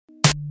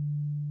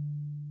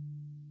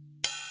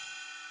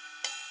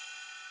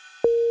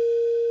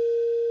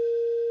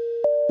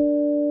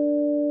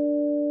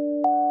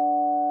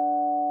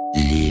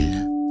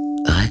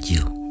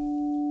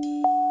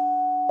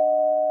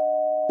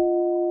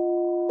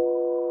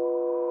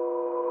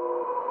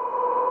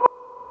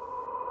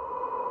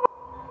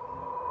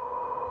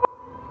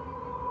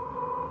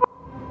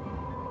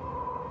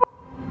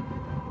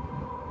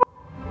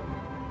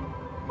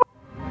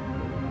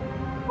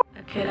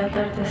el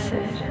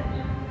atardecer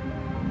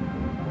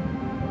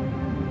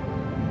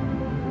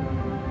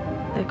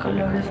de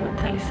colores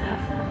metalizados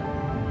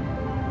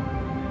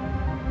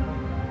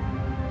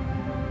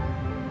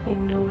y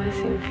nubes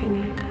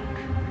infinitas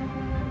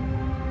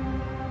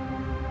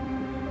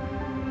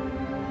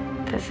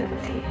te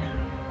sentía,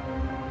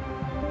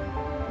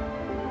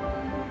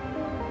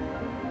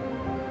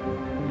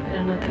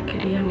 pero no te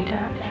quería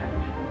mirar,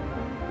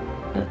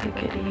 no te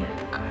quería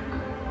tocar.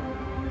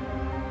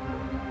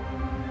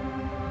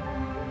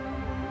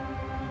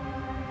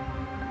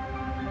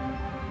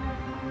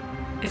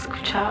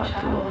 Escuchaba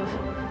tu voz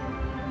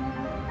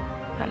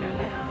a lo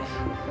lejos.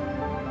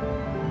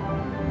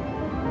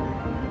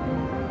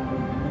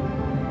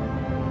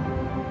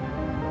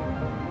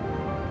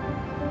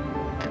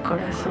 Tu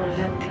corazón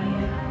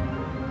latía,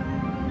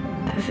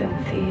 te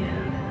sentía,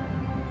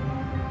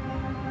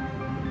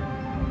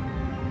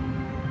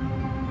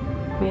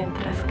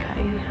 mientras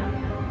caía.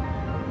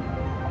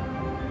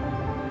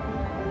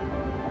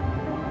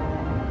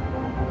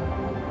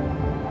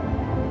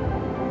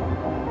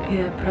 Y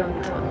de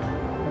pronto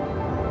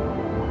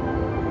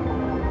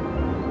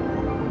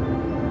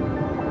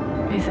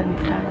mis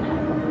entrañas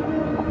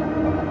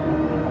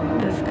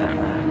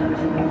desgarradas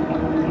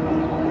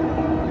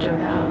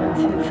lloraban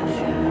sin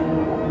cesar.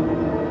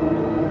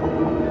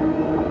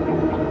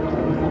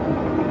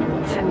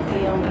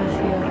 Sentía un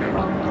vacío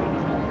rojo,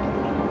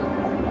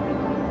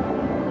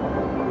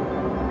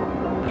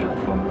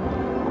 profundo.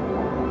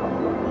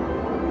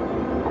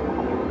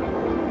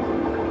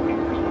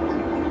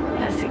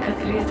 La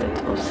cicatriz de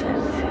tu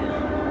ausencia,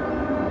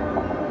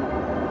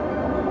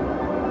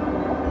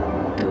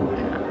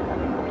 dura,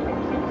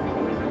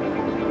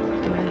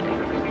 duele.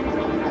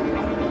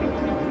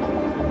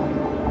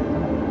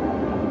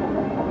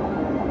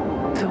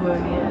 Tuve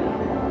miedo,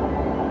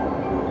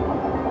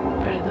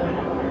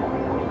 perdóname.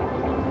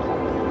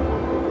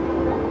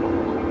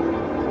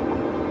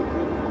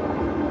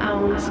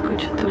 Aún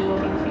escucho tu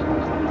voz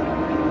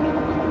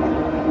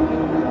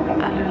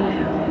a lo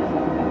lejos.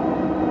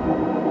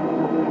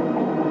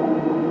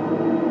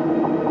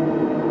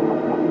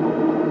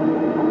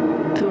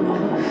 Tu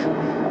voz,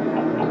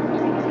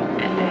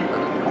 el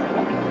eco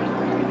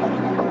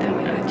de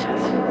mi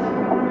rechazo.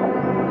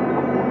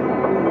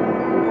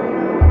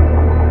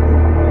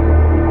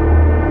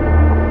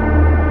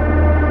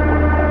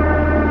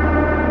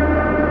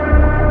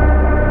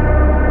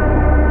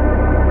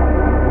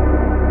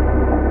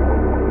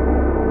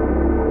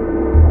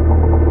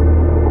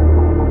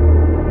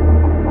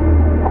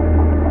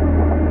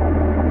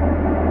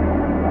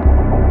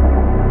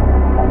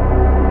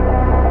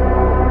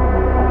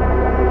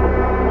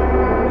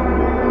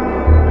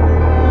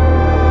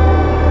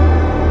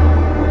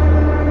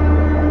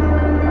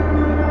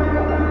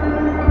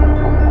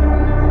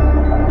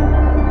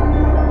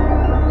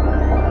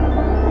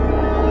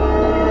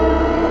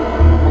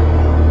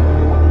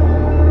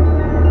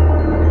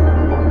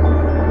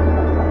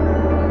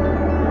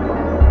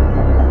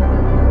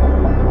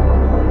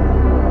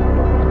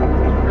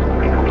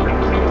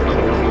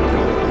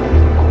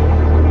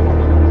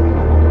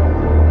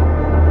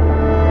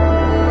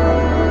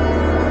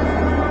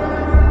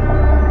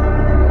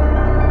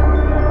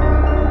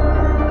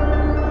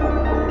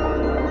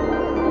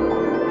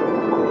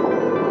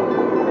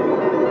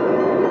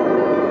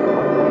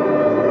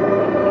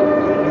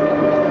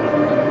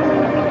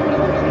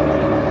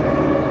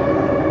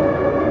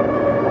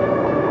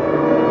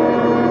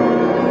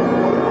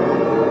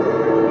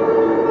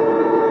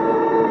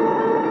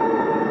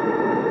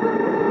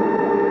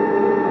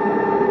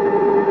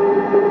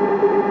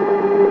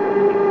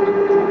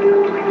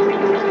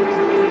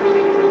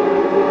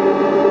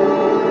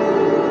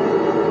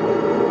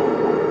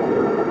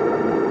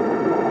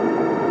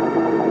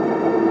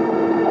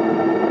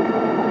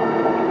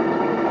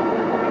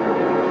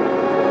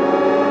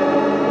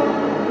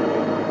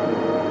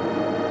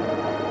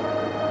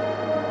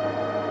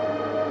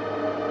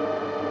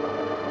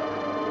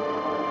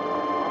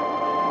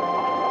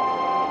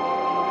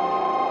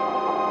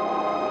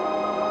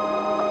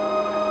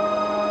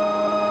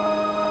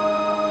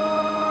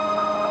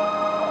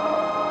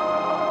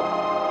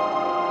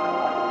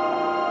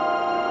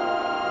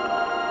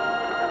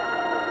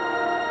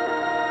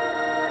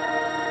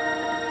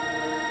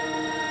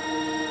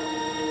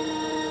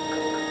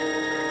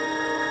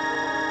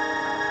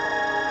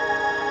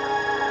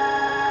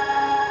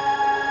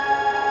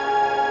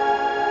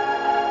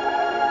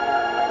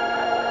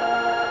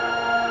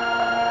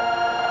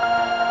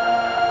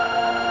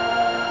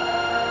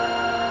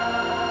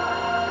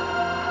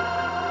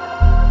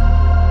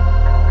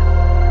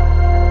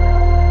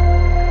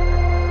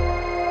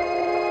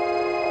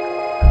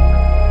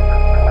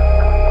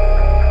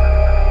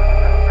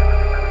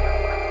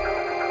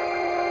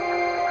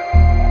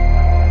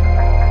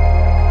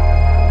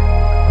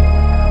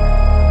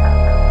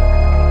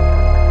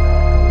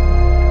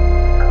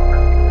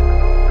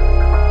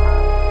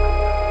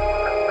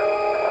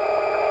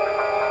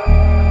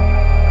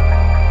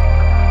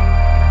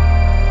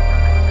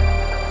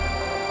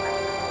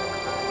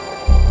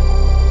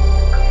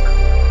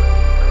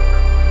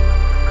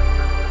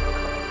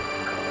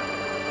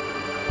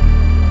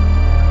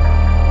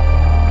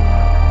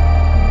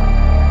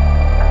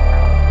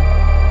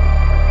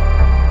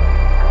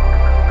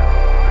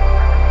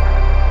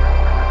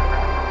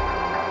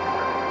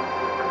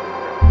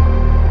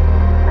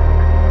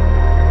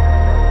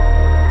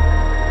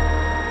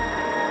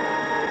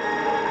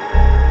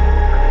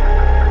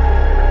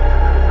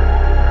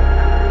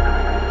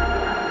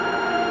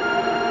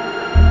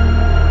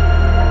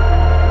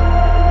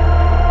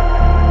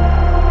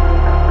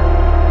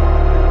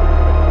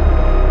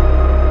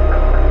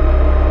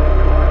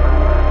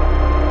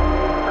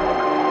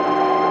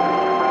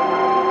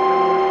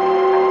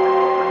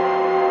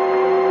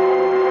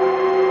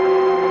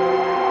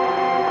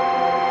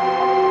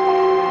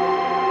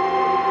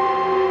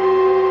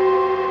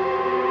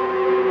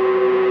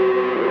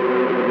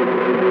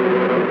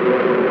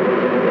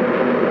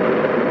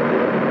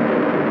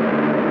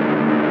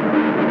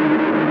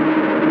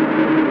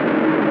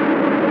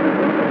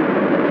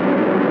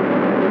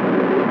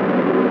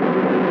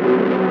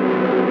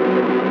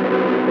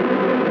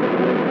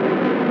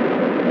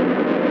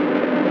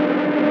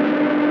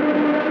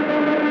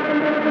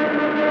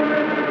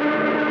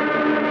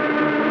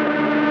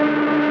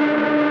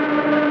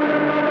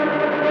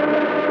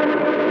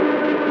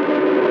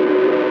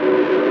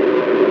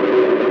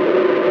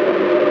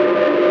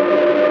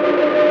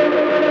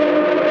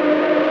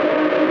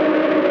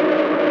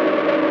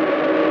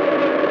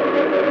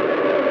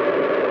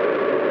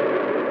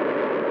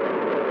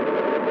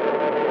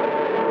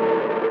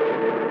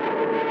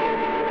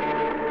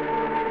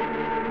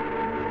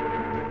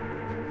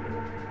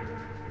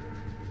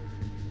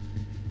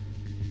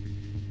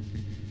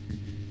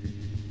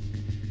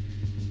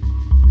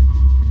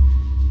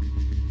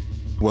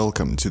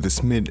 Welcome to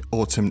this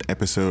mid-autumn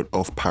episode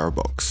of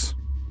Parabox.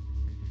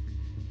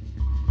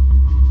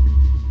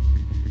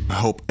 I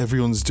hope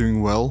everyone's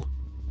doing well.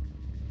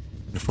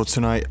 And for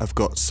tonight, I've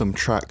got some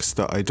tracks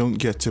that I don't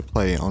get to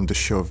play on the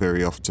show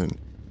very often.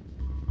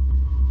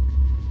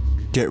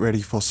 Get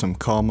ready for some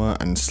calmer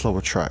and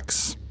slower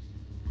tracks.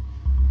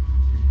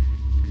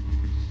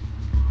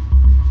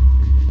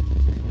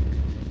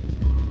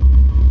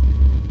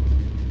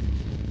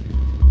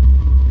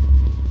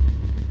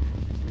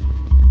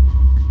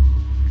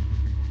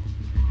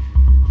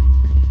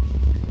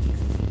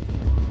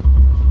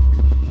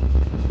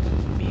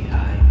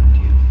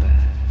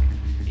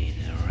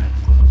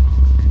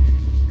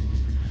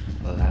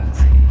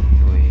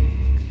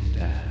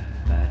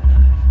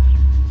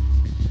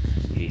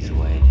 He's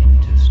waiting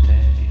to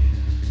stab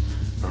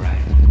you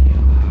right in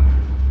your heart.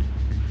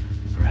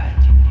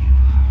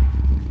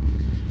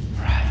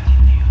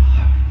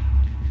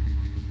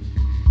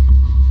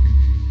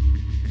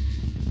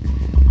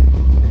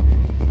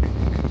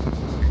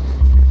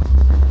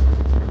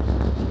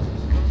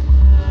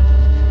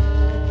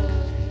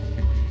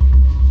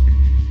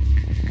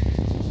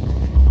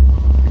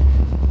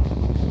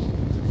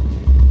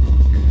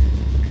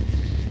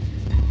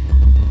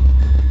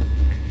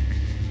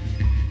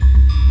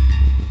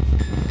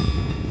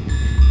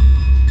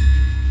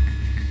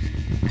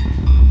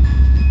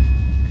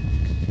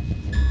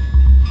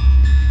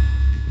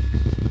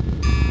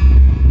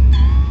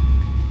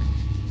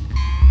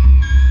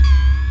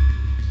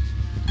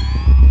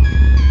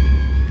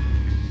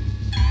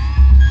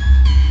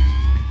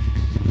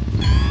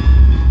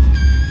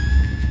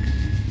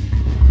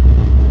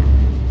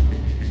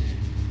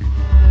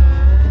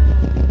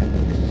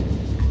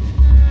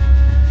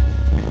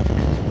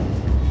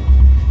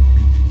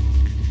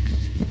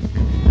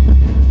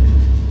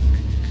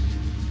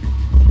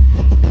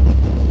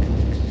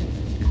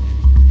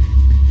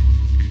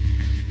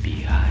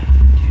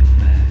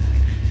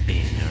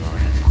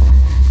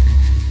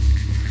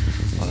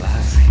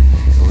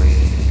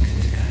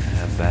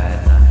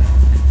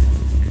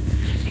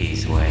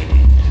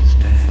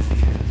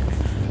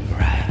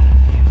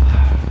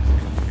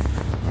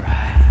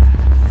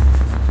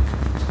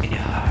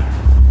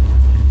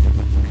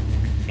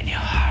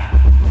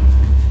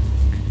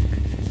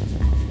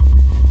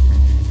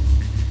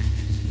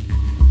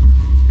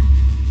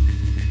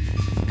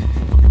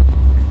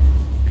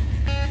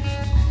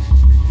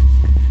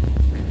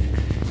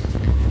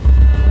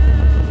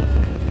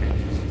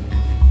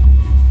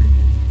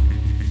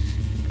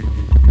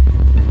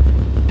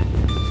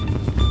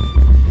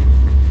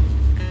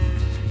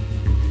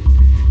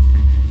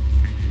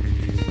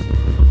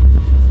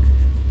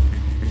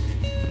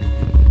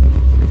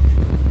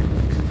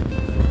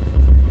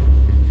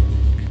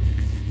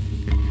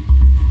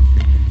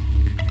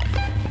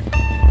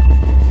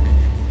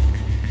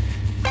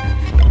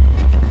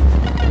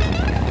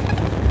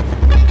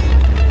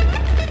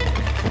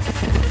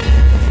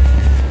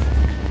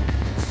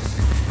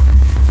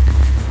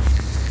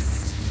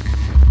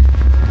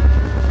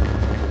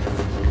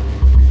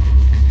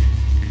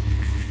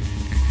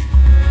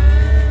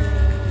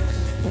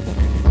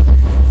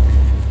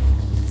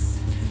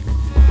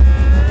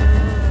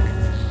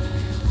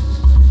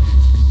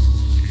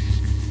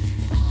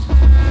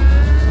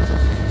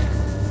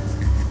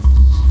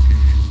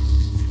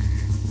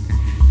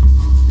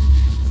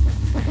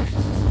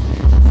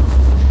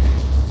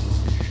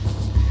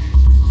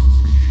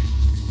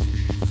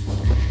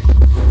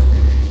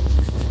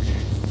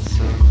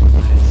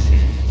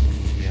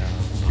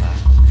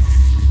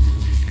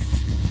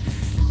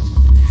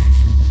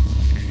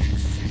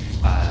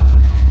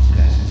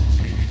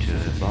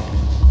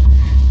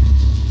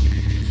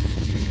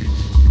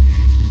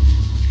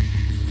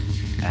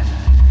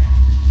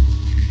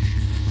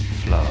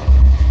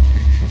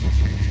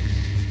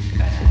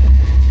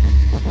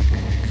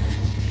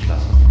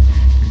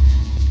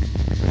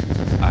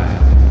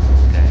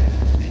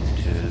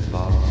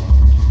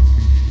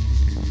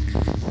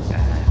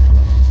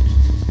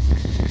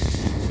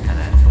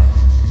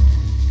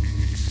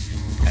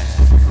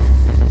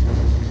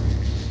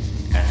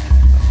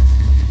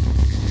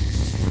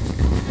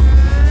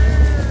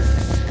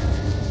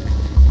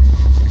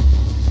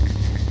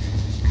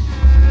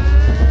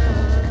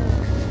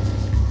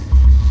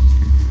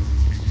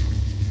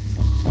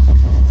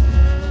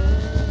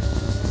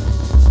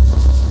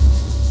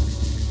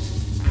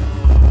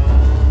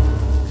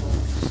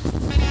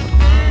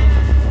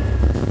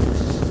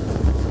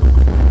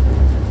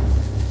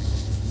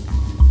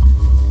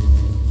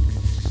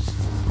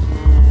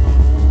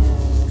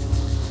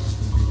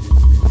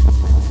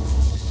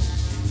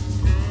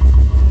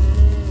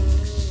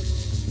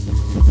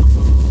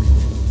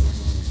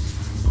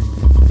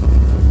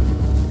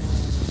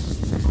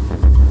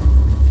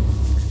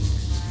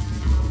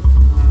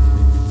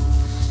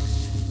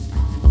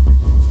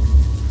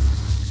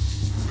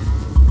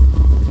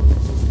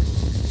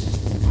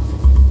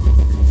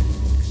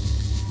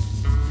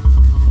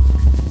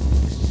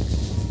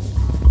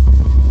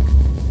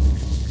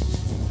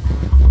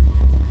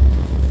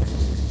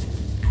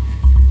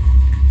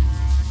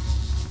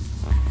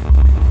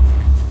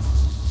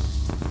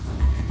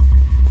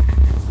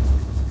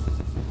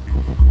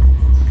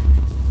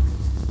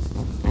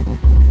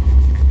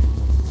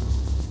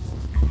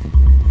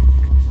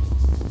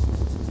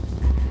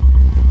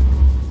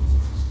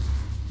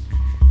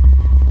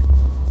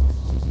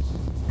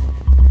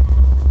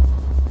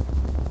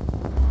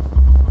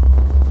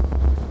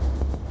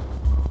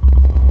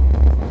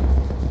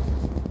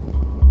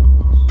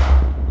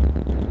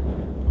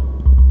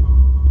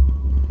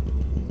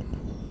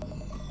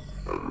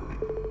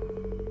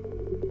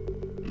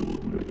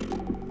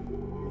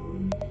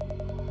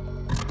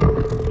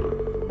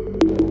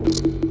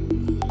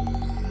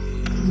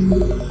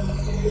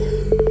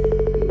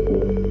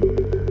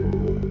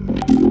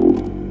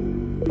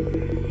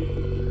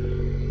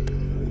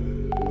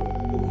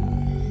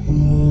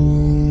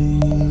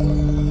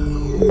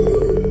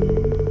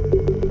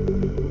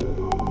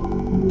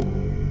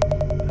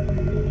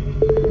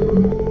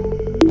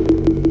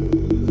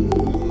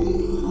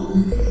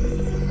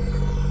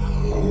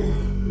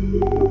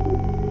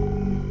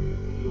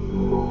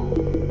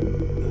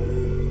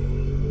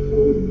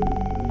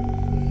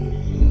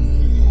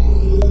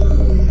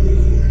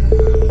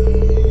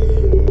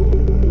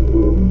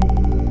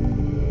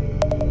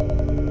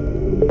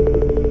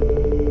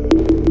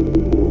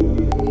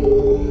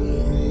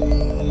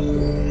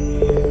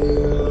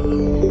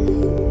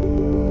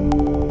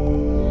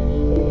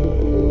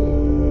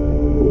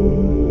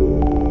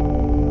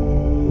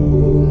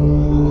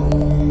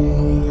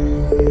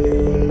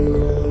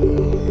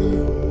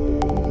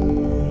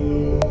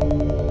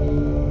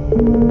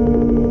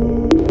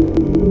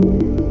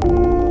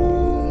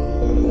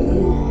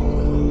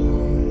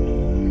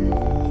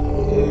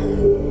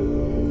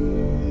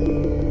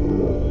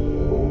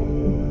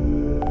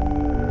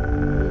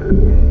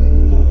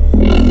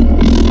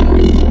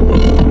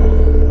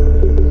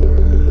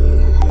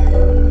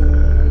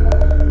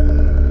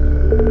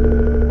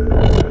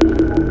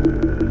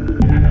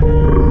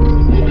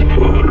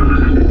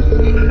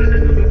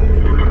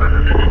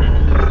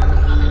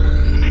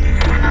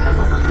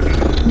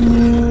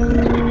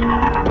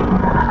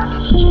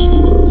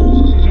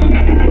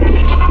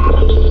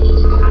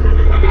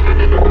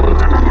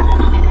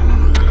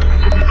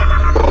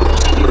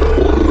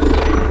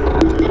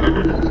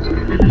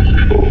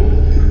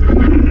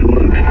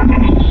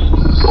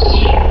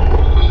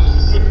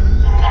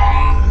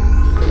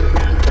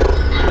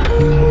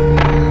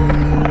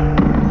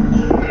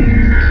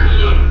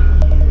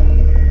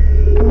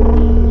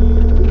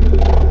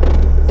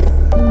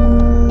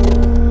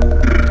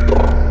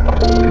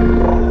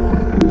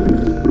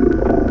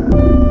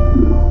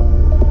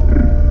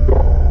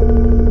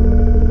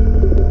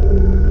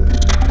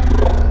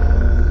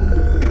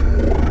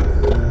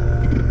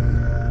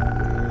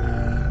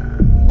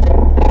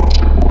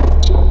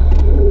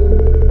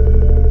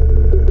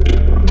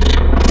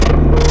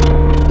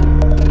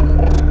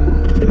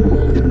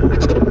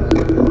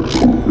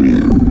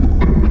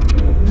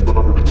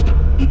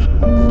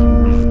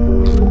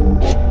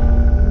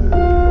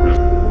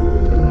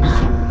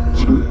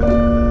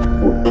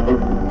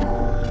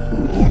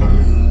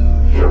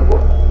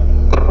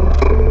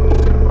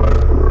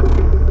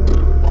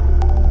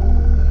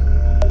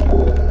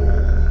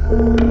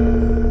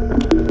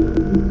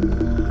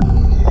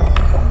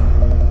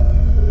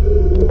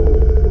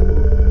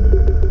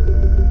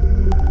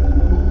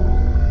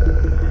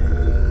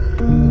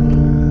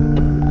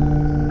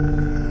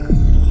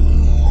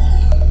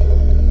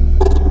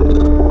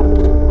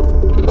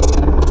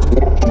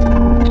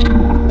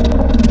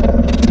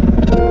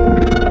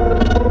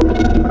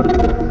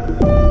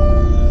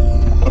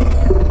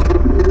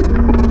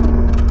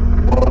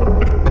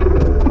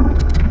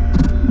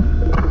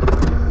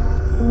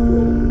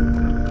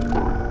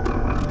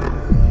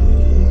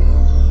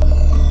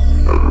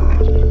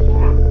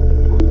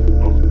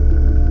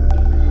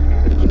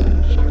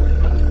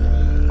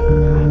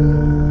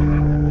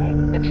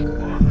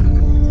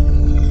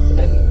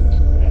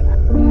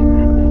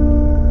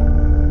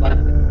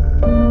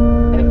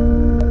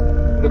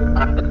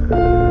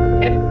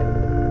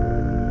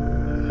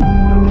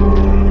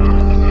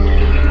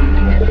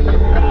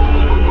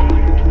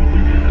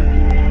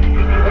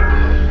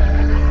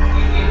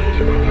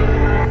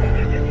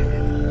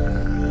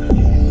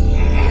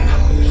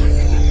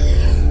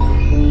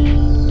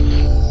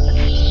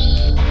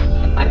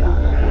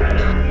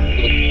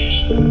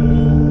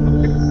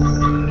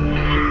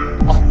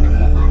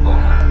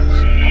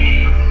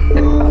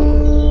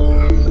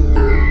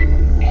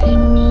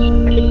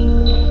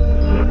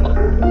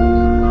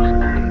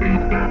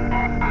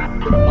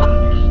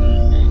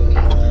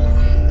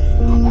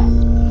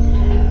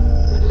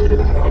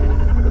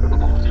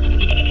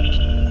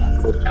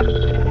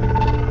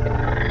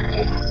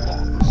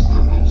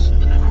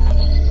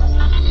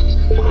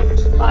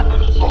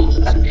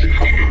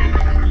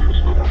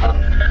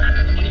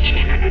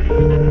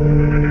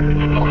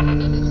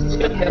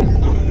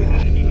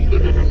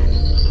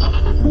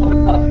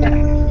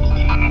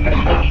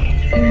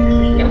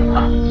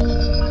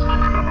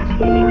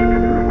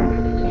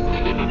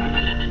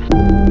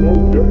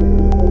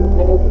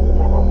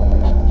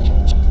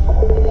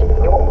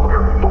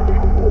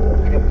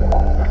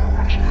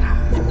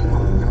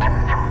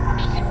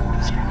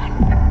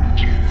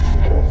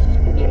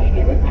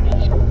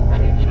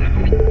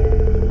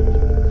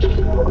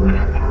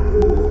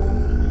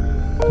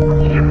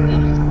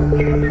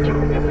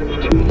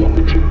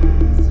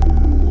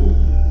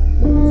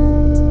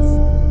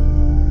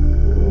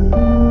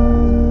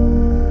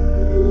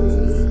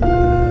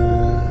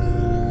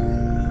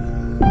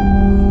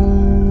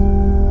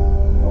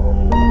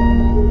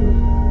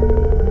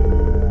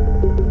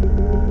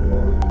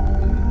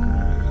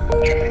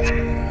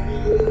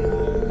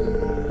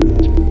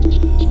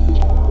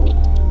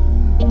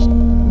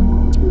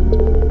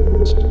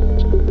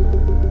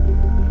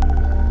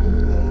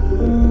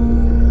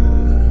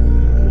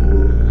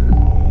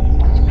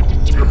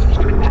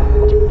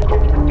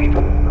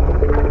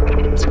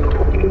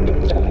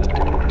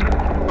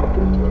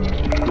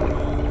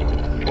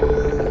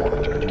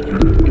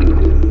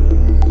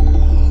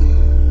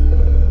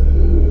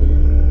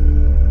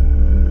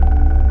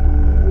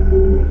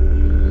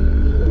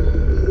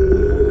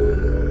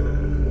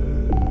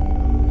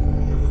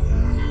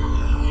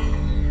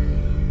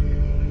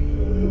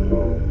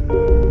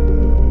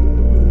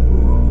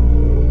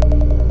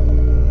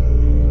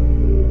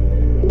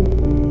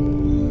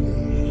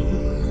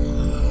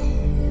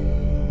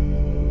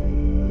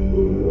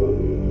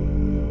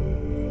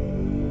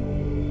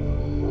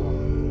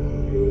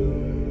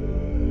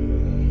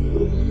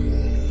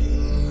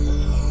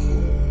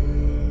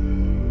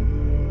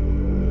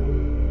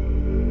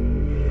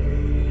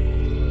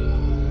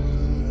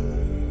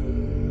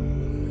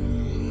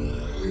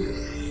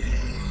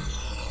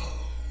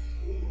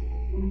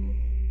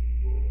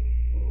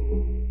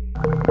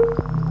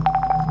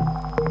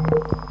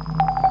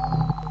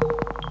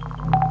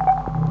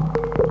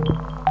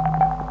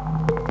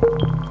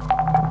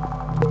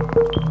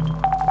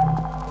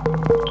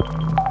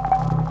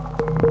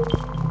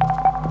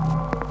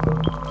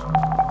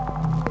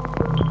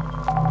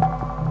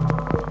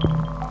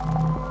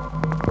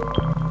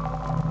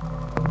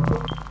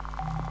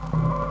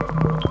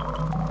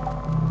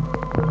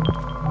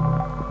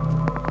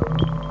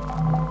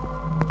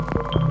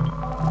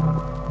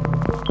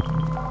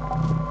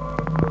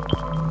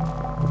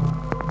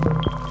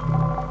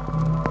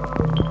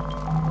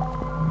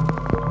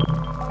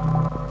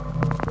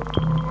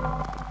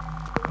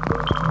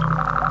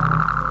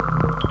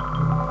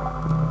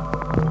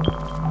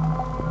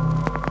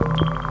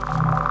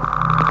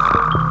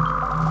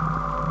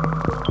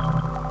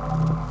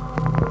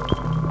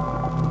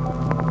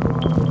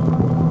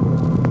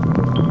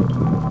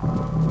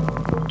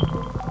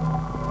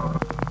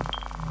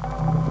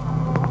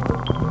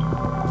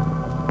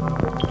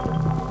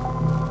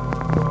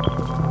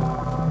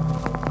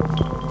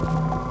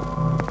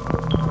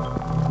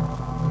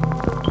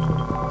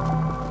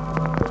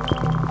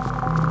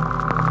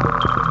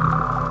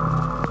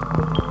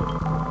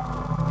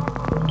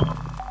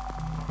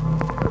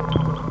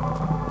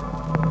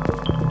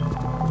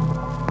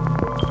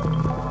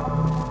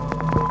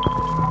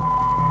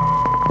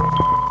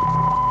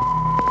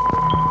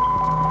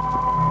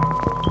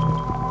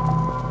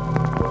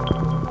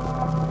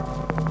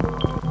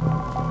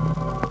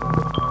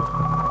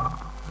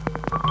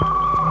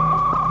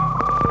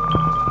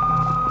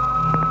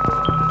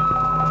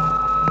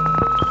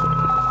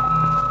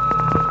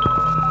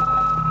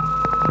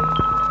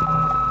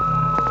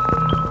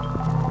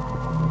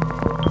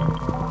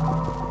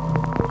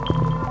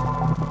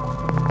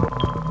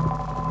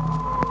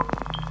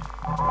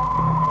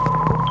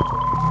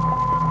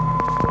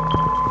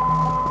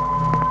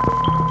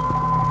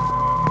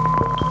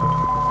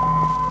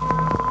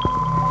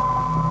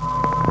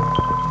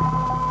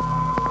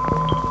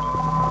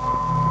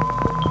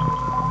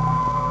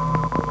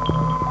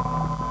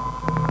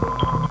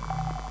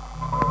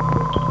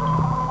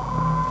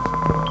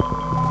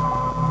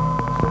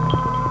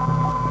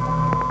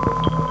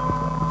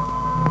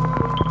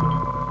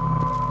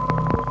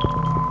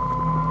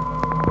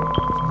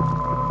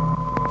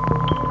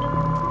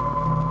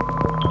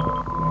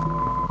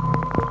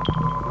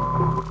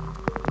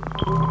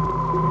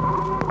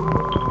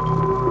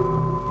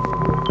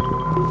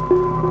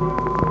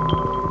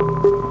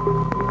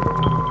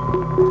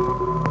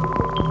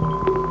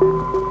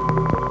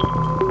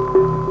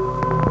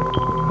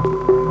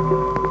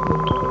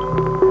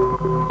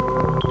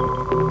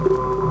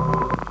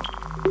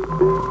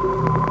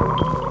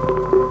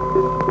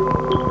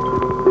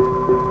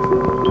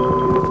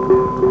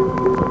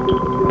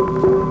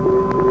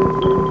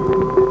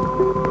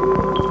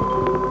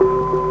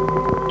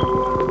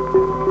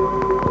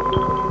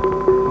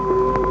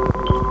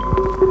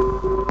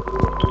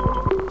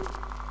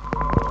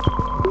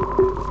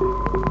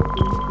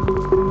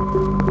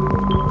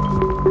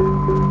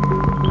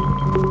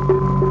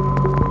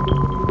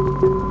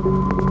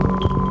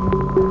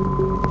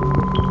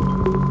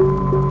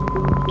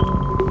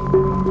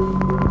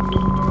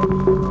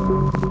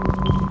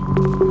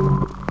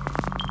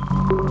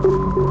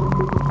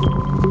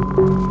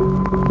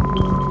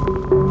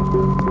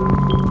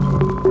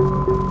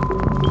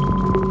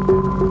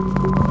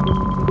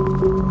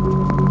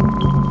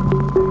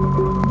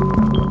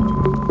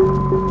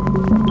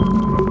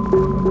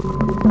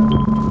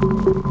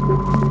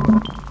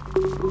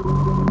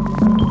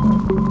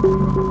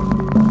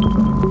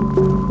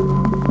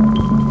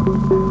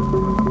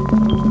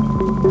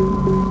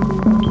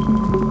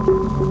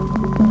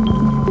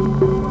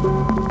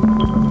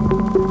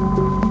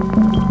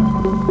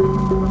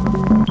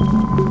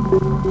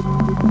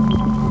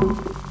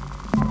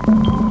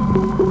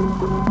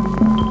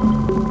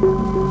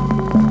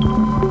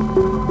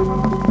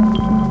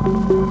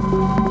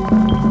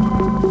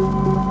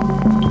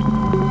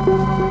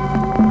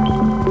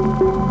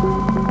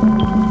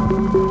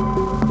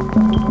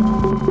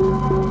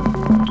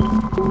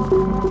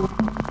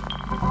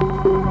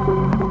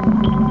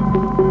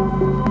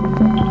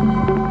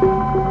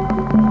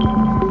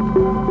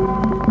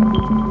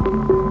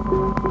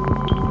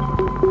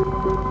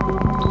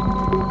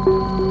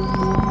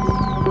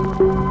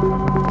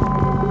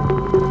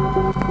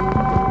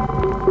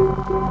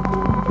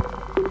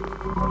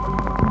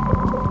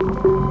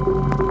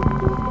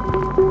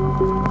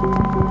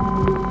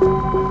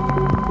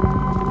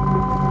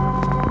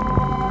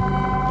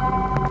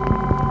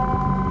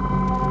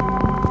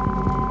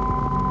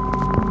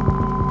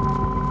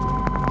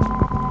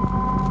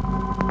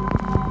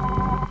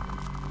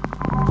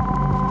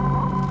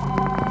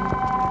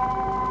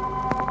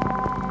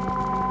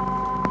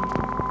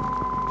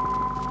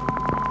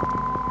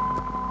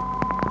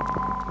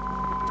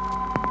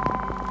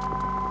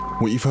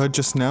 What you've heard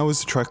just now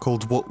is a track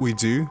called What We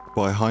Do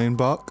by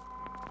Hyenbach,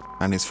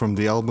 and it's from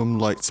the album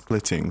Light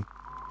Splitting.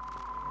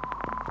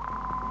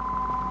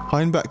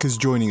 Hyenbach is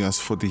joining us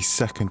for the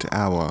second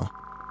hour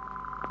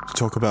to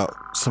talk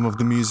about some of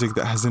the music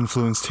that has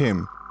influenced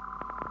him.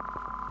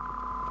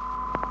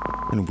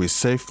 And we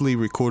safely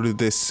recorded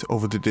this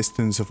over the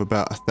distance of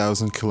about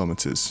 1,000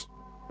 kilometers.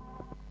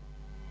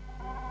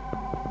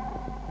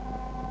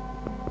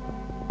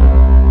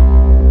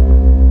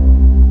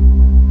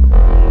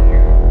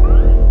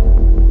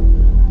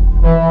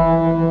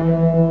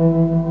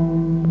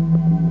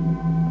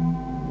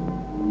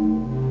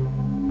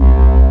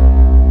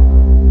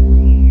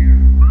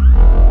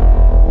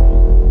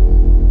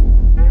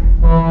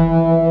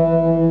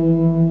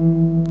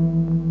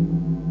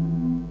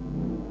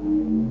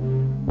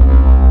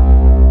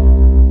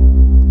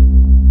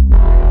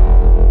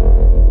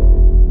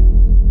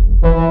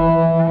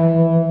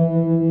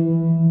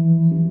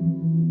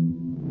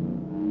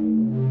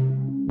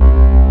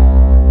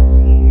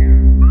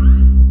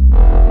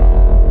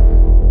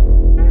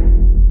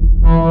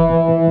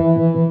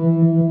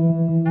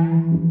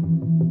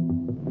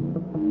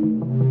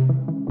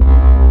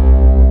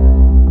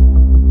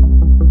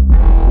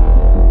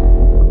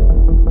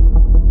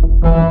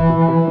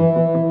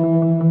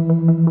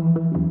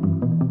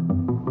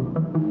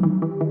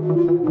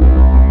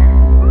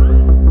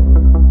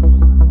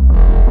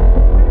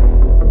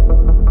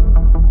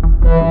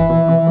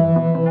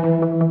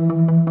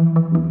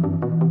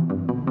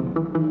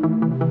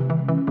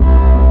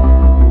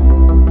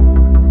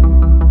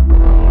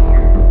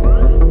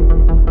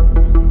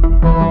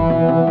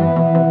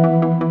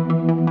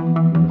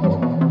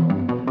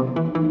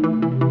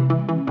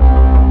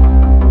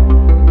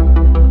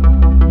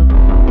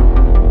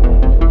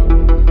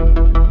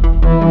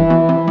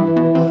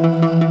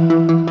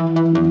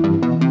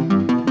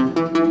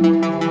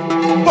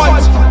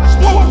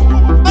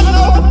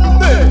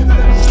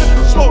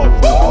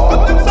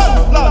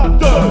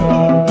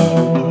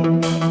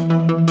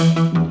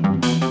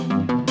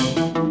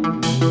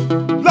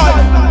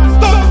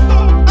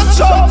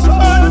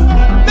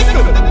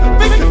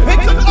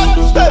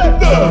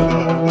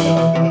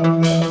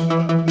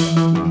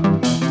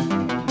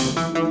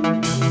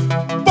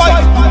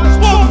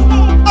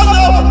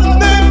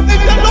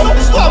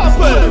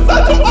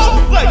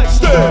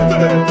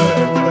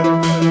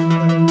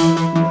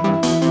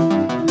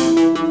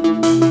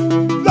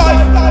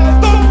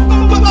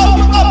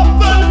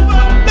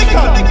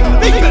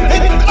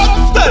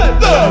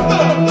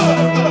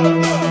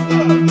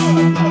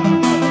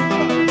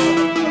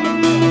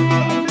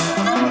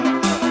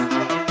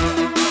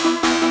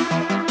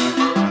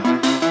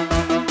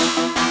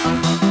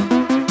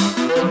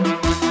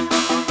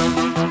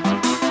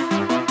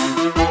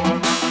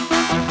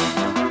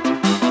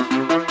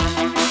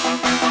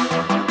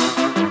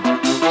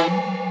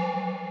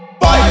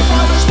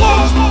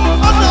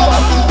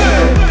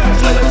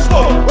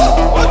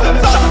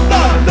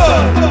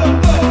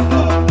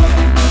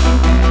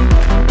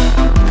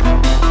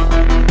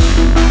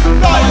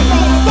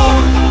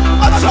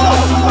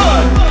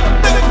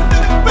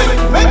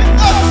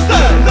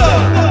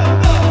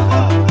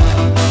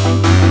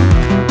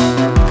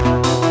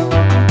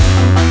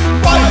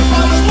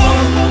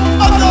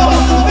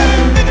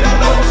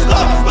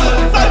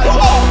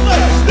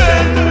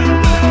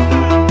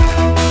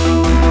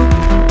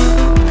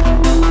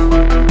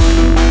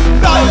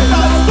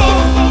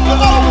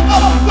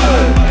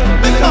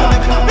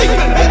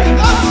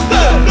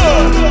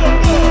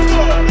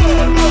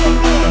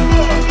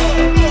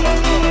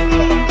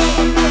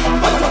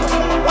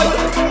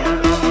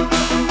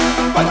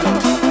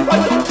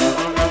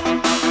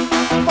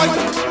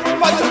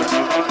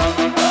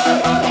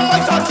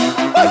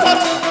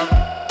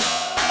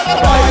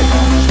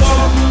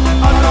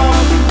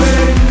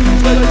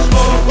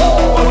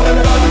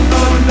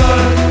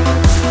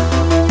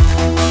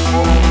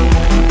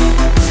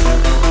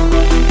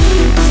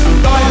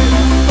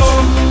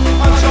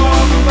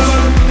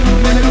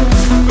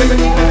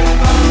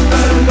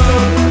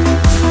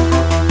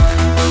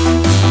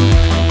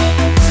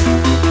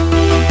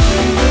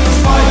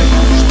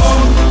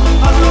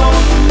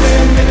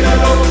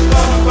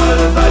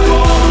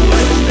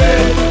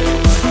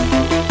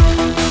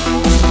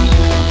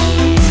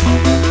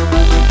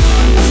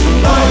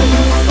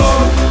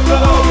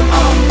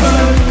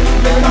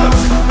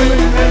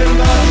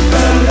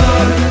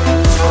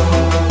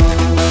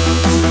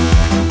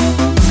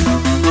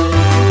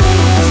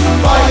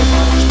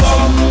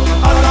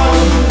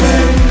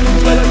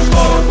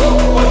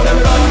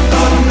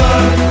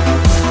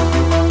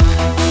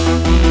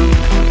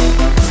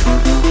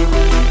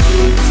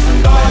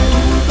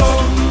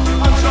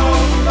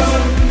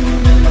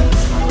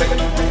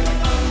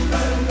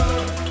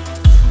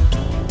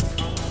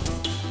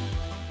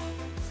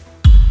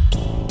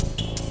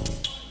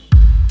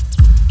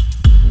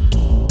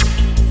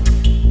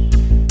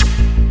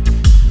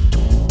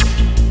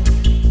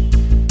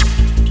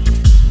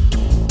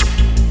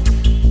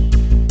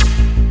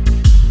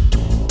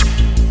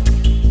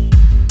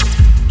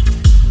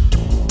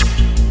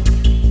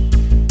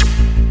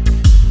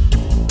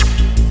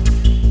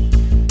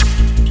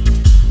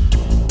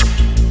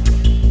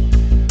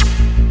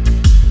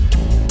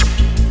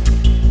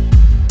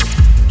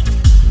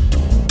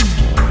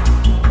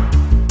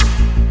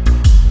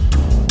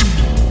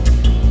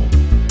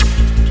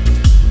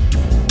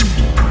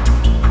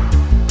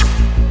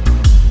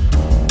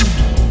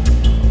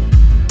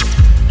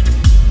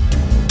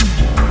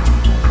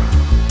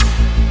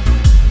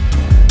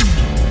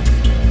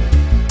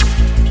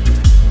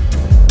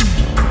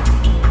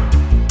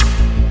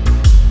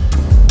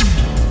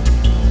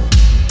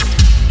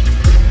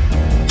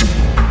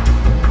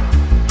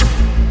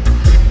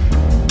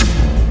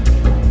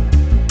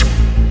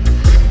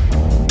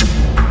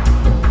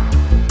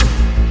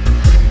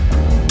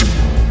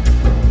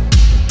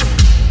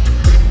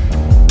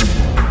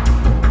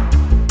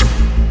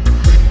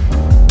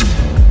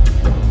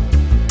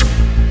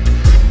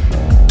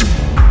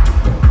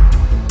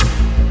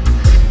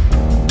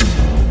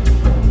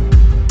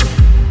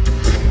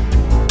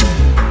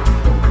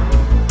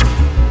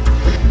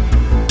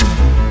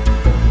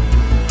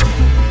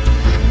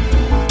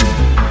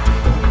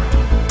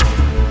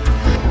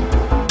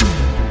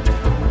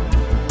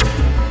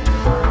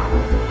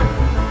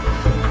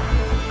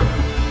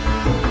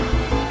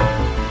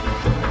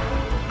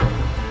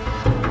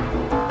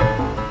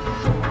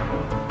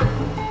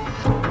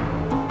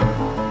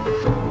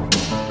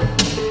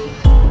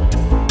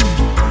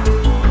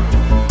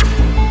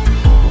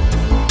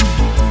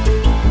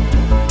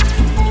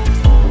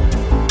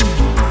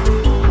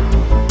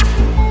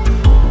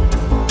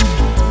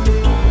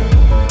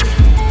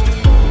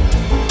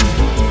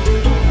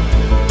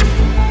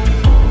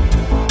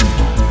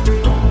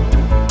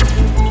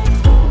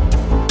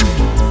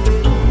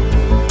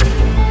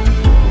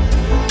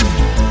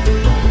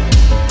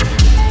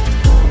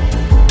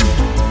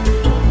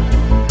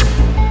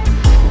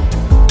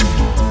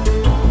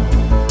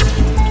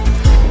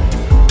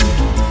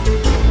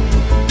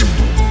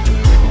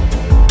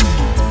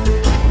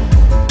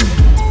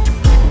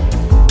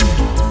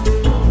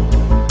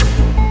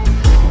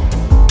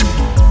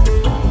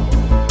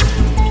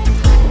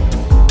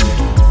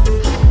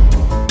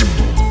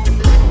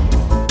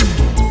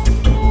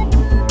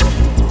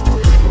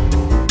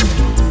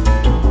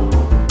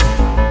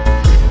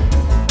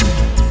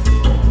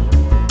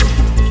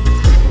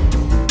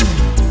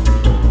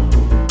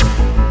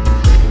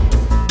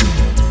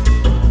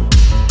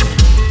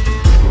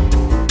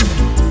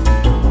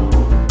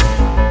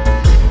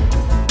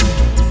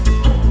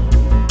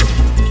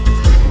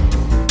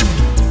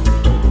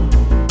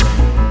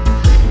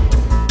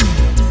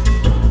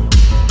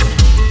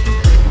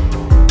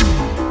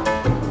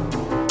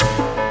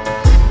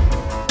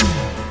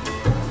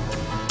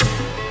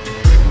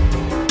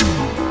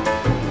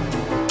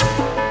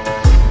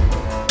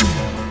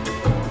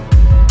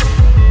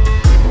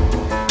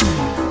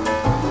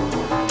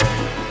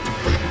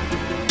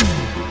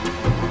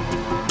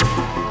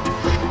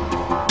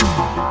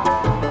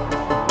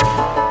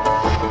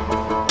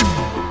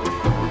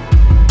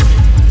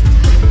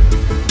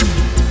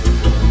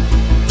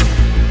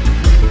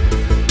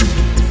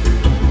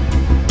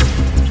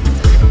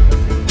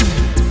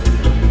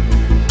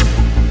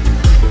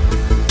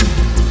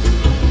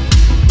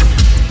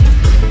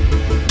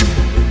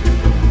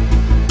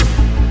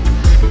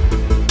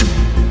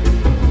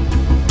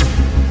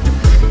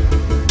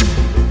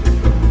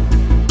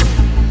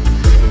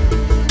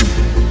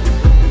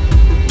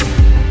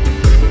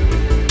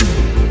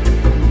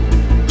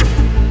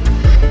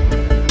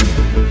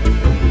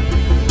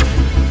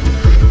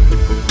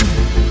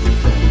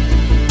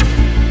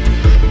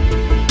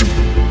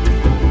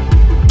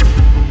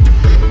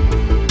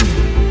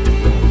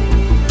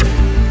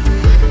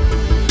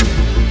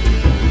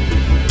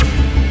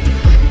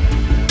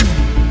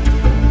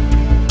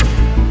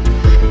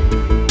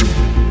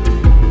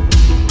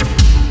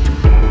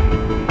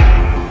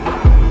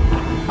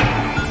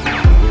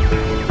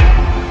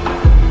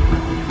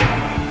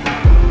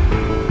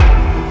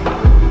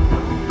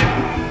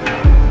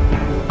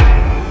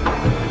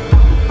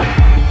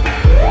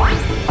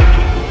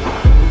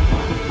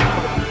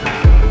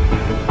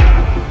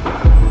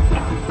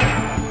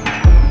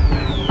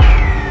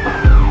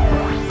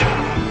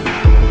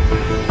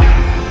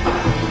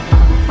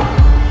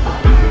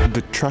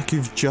 track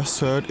you've just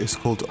heard is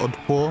called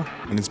Oddpaw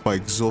and is by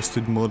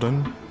Exhausted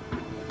Modern.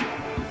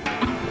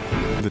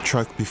 The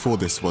track before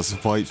this was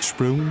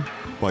Weitsprung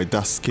by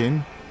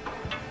Daskin.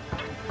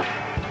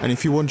 And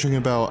if you're wondering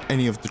about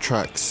any of the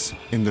tracks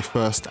in the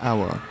first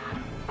hour,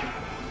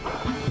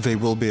 they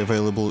will be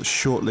available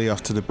shortly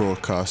after the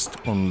broadcast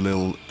on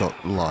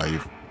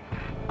lil.live.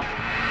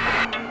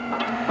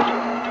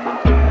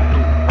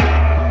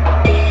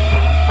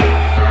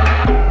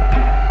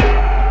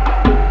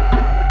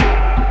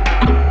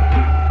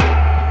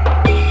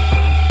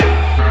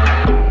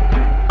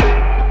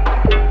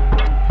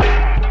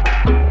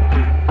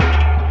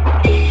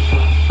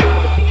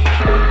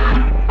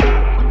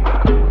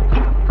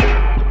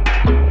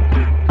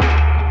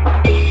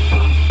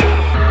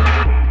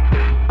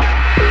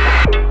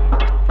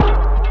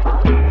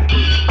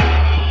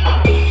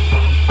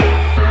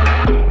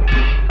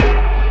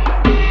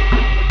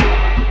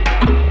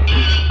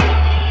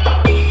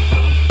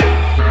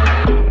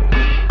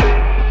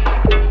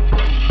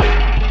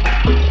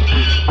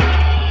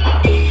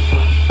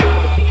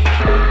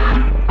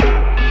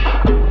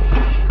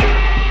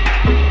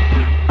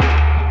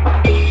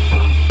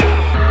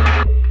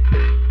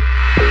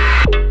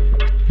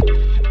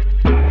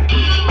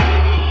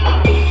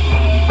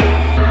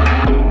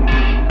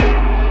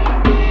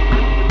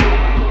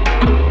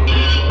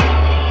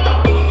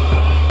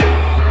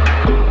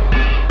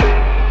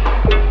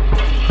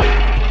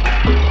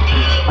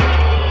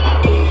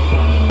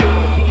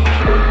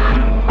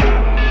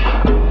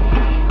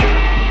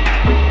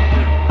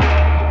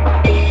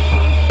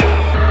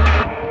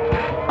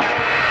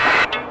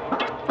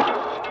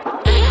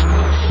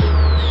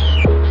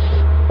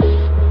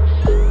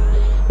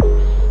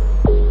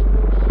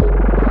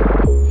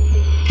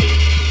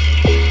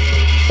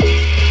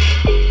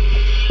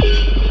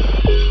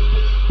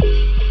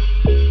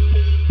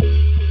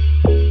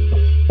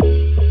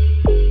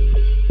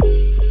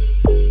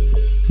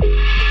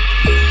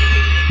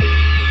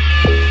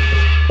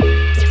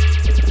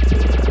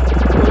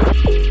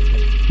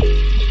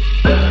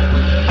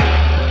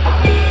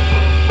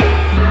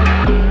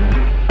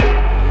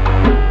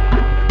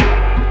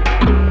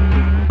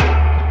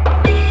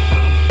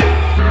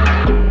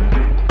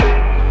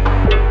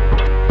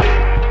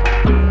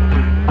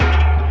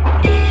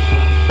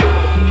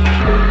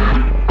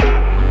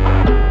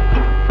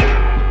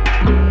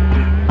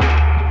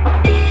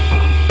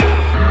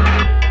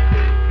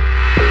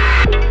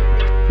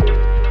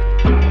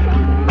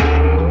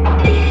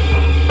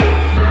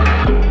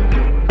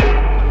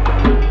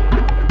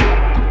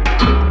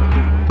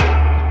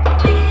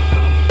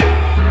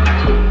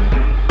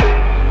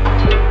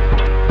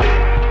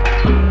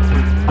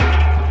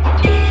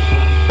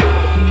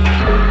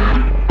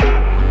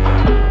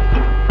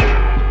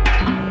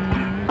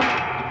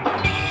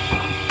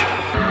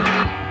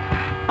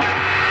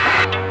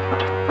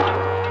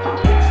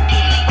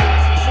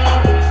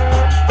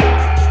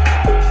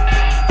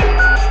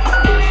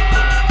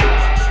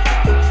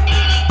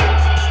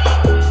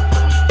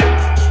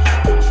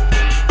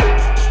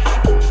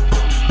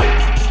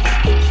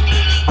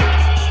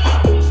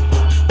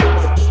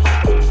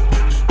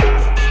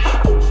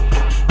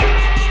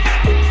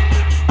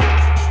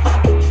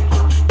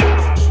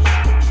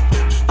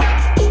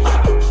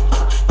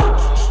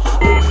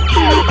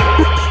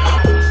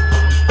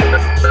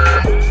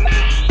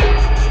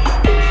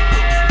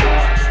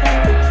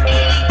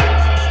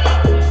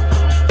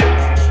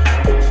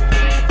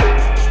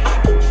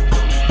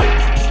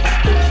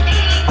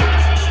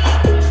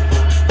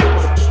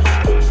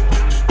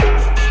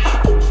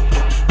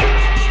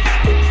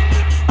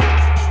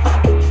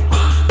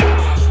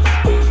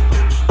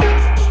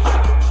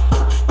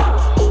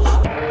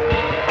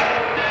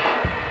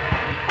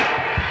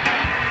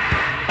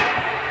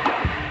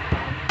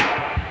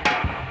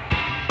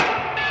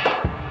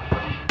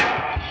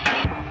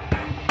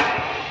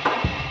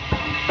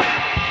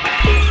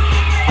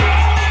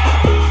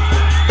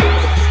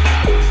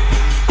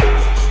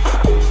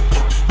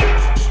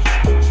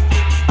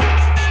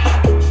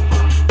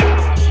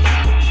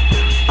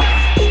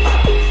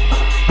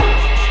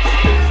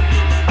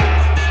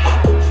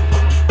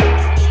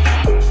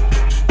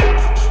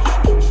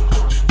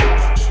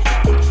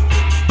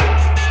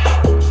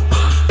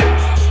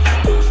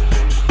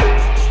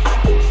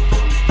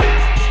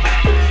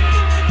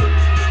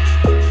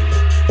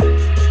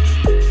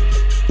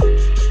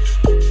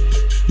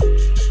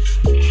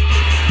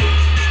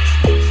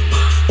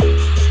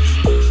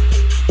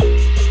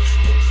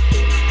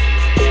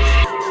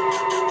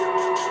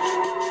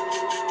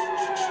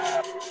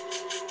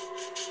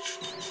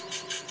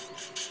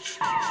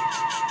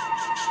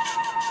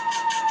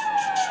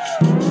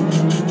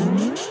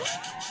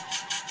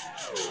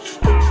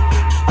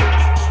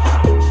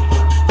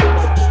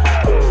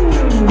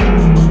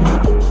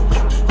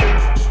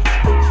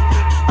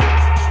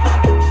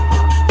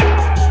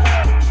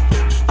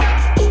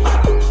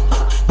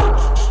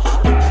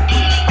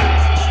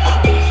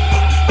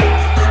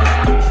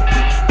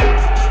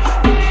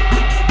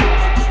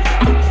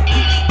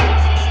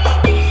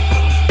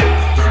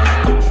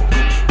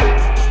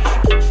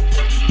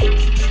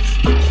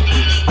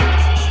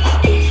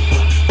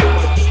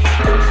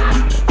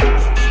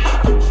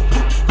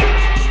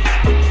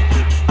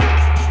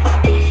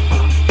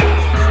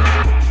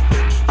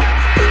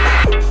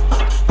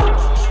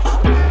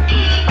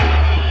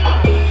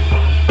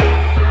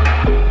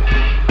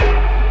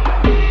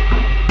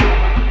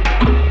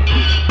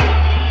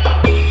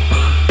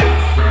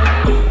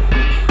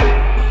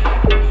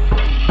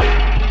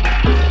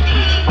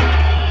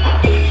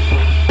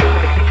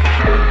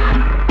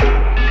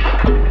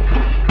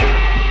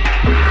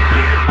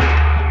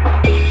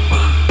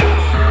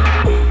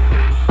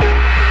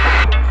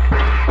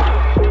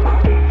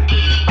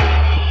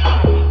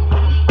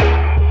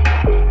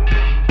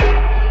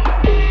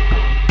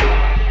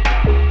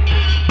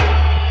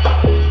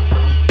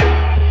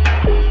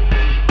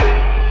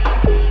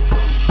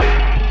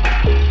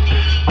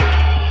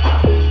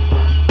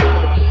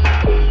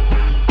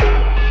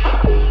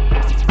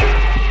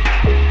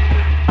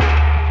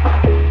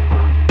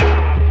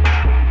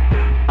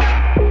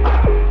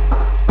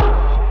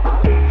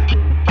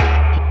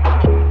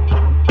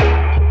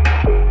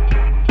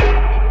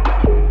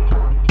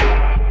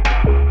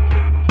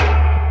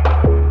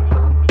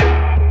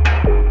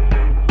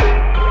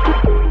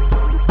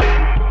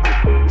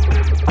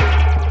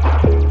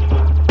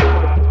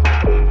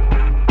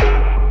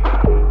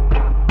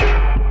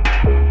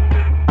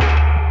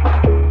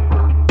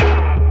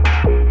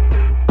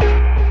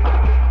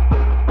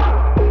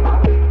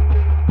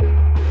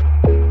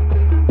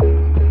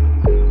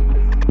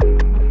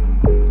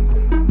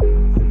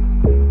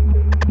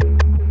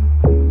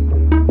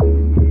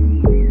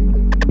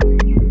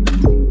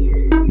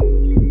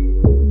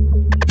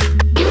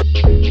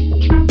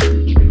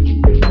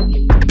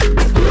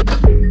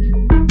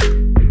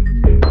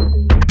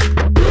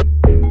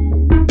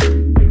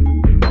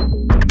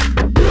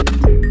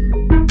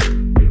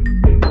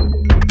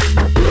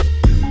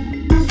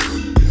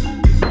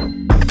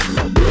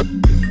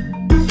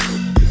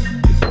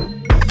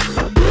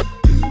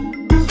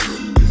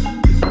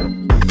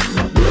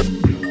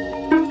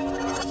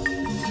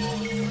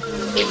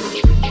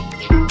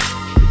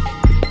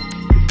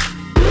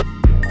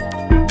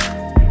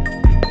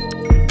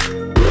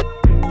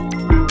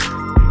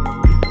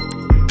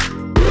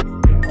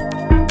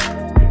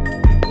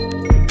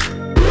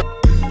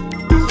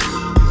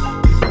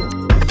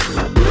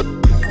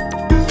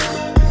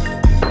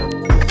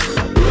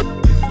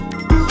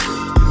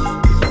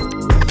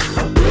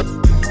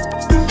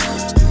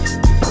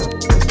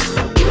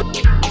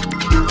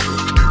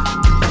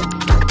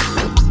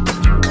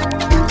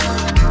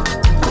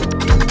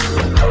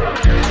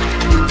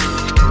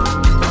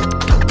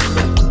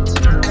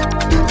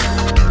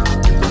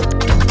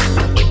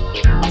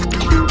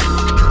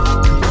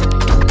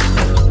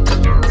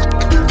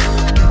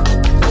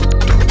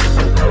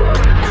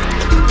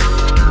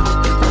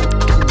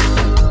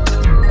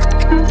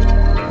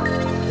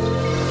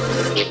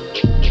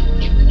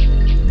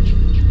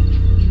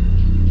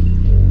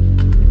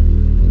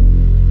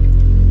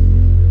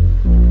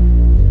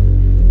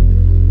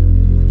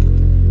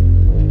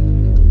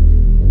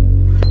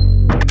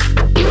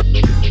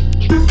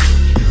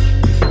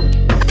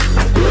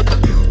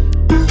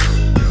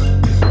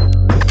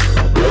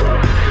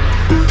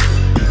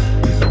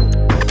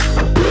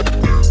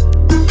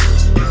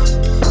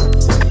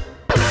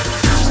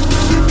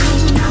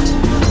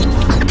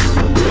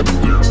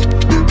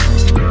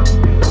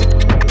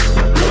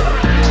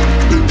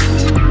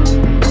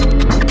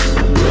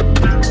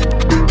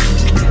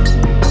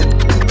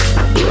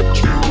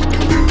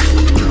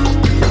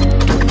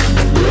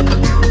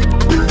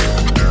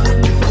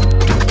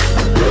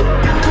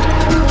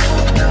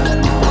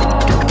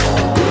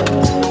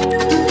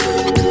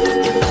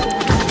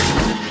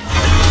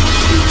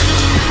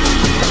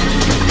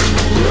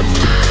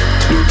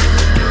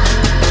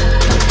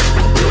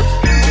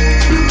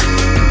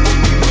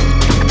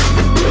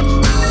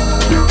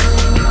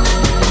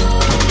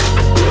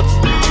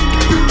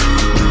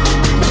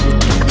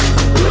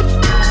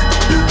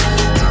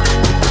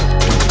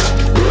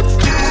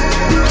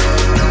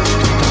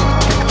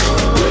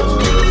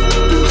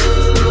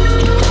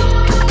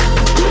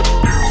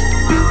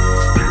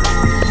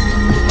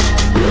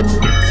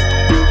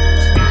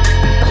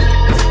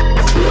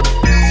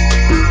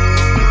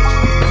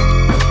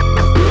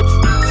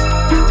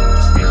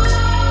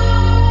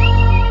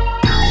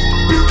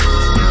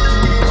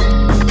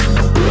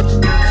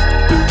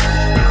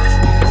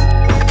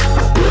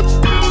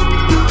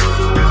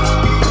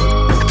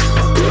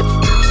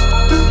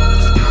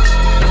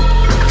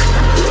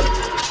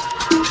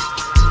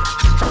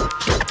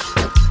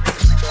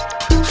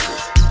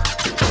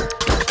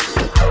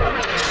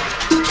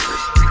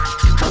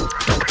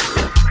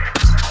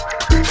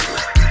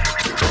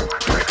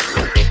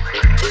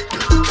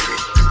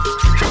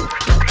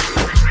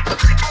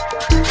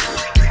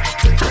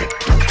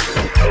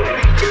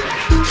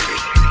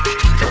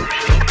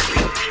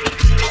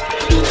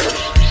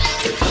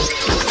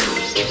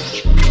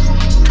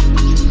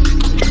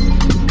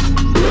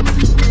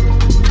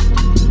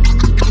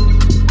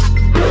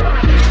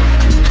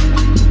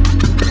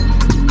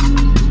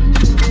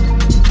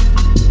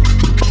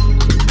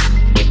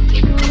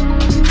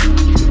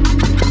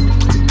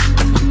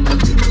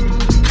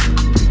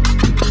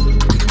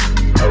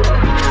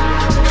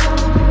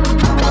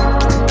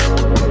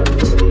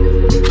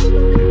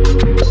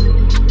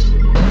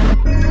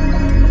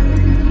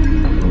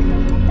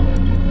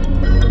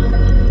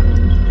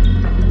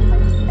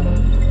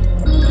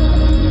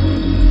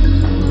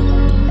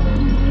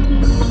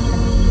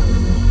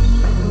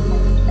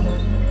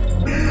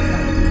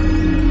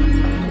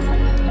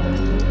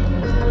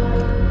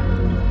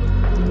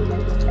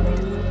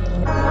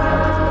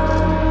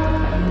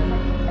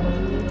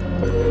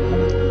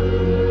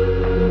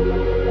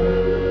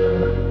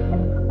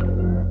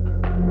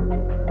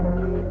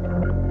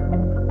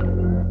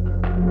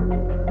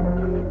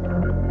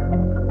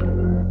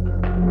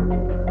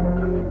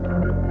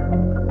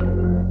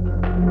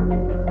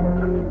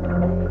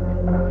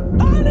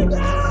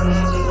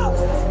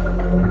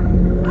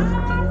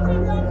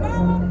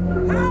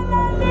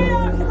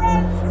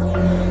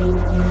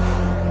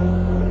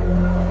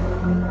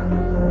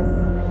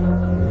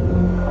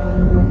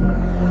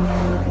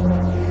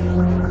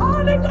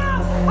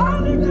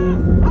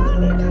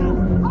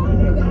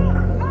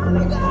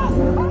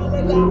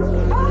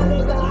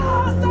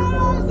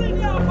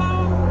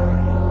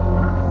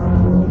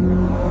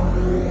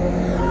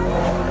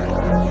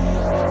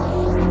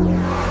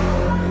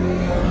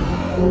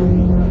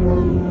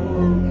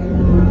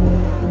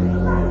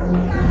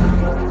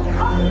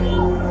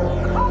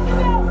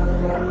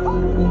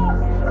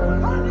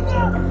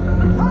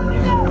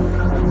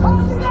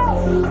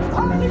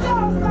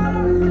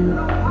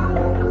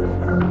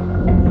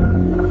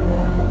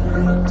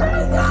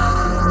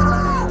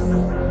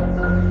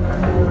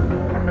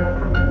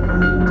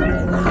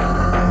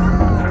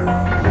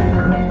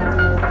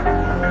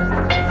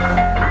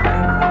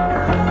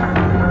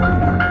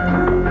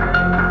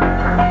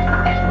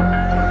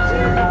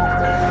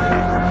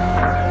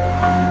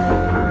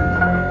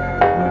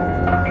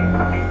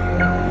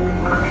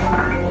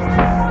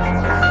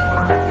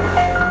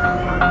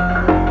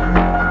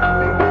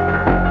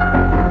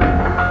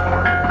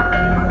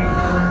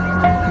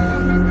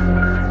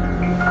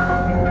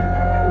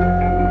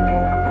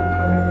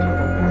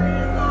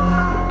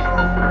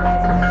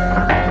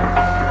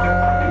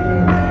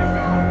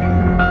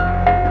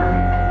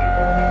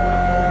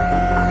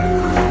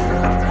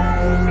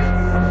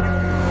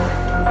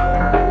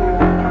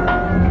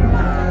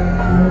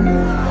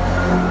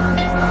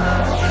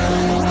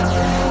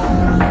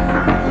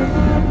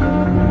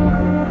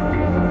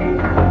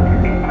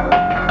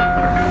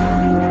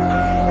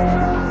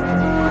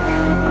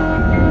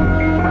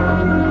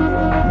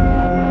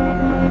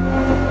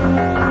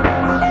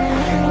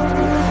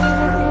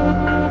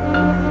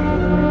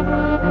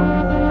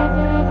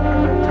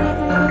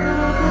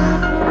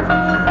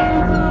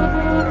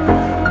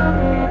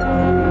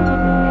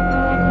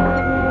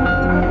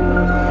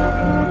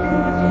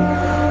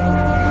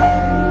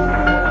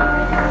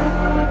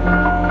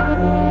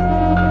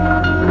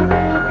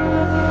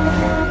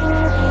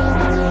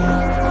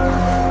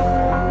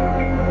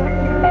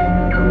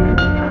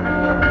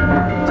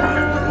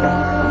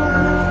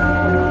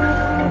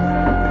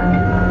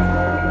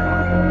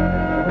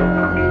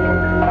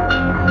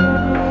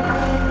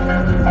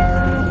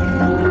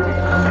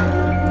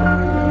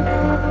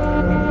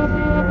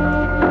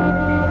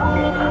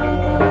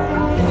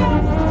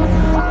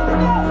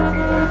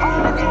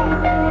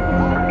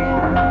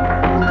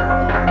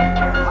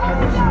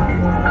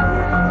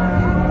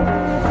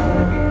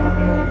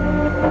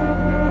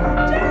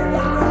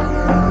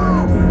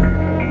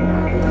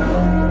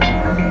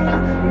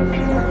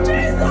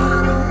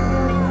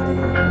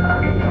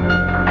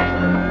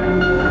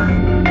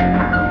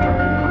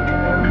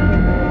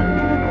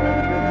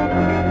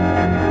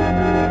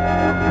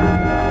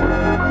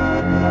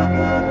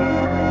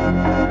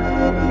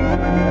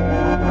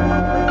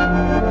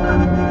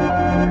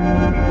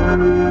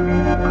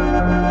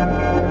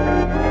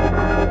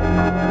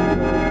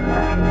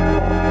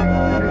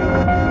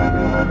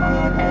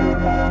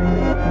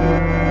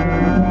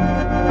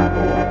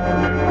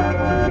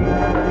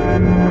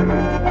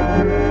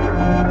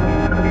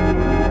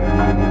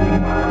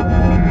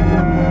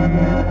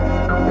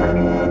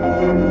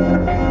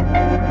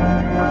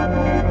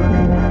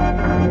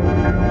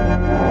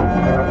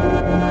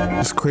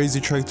 crazy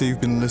track that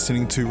you've been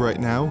listening to right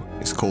now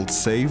is called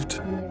Saved,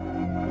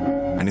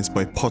 and it's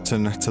by Potter,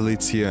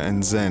 Natalicia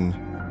and Zen.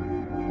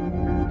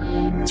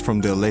 It's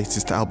from their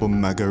latest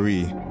album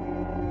Magari,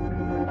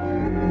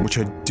 which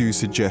I do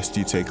suggest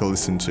you take a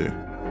listen to.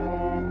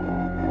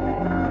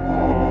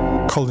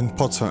 Colin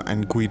Potter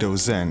and Guido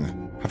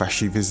Zen have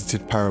actually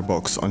visited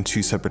Parabox on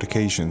 2 separate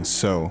occasions,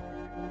 so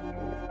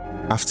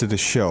after the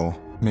show,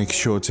 make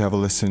sure to have a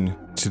listen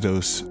to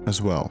those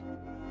as well.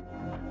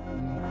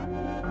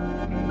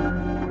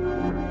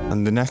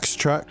 And the next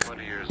track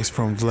is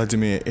from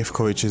Vladimir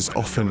Ivkovic's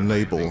Often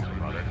label.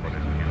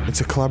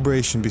 It's a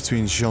collaboration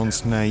between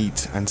Jeans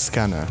Nait and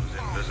Scanner,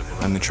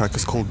 and the track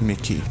is called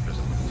Mickey.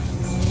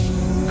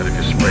 That if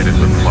you sprayed it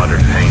with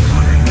cluttered paint,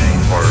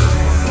 or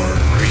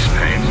grease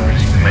paint,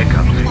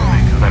 makeup,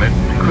 then it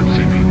could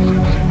see people.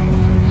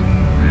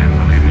 And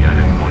believe me, I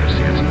didn't want to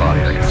see its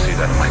body. I can see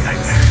that in my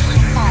nightmares.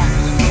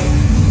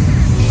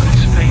 But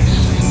its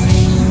face,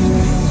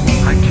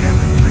 I can't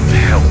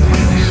help but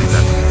see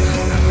that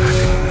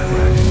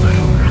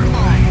little girl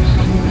face.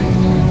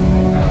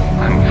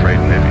 I'm afraid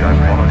maybe I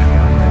followed him.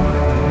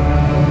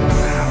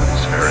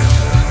 It's very...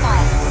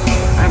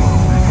 And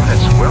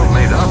it's well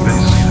made up.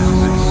 It's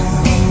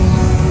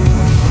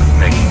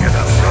making it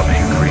up,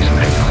 rubbing grease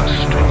paint on a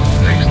stone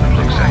face that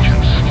looks at you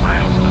and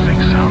smiles and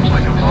makes sounds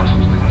like a lost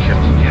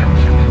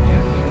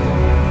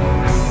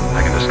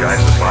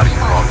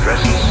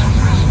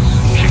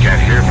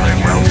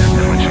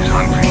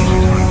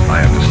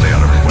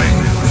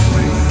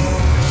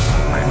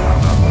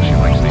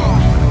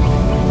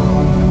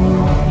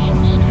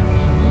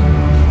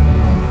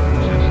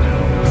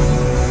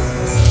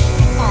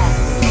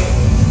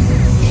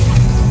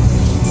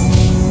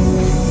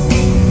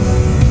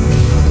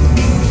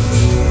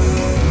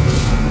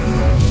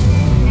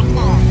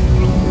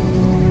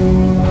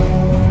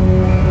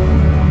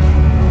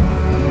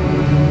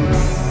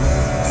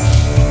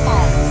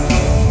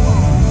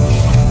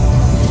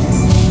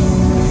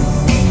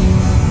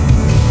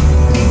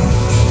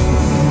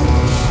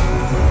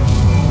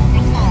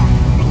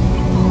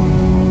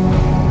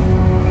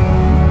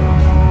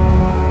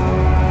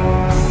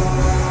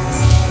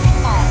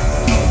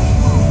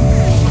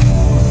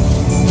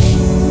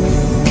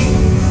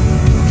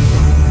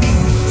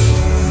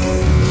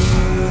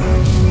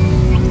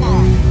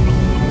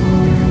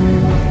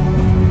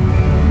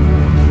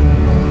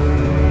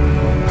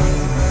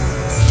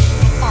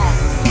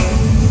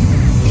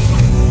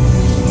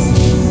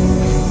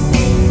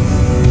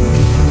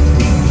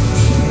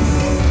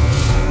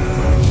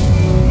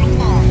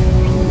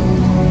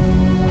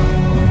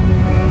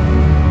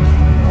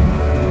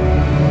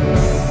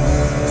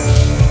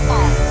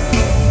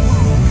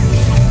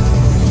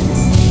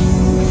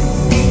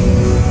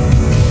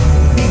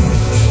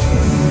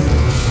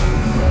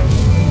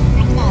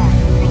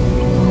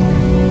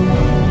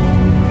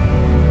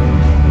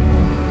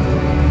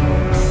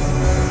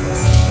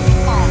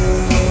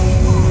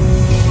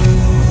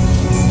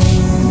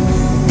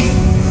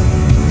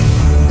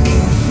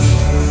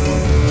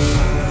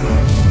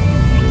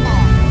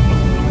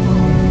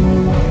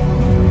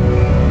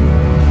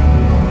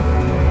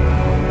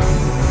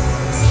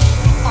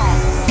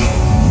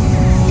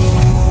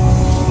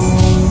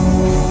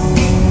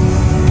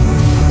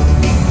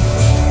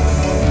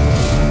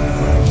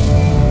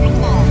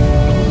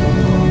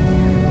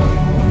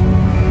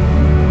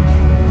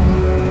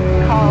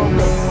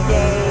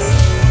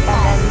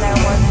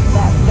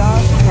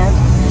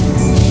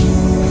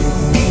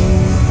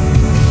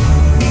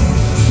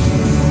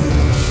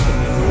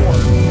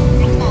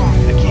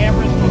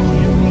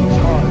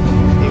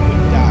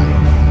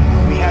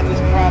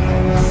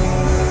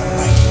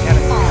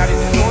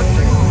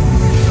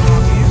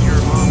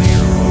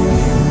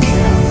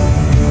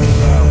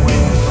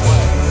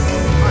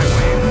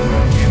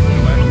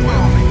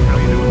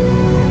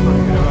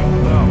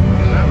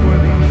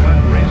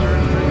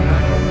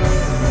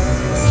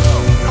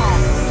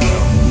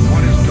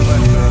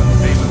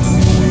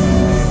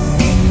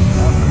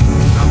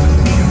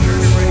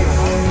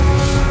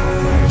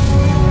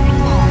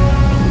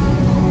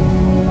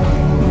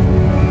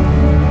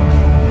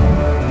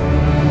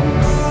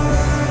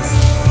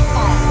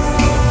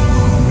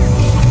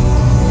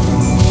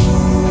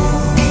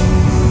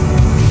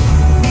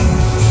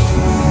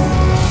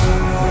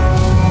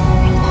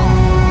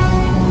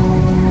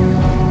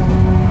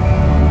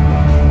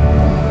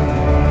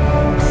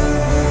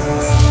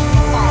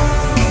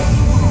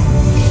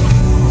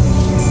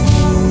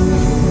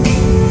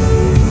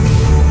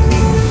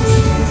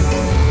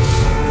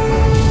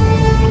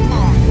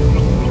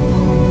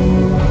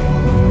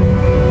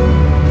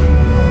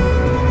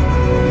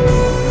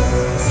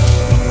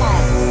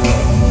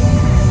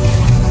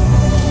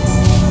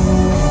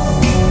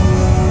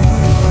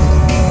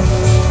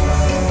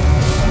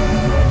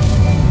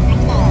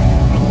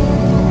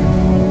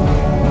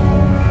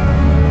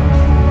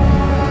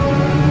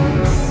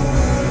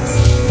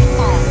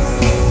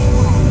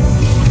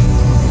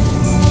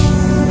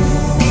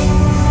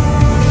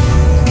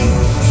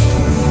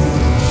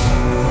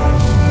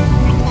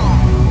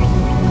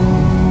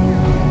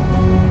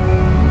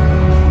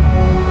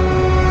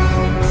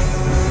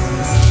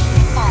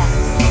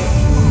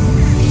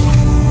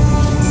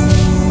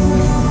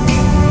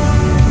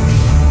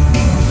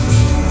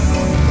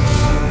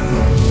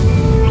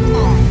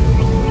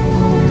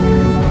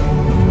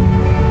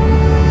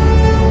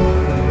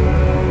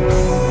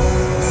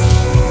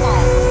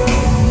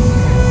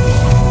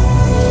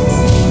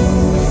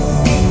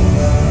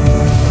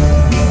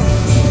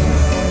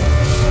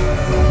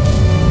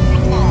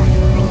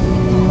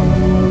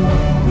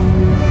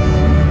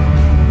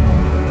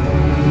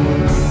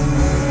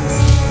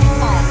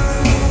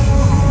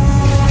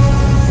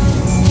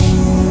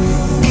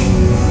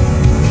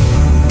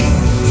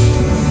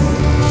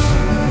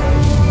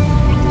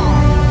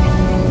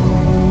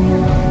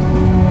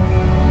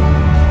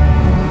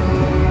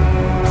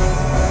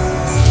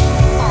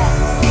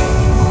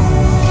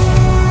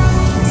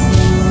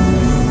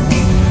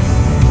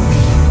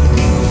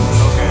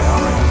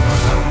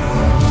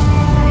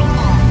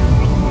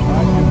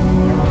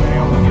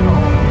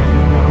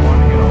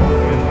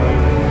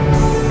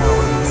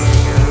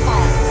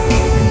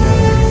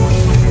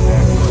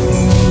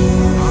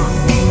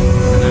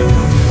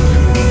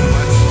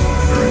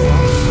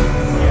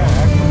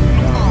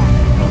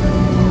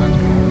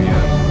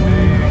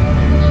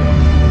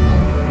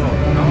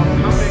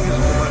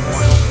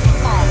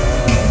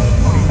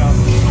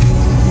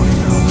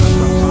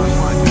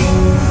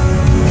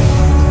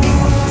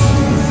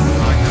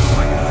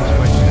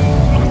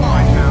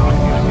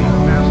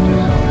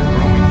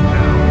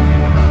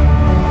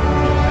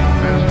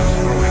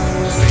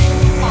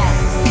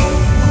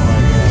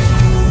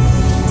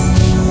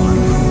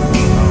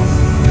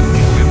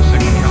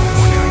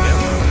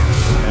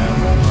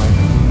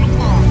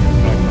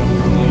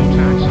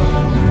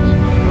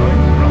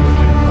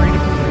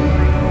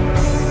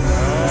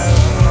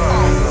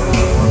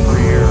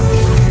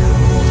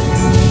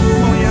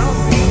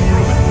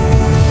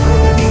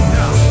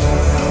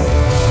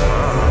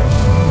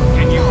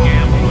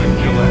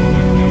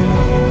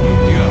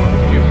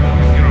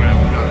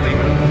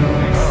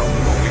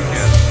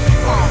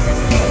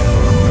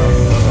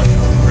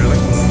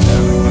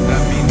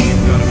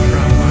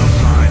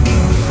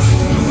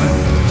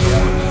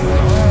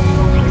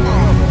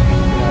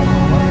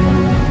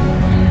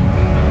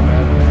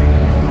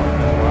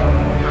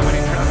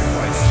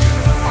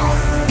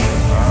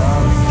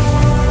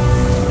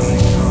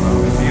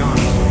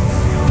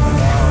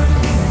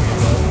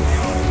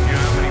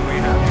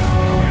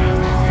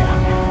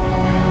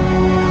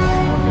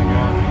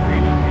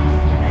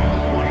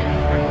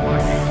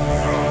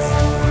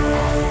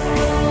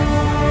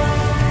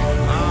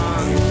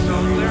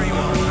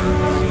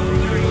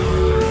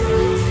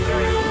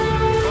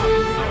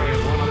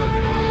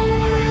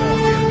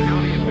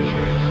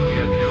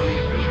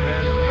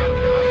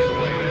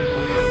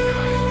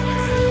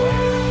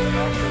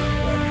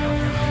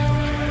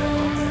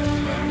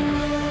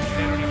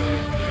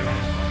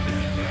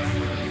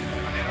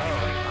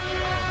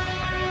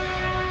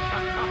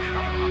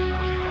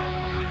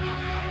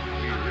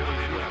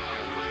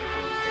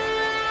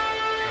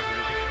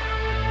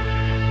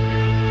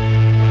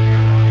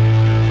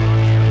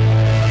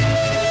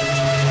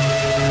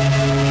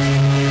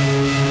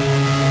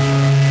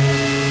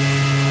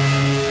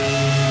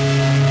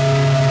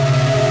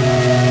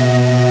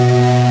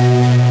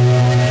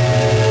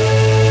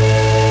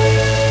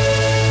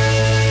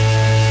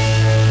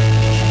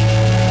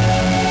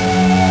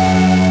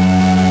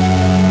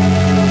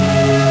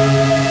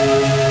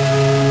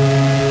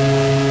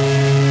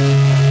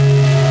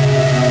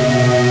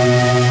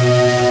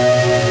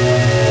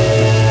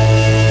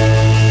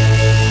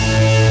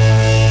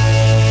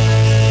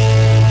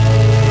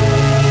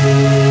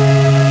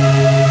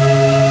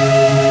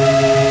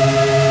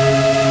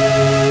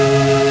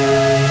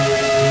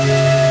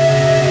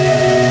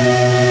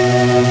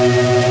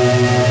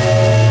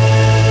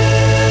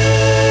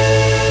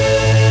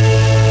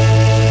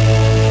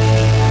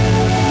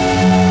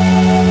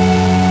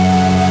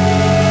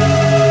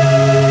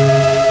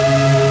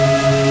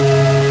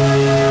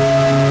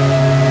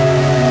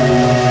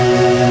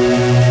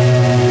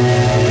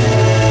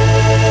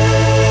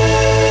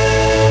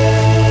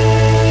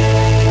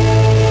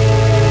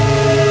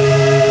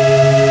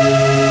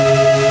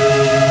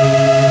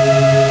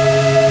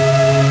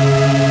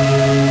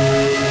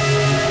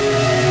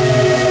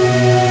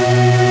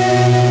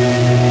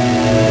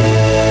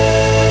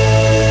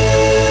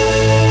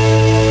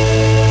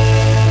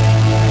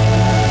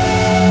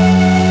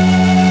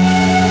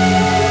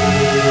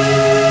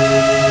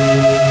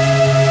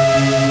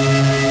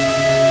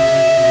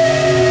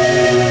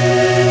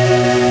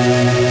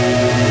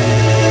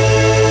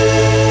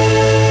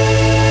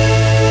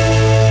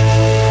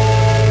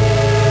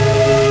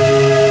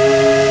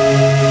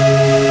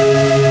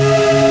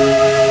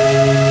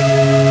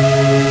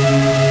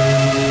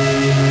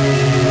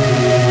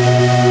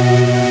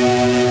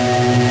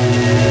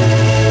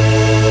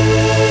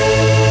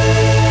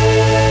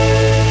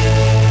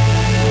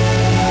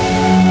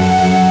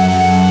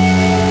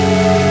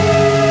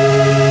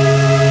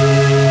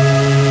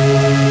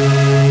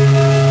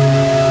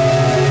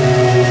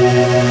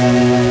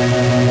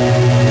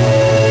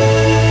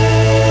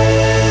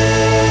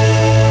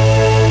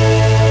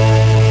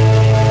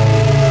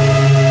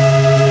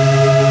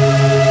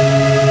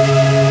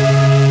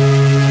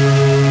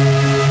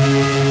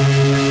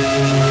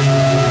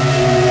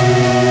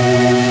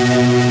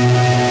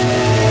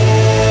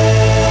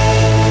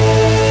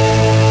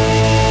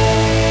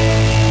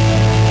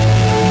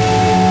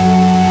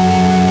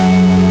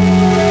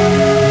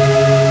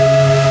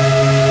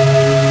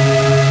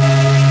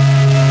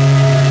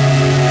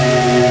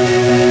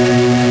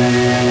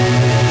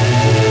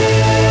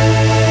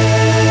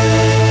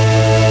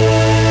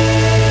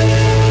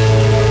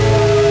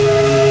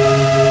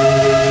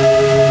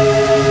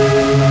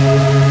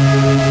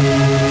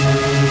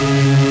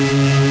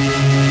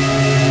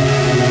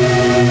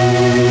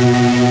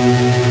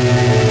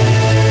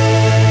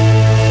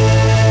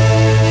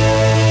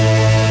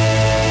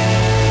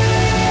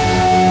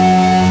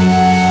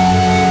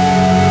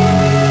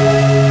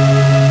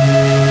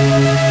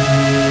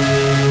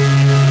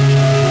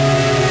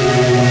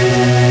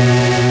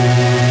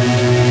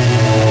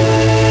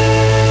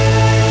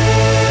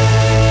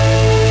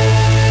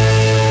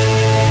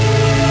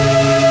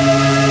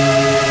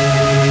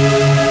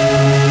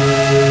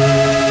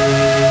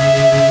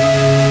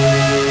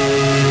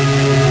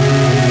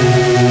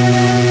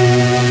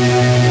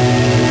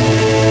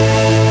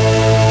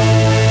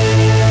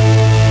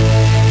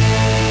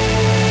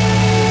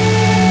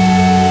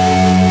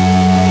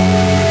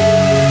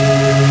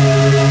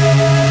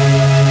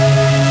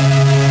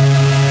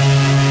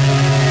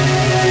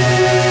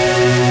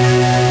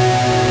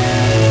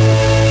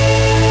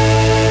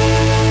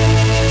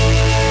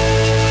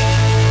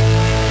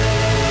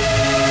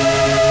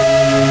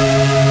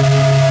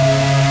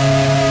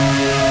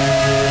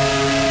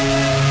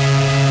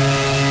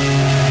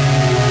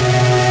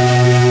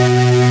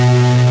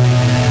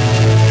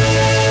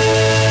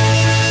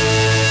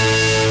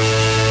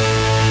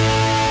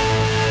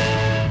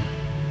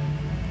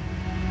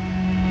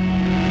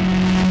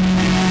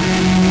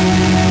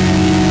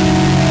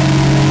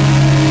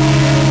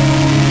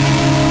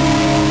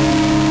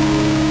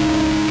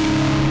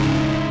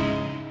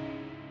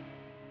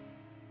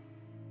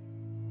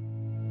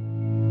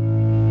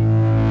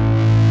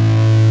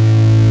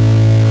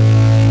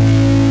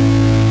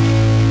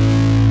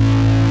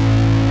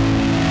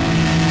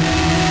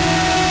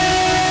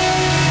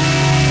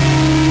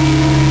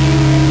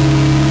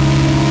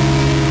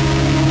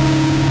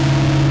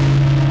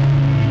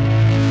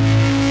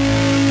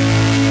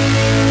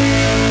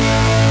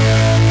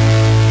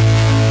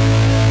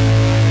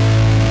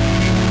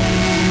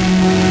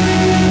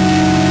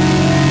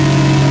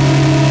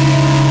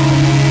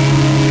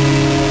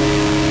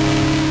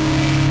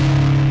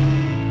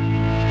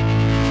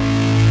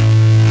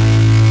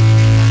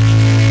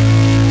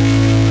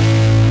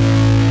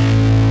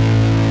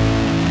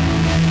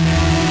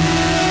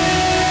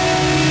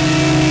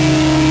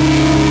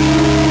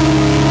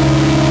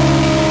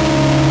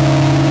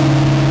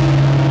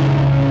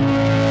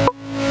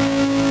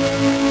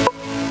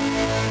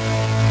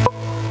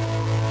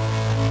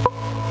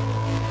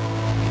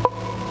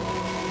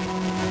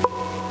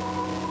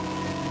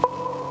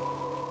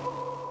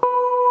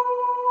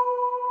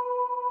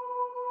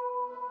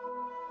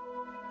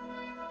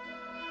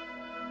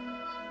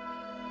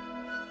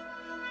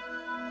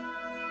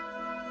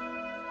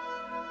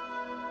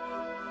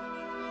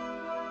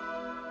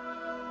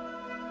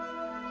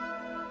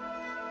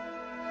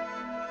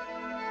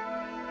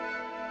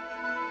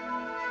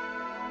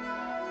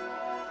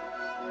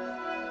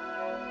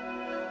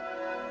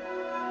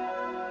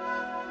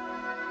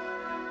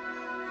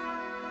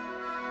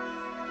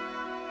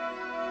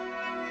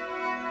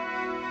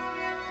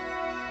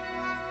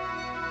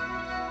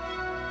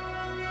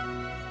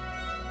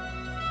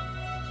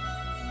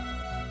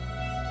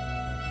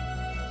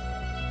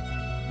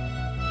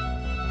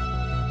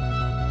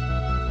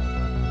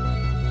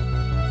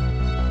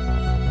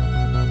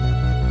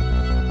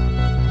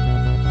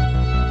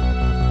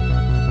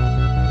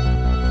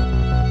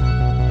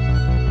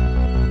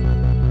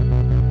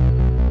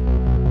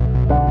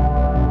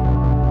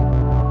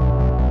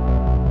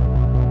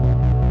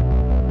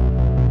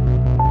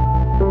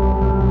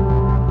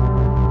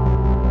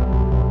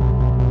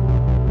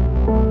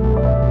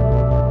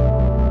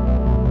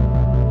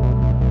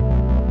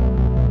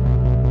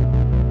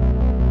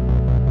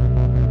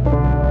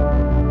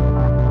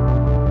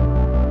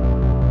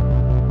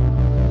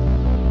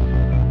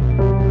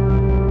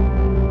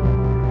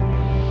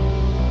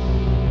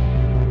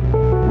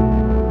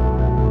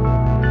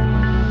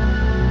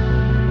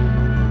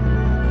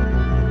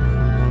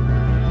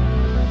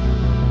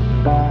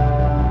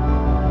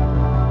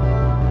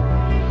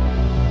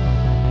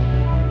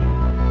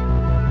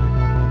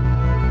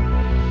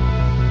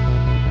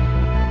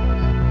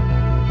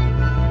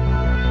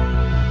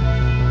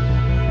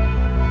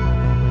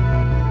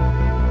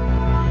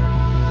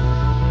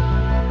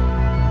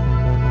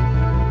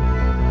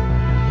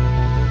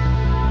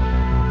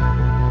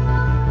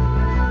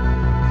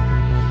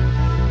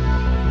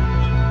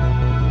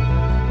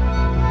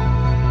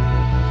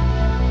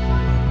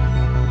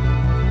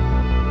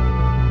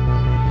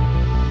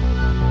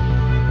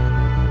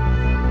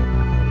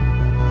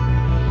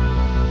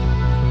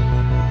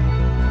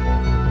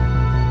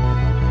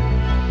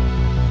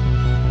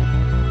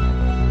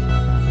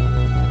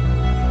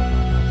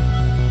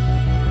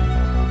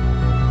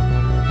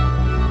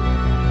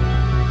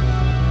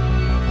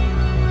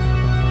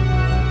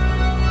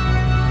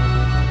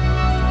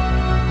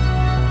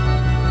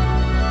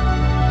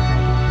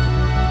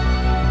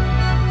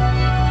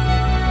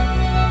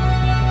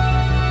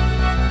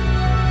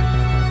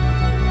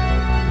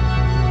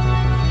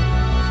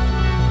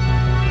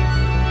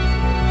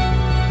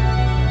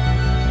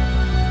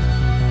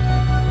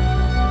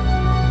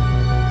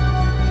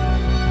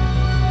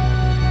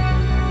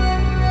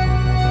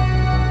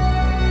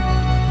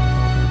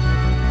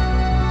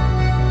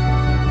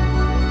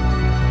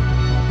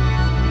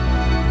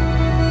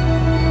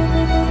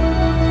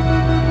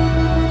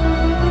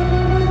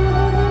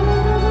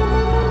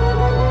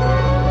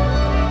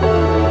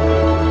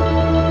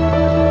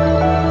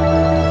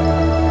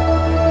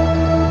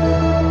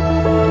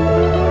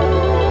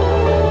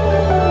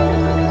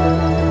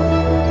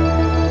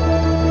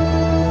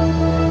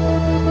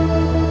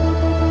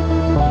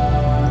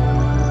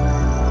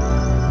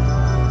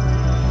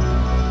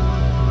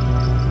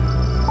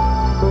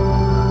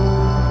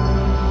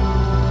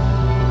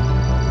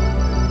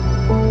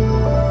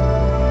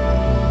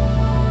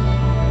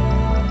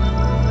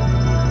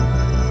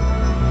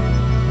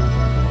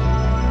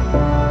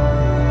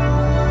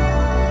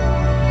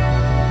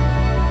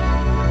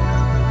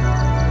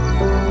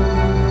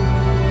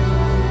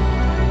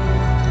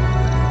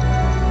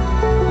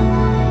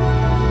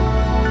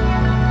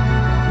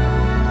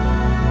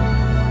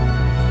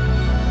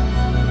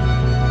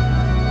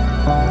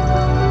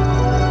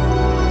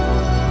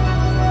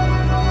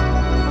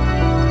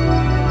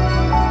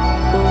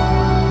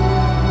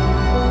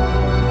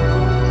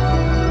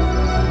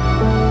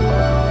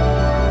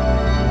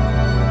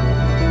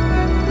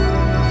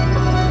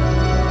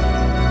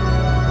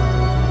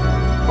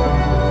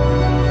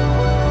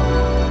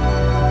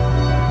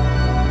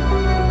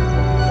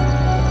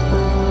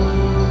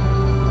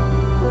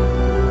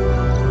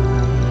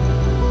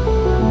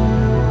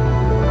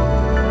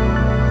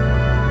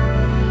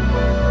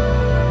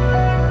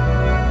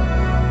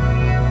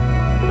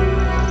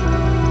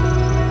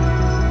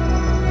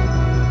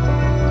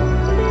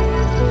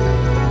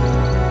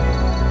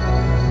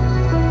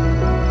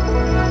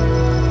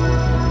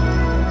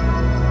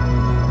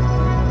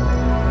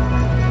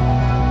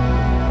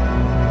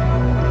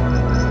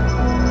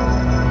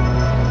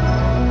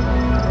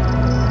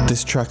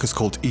track is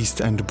called East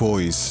End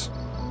Boys,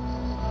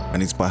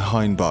 and it's by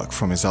Heinbach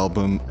from his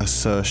album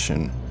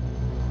Assertion.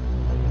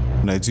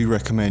 And I do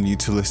recommend you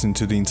to listen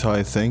to the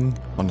entire thing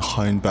on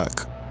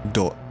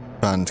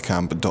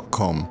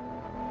heinbach.bandcamp.com.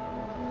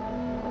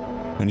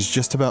 And it's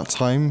just about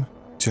time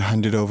to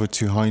hand it over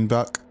to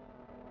Heinbach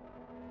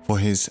for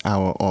his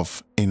hour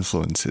of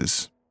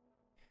influences.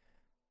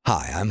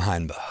 Hi, I'm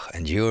Heinbach,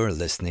 and you're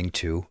listening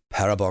to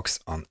Parabox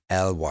on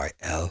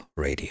LYL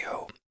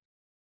Radio.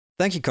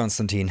 Thank you,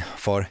 Konstantin,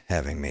 for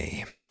having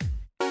me.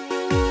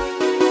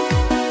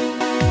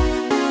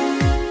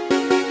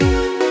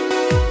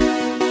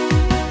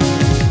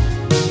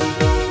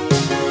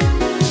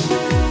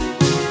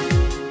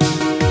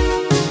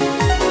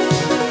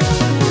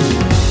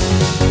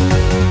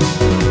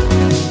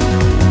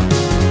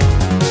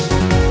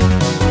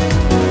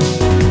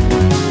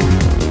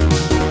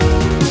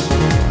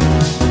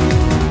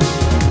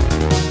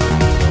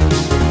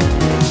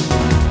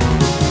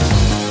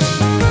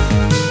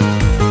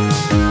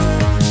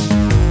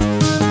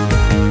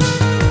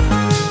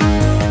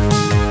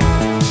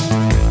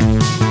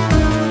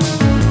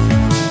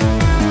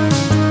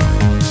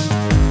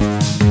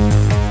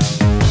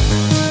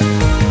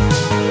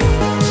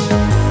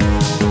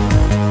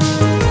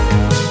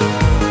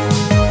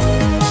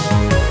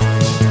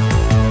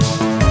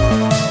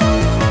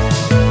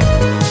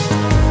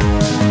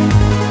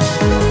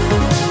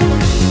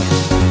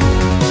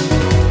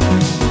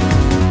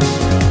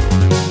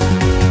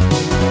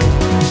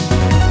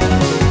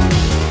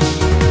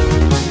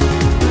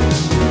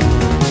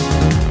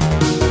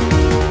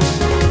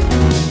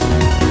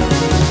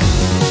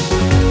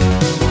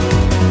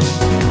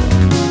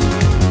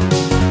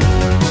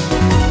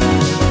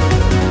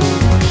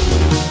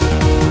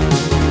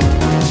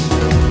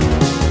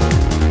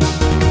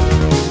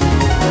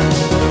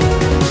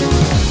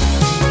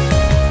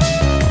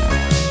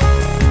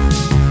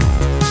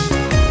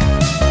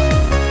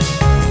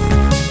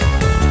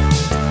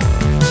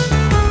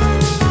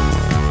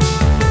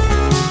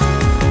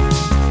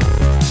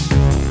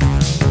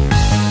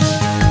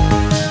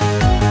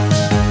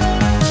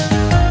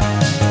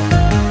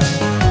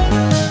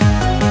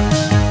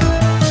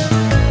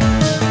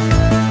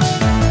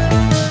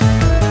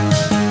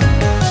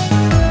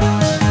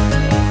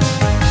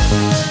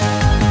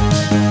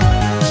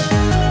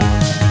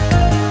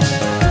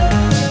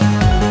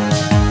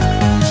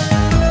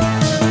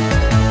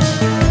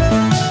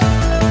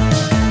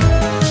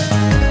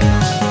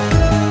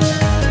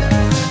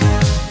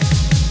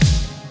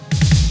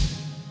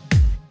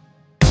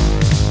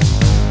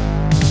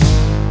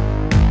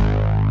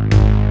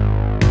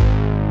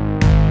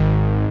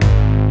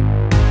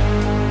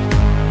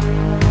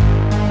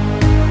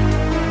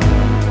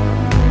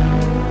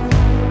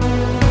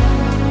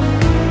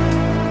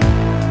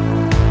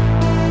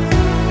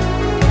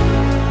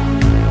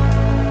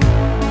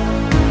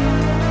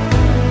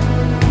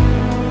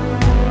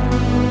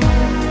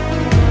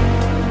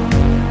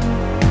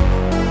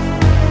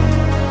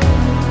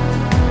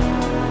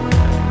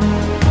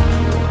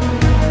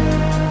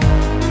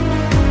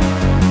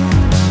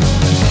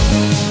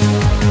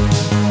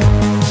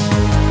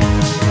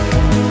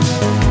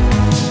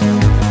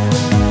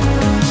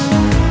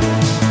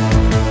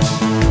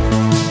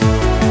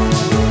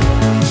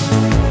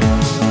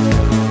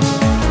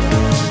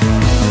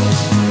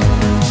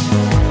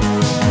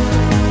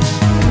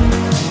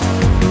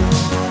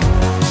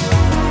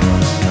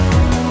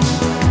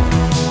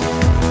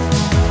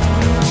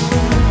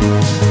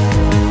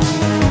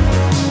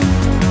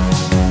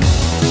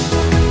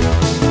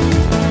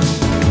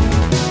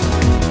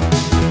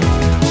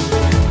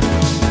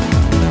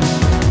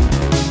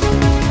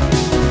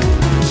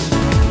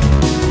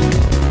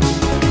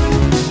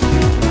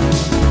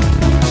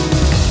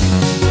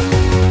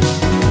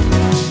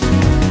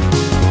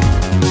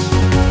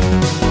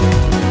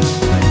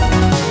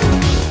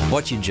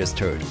 What you just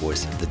heard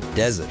was The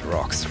Desert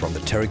Rocks from the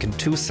Turrican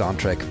 2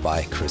 soundtrack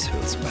by Chris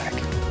Hülsbeck.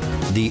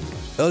 The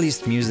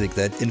earliest music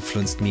that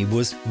influenced me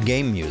was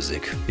game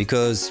music,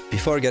 because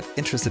before I got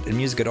interested in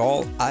music at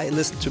all, I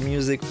listened to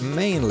music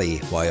mainly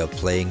while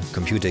playing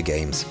computer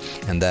games,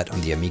 and that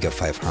on the Amiga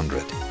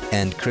 500.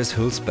 And Chris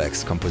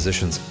Hülsbeck's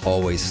compositions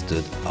always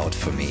stood out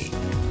for me.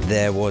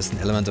 There was an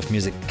element of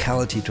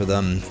musicality to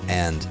them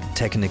and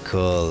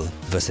technical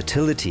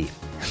versatility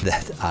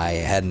that I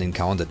hadn't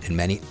encountered in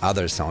many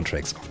other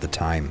soundtracks of the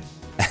time.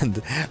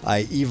 And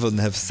I even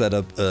have set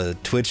up a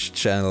Twitch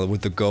channel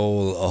with the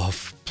goal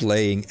of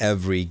playing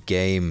every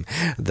game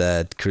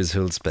that Chris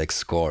Hülsbeck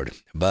scored.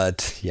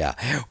 But yeah,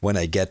 when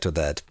I get to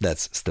that,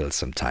 that's still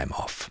some time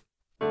off.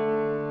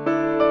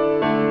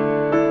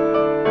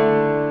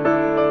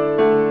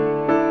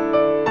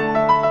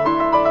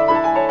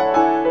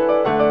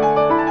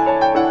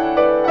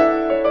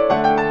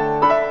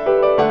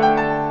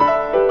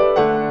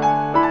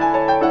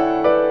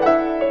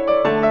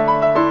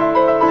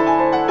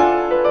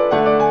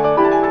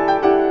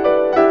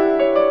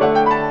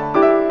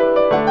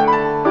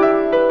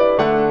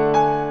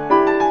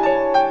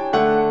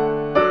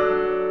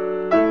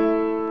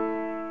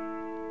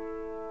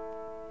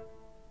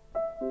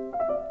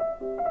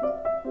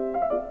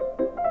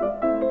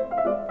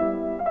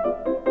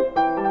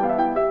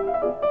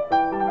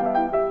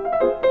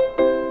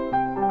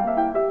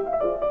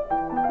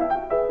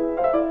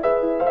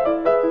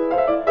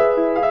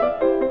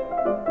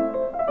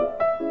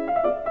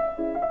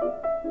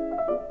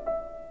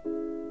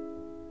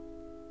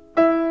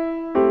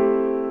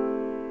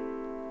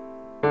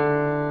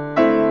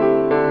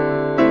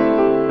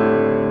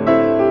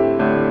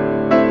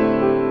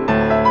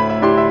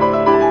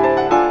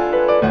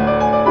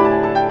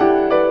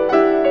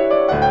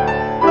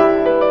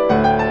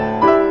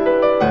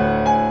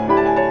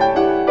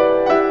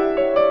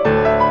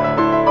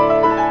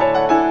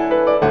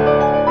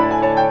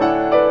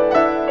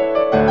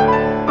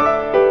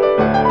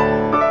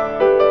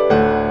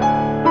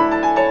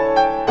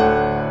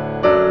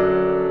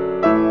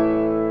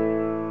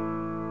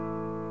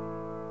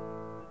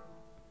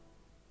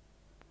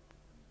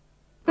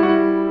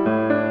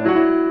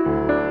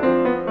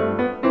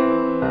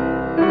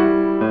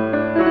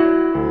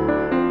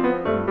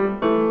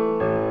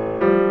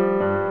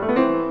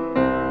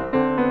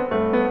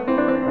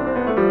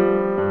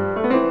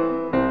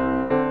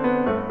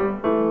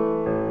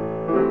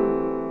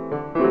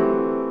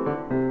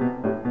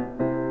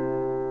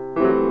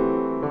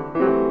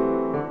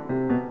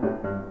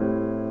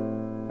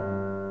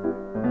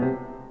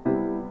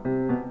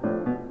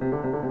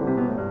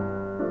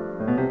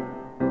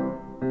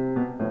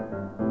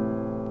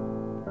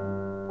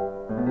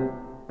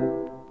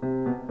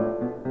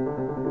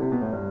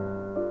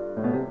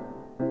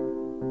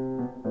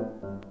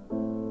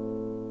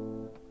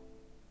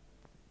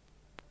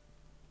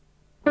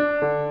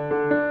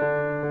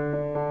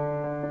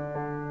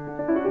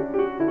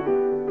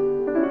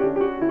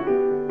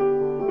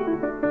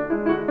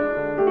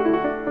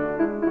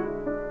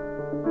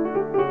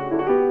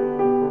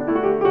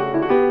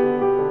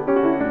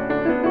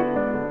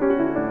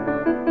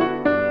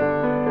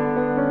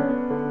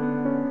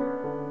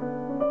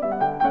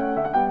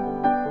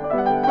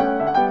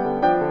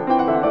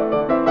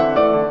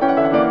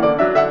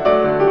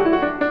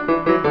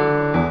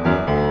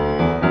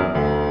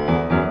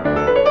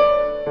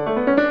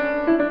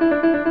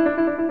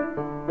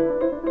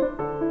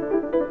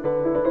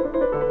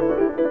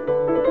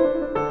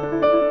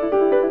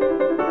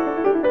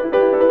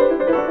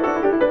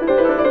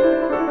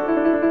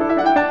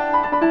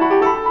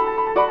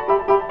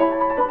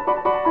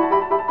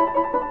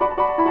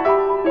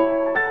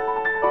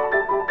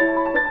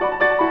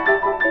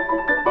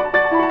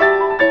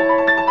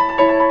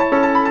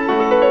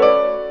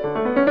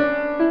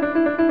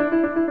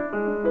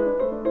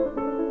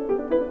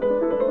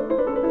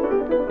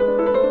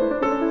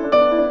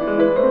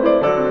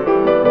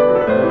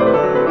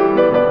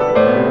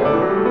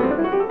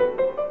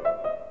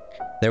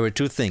 There were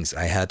two things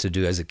I had to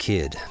do as a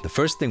kid. The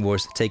first thing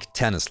was take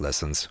tennis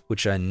lessons,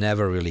 which I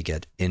never really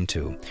get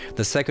into.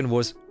 The second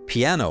was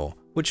piano,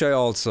 which I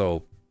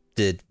also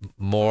did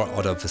more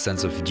out of a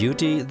sense of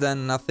duty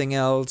than nothing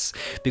else,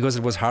 because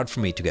it was hard for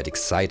me to get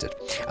excited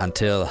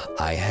until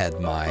I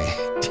had my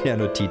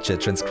piano teacher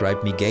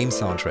transcribe me game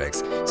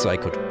soundtracks so I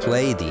could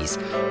play these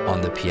on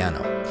the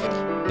piano.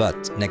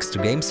 But next to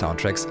game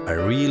soundtracks, I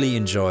really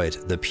enjoyed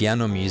the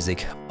piano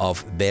music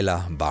of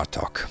Bela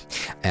Bartok.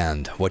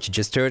 And what you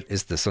just heard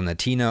is the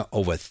sonatina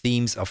over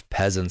themes of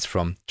peasants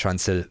from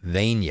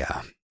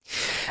Transylvania.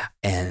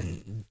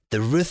 And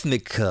the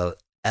rhythmical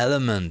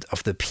element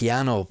of the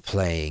piano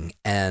playing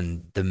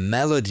and the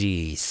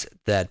melodies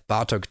that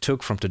Bartok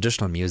took from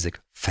traditional music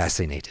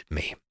fascinated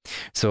me.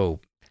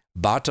 So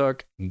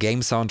Bartok,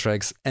 game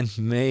soundtracks, and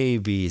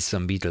maybe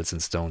some Beatles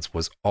and Stones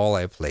was all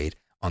I played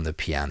on the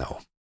piano.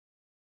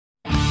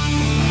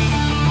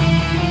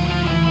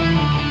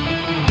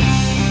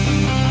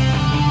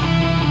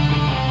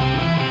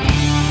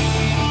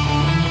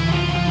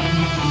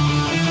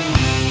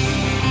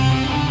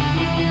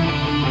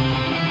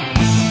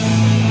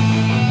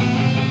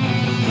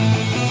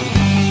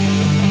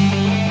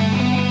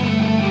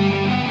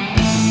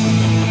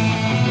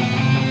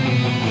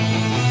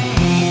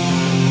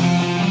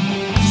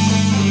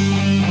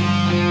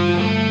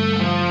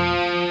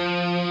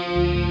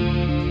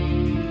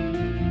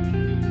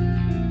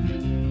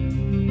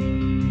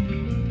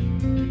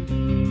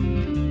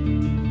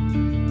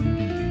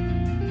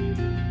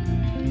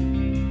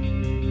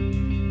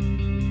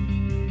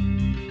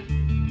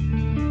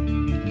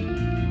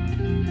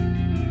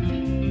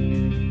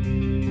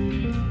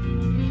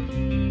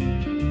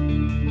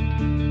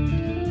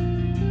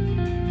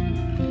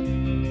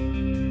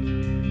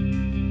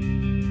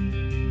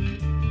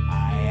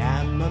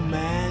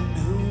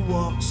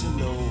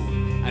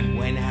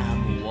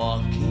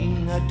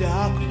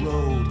 Dark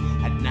road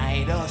at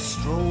night or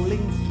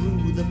strolling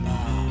through the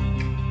park.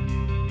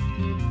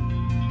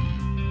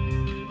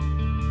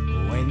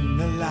 When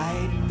the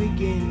light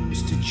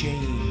begins to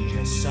change,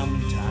 I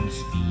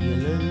sometimes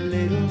feel a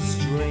little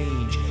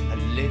strange, a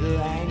little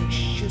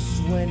anxious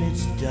when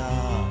it's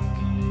dark.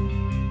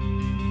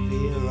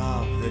 Fear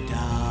of the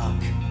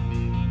dark,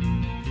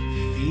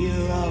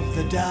 fear of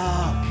the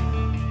dark.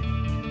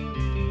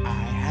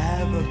 I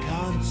have a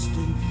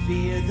constant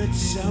fear that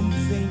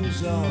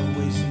something's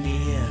always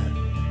near.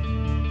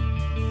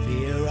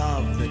 Fear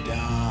of the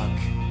dark,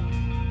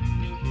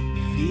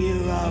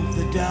 fear of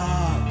the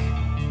dark.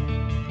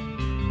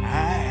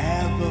 I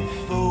have a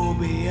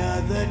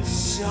phobia that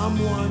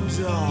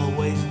someone's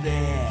always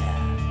there.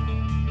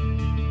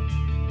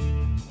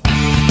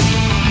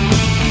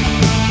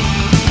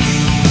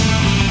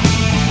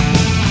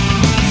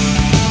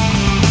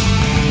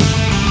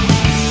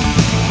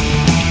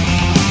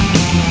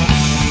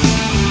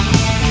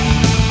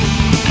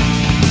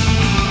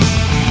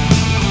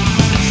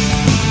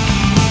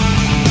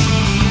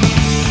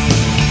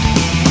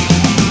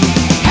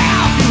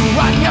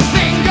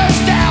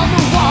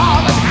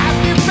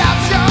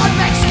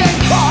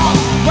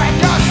 When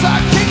you're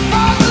searching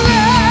for the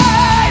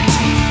light,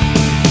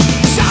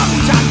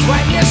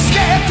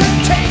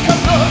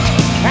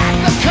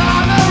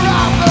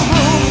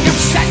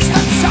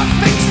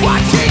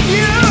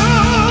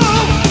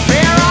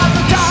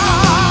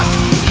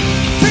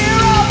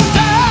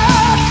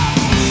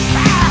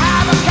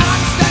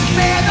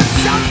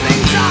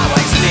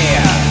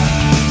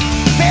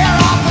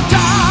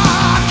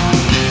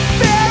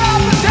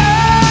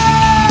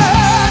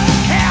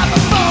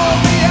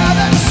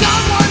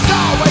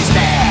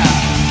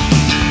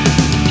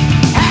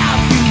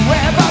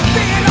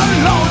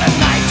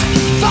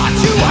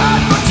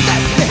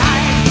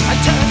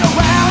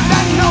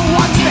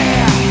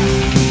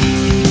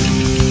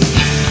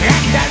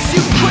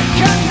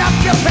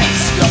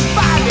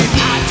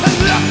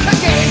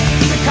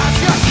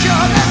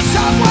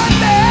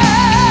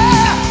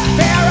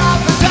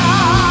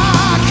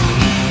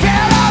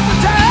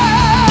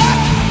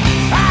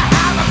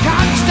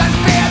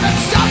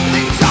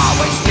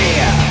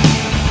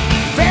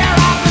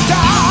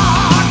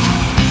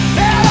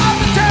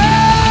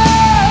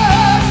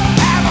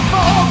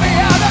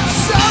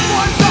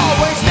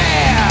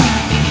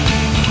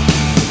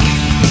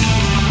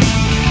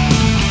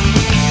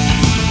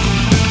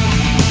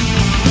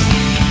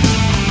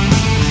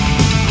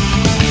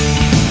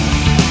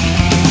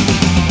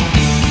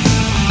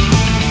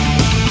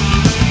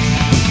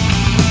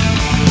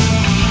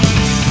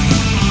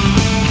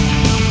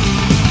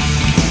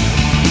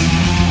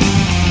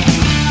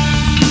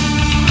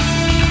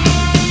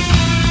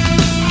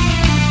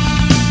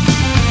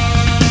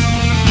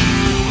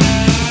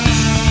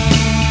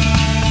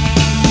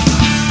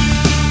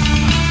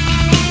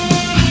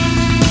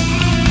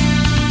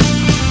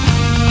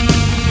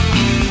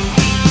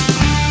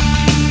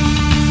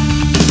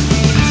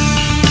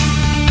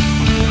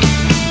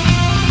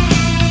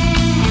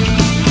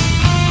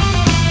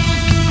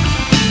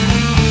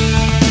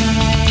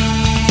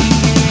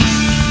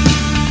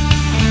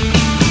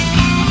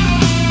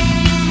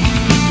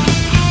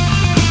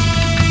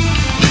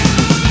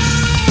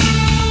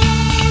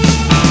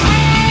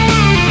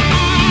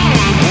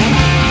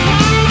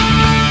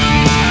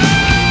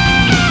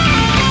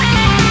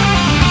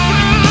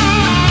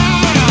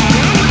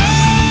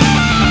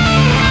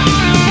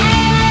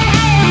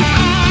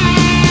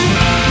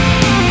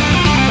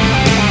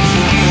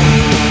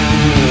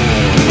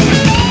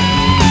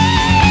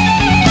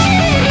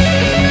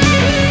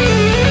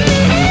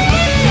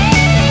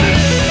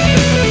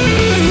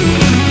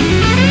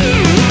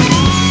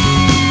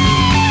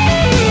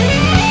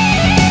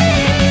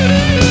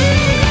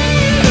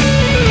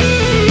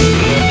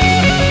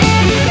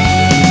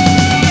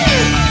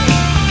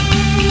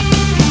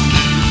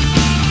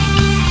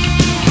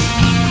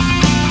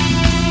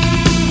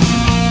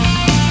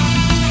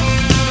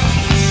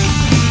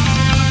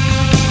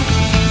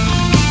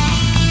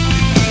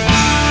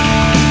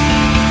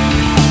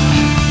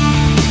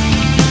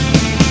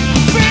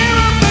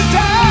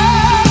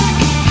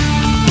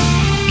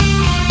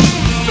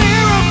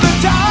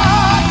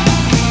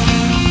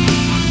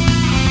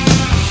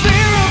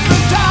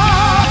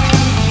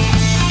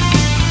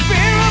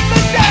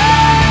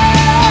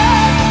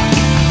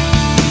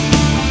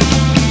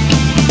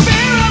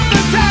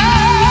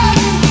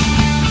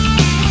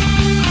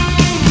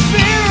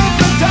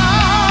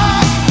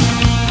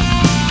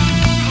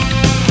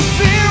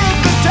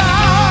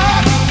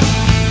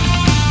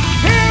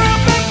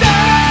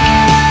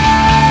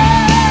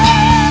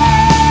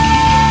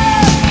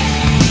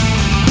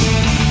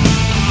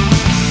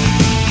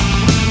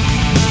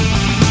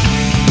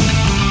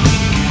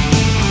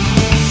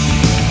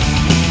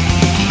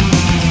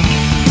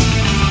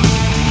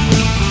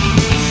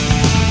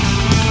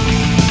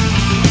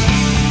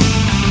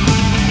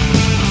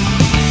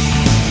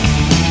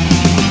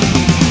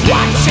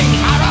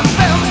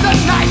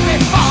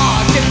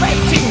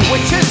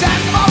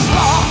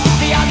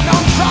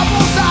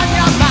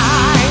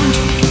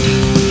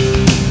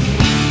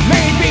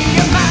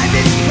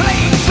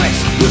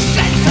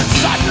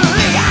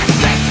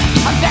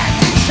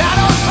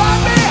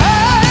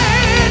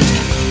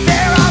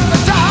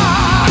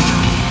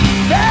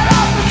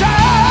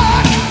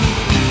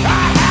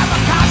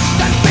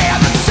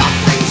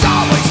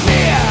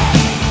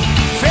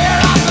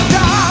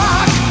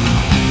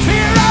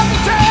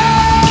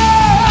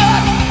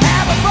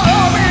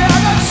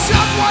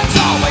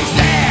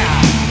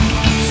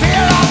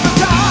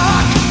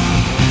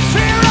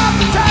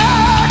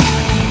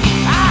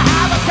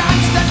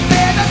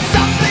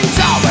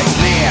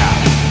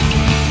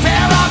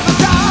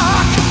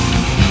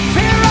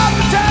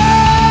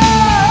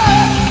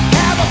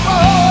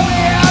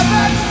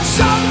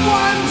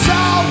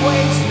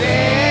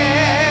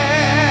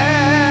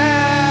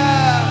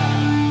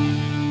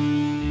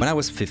 When I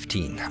was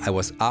 15, I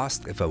was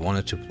asked if I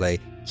wanted to play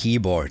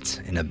keyboards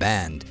in a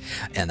band,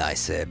 and I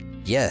said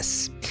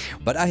yes.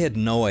 But I had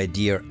no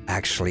idea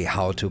actually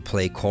how to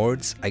play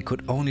chords. I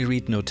could only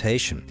read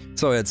notation,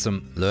 so I had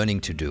some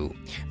learning to do.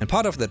 And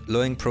part of that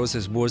learning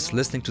process was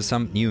listening to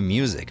some new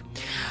music.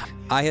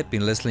 I had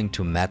been listening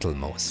to metal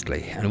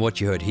mostly, and what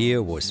you heard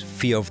here was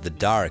Fear of the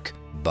Dark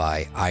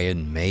by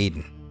Iron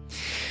Maiden.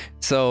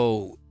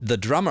 So the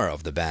drummer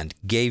of the band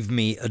gave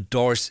me a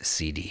Doors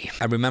CD.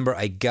 I remember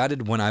I got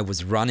it when I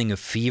was running a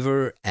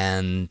fever,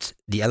 and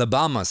the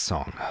Alabama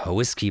song,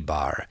 Whiskey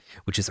Bar,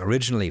 which is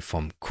originally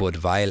from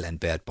Kurt Weill and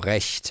Bert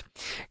Brecht,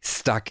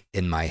 stuck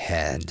in my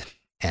head.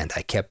 And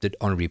I kept it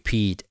on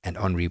repeat, and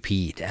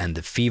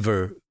the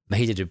fever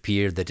made it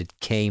appear that it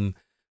came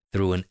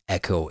through an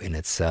echo in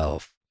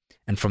itself.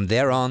 And from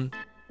there on,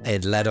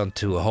 it led on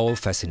to a whole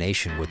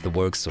fascination with the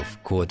works of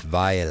Kurt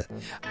Weill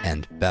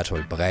and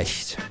Bertolt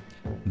Brecht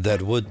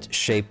that would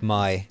shape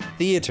my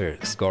theater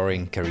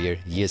scoring career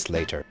years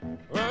later.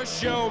 Well,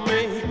 show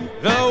me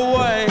the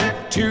way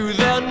to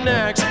the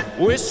next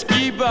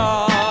whiskey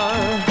bar.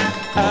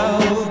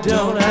 Oh,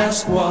 don't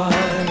ask why.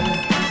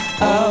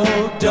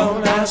 Oh,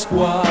 don't ask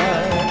why.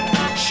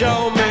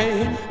 Show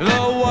me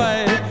the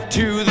way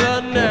to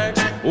the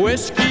next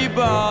whiskey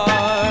bar.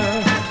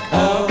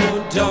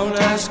 Oh, don't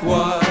ask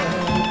why.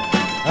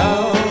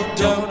 Oh,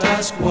 don't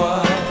ask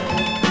why.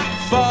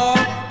 For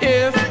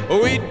if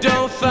we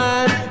don't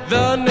find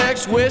the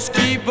next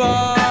whiskey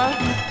bar,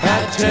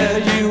 I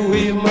tell you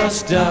we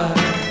must die.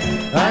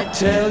 I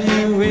tell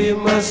you we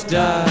must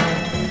die.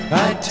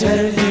 I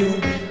tell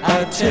you,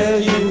 I tell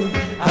you,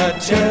 I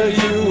tell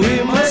you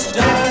we must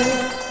die.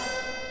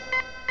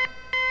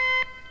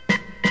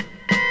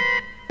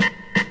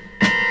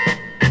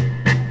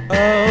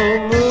 Oh,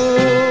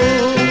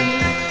 moon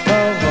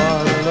of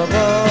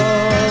Alabama,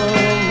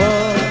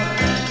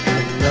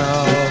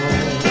 now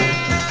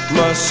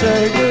must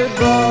say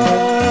goodbye.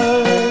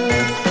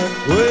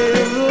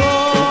 We've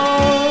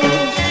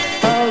lost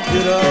our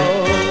good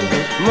old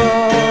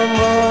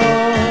mama.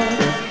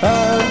 I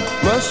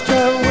must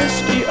have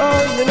whiskey,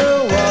 oh, you know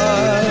why.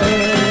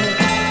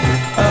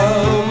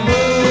 Oh,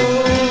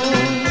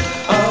 moon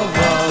of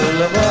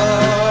Alabama,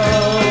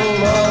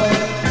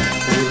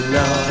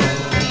 now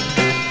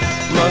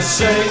must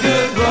say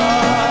goodbye.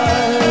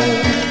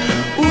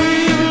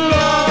 We've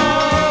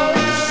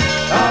lost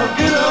our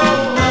good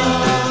old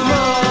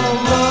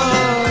mama,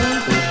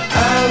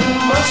 and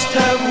must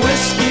have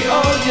whiskey,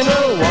 oh, you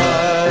know why.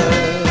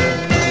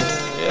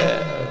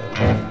 Yeah.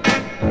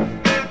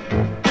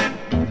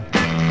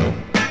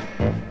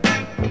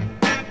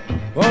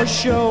 Or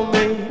show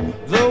me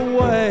the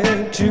way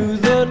to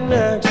the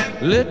next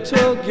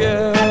little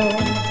girl.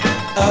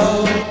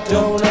 Oh,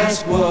 don't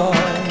ask why.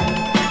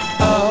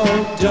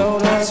 Oh,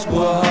 don't ask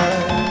why.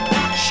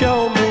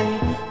 Show me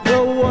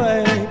the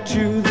way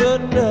to the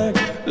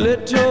next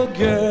little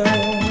girl.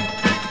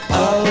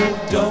 Oh,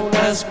 don't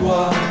ask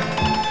why.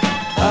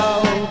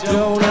 Oh,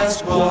 don't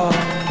ask why.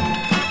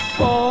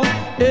 For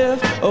if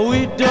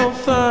we don't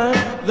find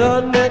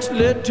the next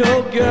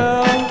little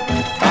girl,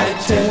 I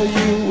tell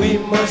you we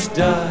must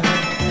die.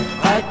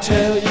 I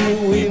tell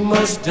you we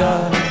must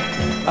die.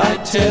 I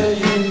tell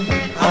you,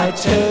 I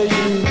tell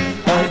you,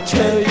 I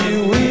tell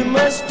you we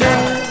must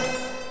die.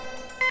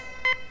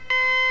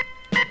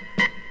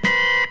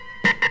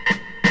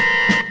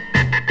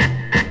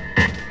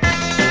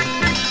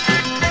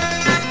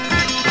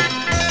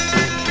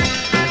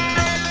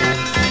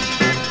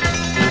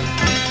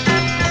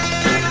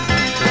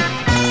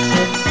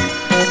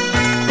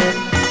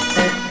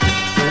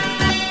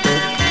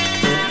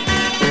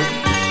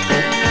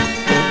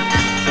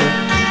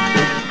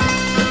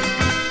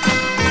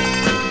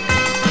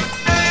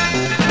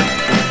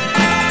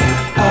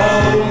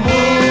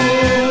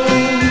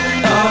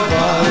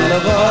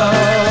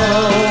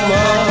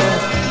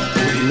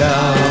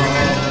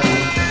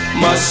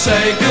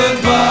 Say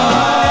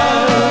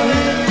goodbye.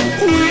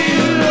 We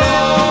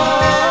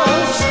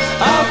lost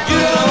our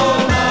good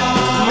old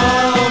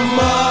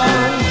mama,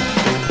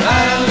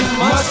 and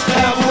must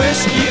have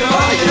whiskey,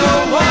 oh, you know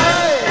why.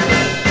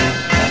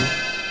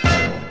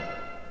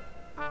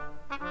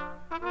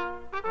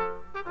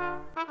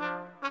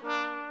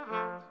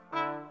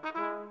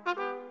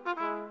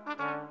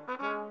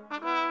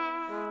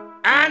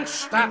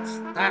 Anstatt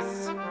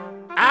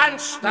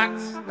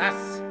dass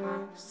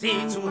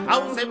Sie zu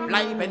Hause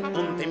bleiben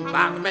und im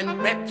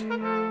warmen Bett.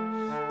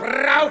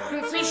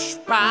 Brauchen Sie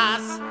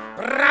Spaß,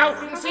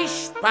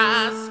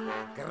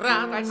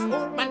 grad als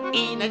ob man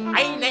Ihnen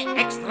eine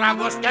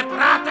Extrawurst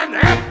gebraten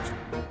hätt.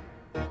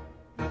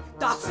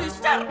 Das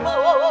ist der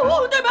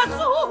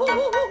Modebesuch.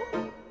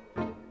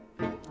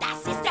 Das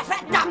ist der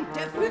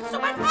verdammte, fühlst du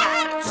mein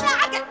Herz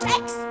schlagen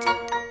Text.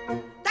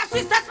 Das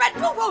ist das, wenn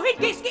du wohin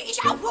gehst, geh ich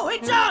auch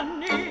wohin,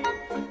 Johnny.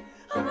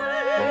 Wenn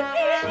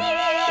die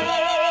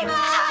Liebe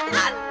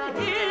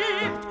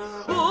anhebt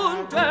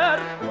und der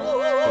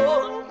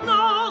Mond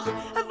noch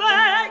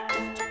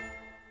wächst.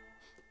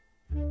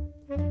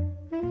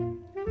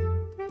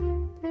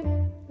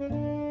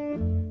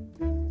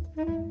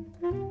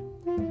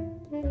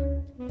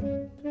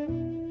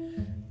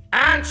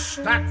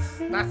 Anstatt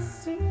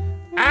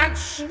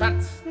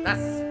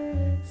dass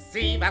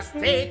sie was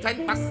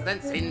täten, was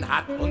nen Sinn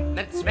hat und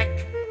nen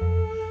Zweck.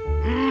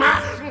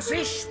 Machen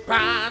Sie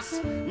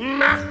Spaß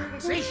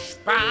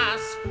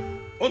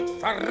und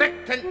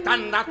verrecken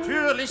dann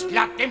natürlich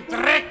glatt im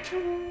Dreck.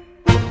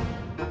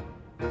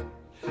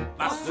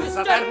 Was ist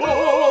der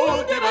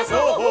Mond immer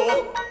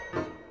so?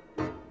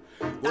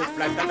 Wo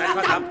bleibt dann dein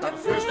verdammter,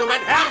 fühlst du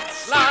mein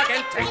Herz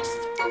schlagen Text?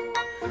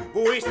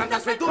 Wo ist dann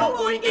das, wenn du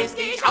wohin gehst,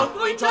 geh ich auch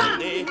wohin,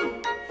 Johnny?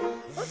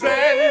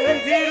 Wenn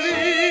die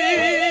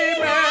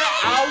Liebe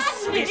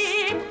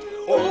auswischt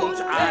und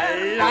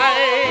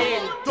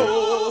allein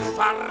du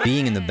verreckst.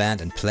 Being in the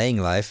band and playing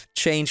live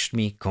changed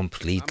me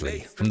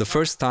completely. From the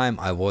first time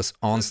I was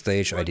on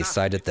stage, I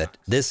decided that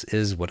this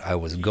is what I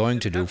was going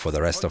to do for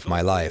the rest of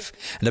my life.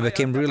 And I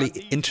became really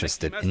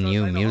interested in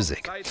new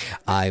music.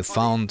 I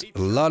found a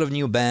lot of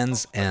new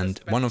bands,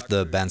 and one of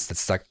the bands that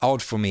stuck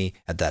out for me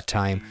at that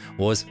time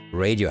was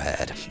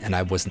Radiohead. And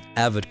I was an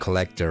avid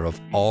collector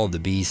of all the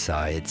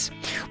B-sides.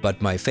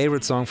 But my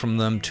favorite song from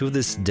them to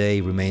this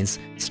day remains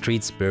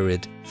Street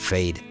Spirit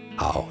Fade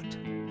Out.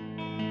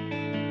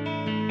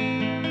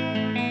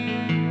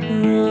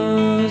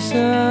 Rows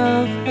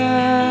of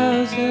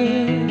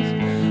houses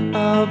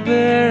all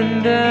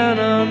burn down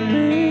on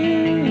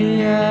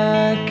me.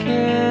 I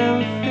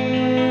can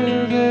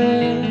feel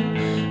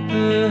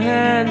the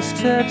hands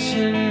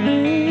touching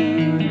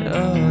me.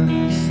 All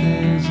these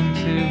things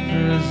into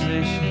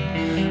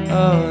position.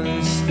 All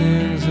these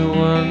things will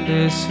one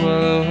day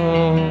swallow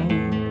whole.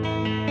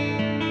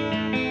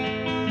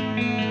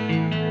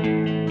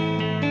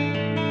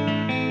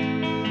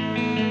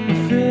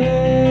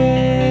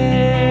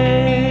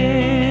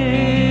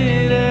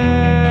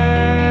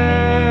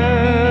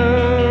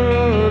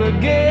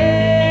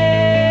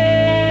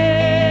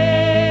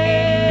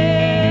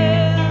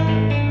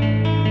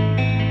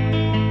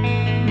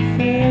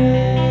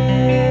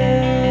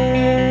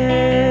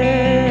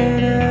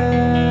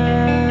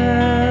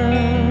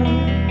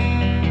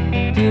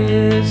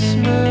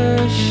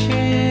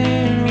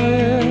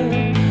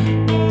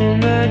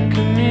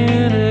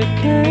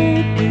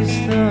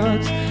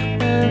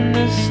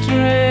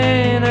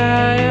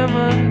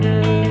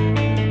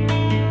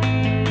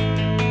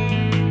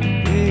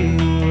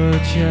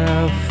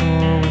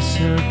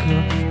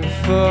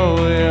 Before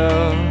we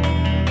all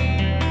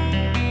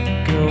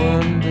go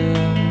under.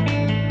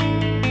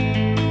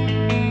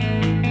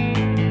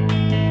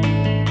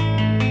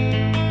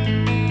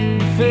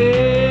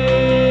 Fade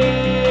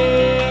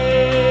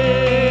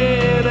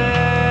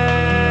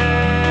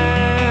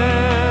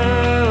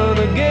out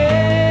again.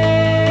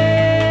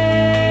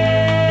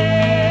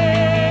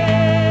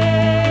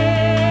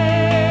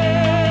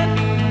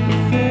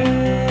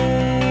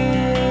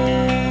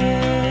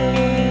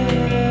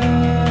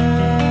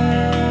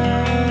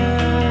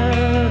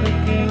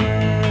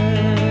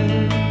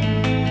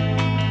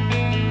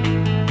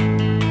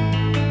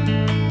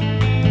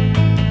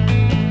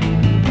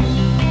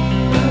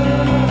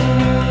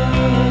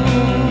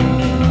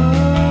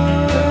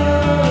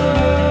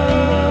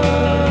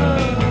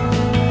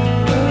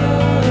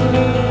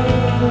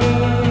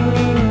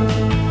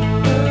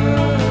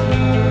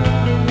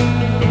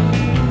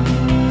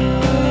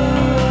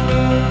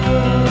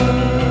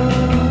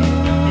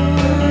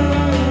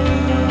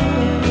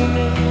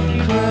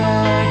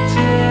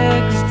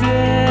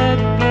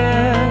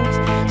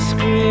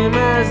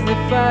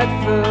 Fight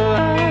for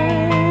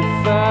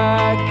life, I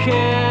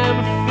can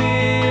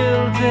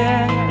feel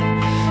death,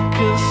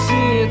 can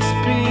see its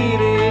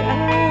beady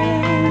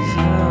eyes.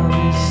 All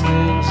these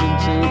things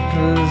into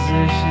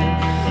position,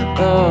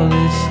 all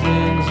these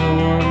things will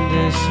one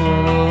day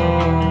swallow.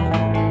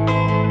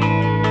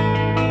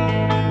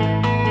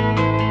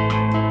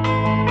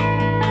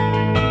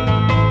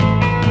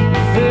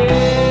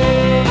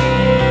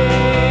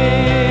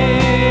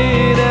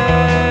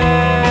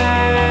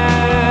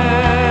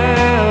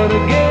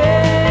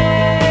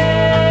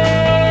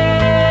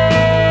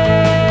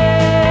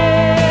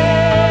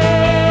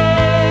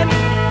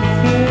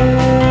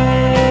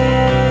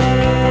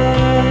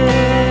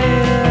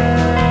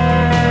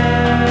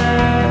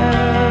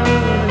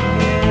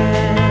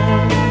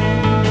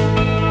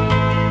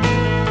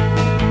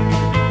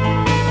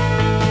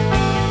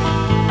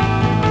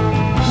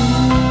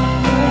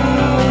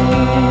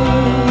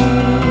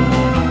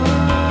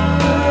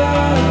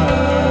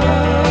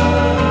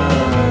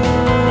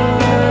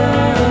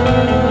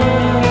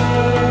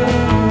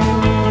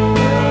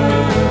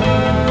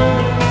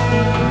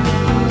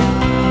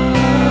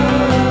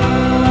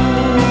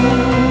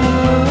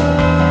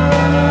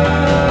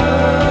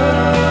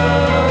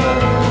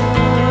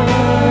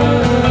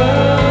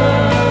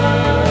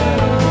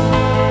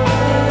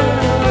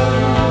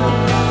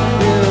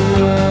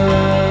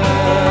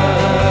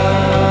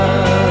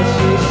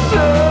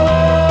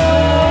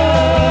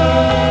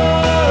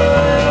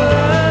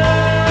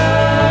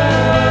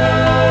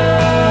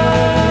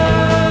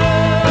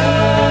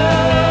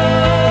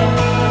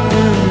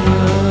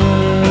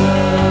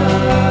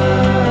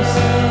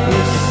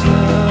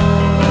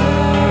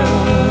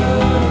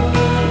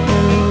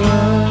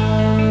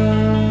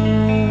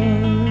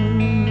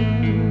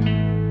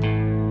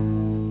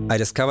 I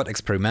discovered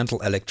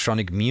experimental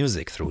electronic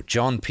music through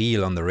John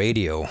Peel on the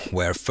radio,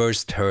 where I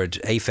first heard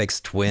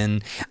Aphex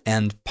Twin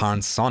and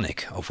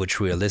Pansonic, of which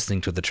we are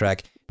listening to the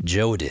track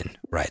Jodin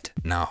right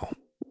now.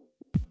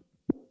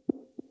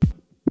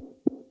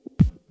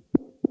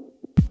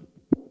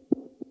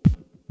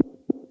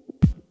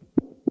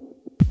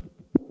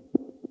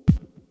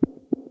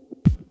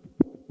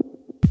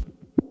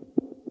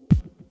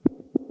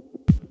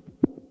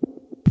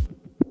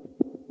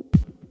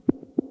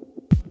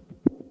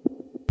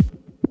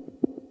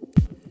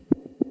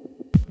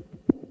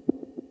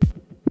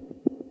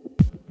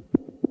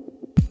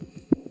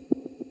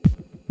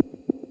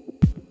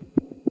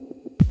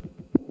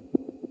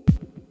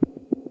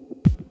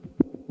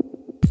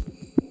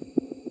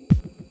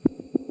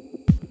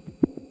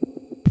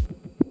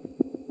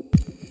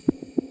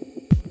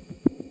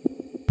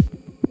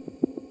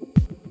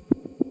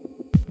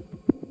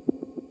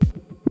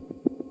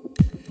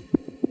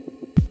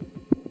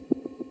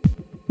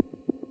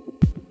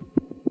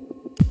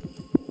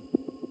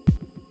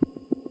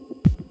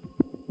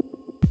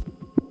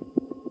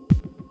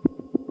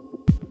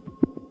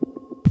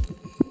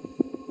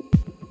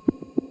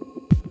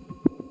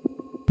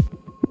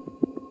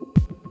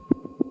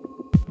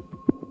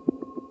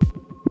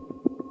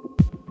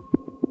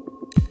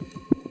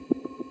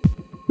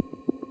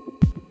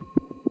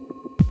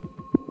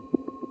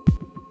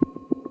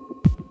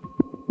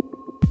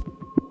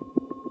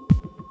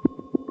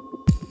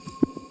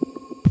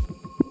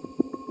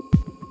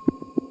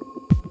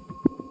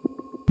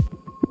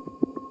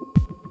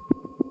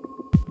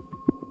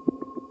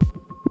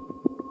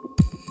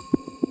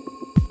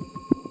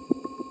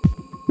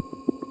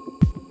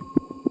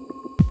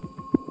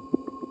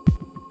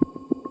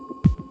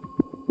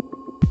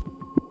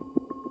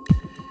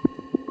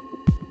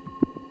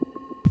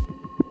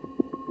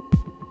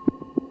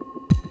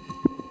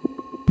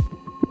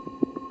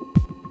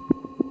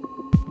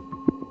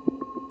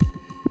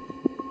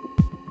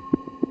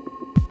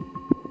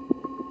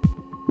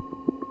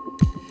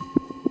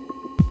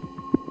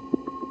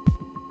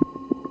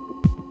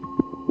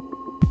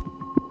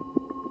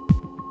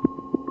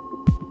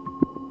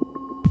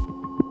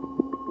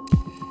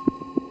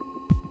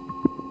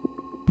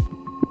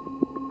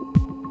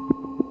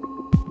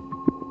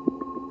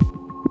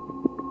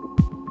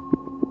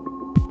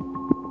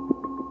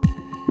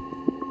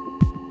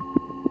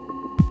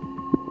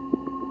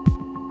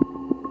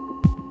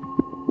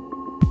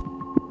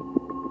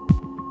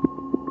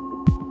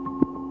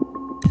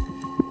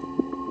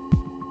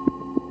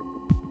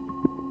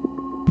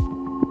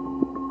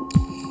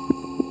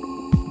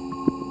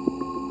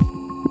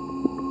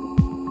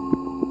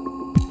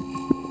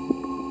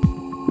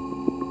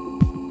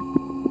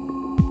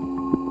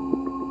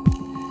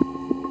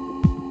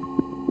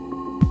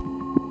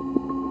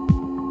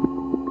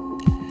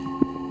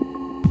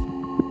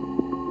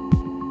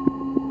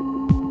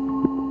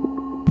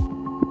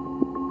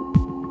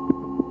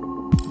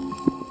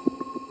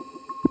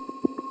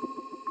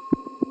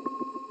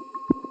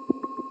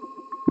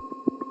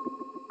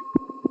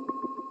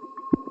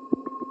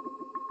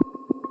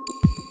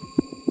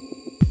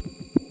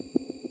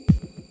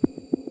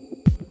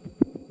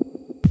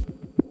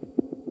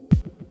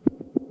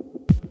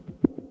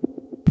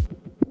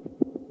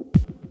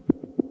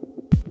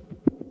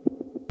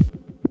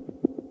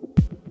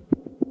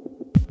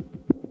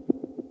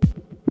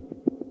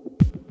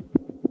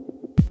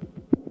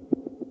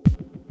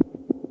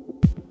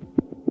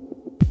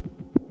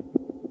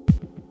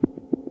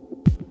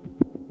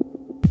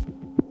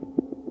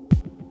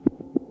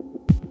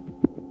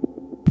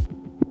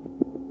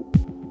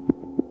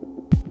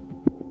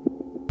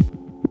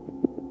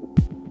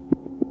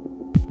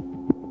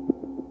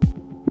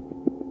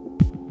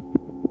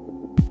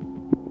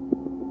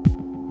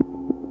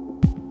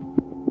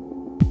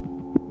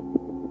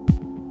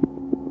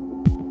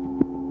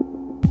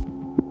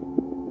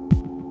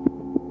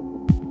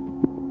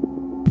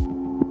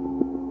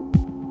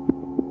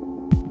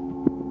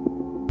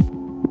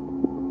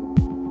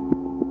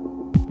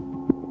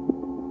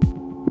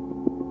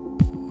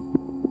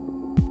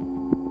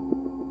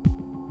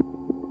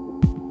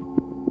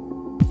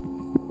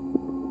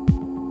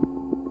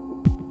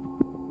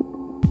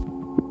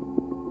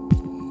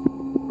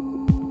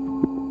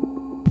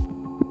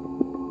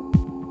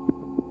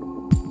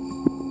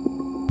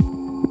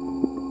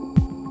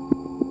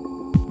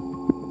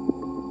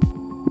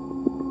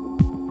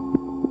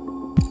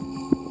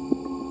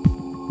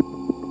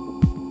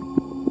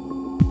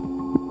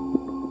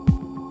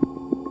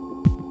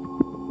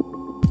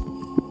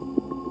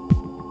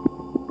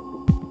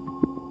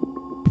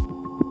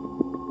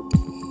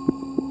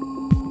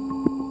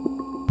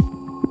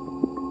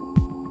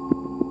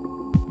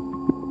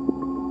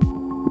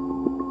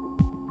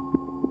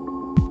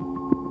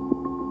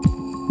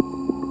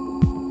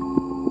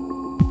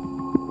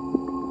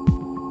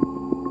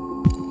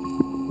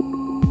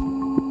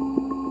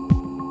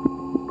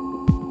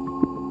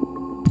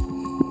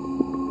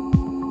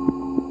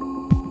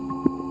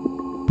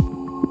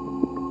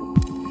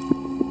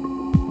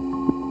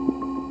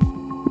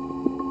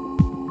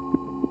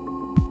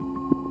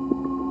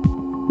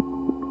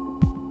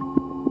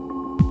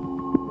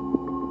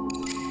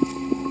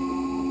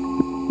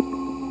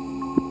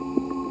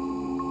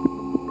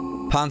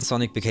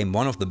 Pansonic became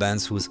one of the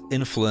bands whose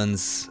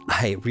influence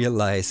I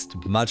realized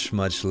much,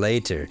 much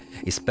later,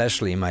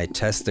 especially in my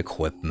test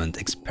equipment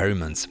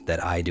experiments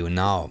that I do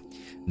now.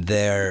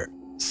 Their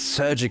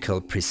surgical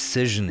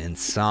precision in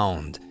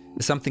sound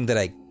is something that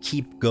I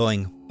keep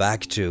going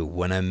back to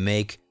when I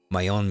make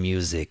my own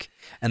music.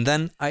 And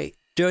then I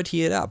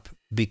dirty it up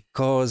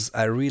because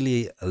I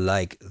really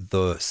like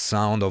the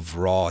sound of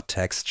raw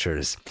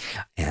textures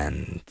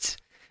and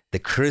the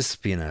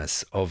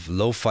crispiness of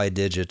lo-fi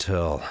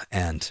digital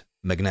and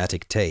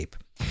magnetic tape.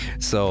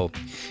 So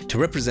to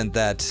represent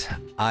that,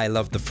 I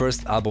love the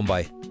first album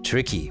by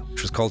Tricky,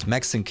 which was called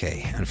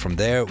Mexinkay, and from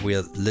there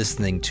we're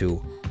listening to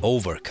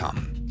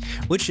Overcome,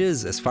 which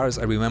is, as far as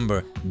I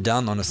remember,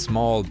 done on a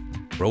small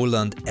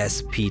Roland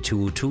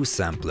SP202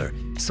 sampler.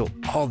 So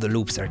all the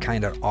loops are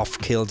kind of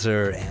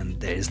off-kilter and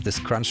there's this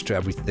crunch to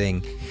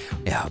everything.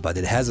 Yeah, but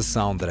it has a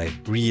sound that I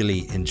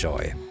really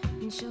enjoy.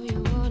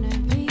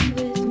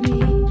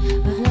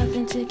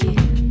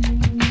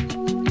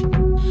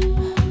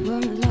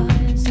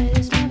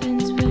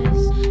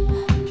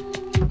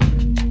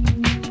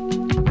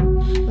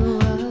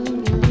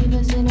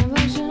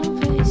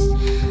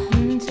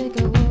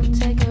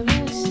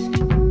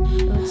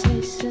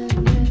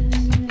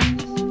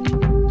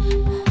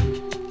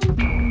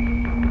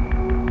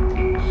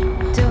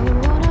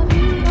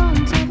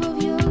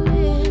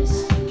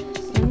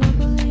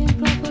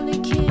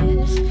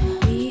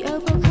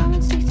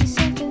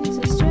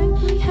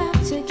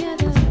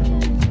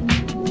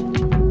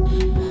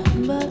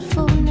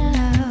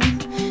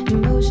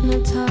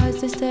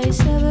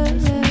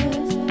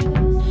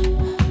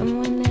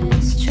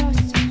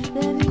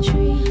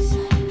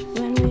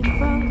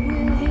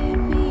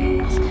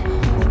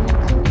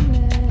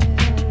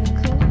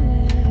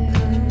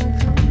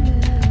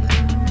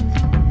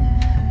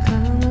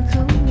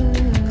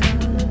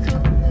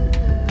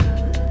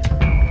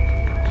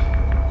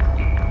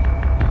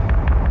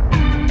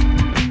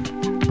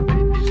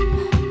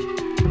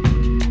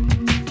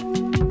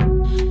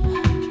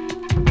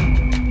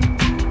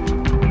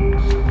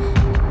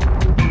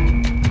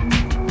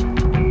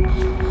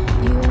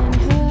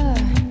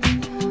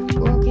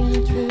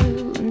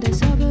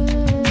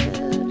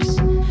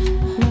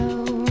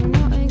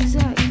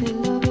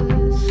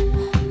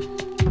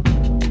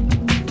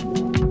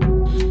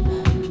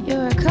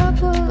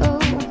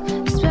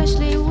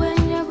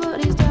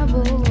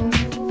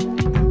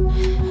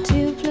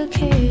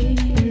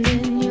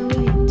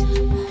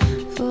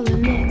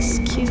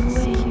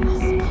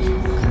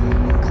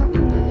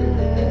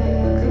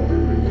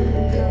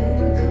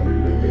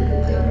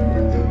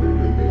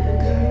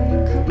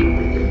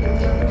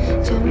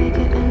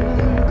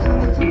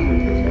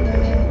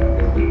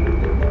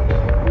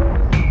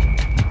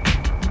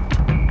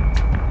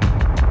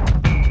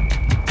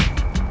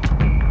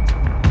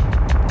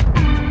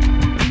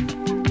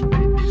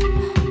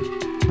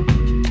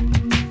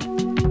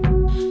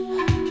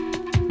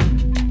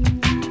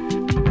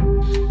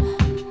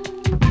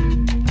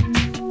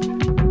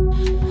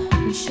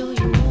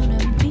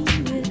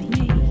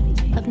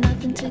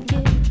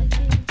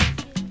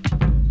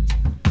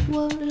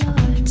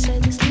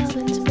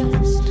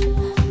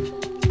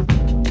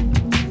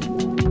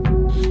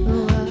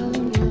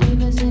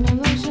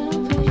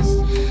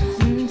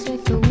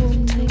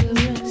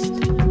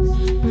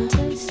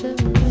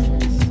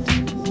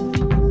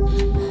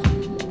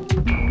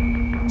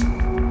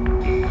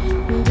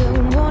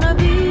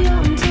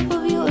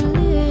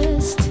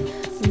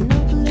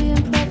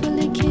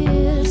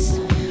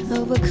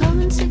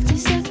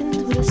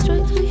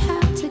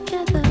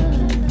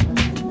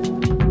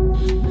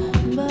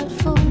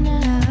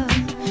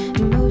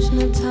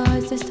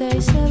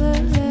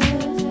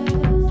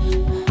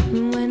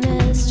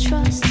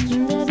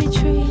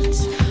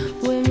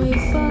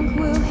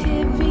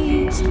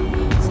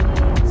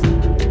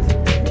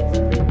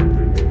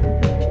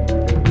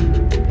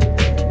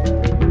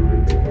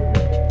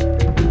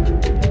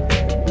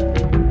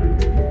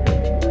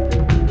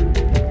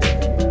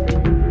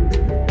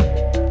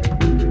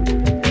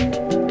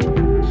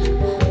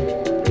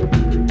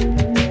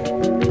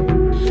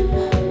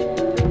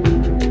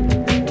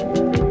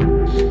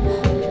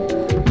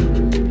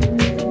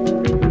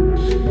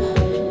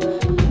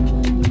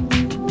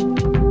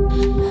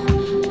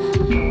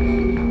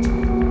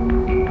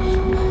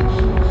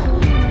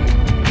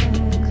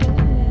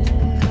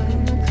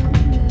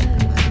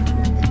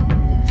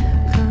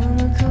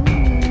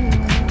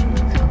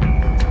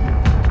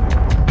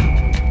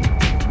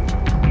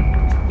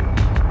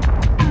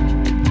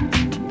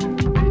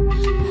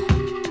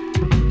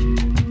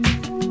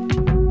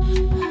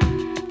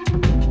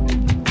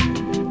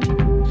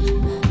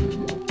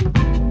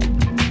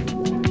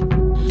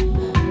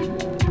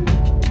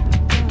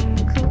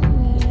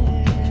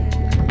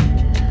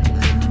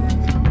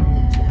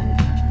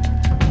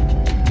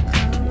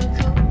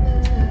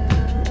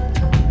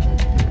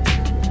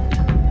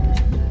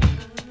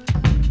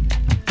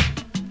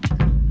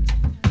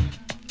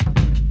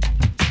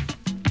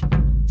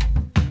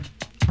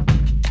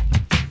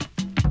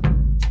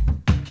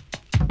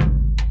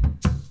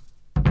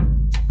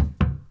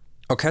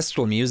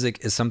 Orchestral music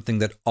is something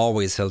that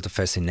always held a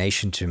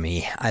fascination to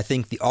me. I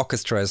think the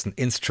orchestra as an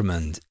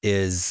instrument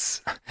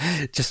is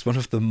just one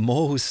of the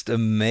most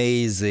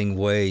amazing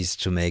ways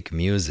to make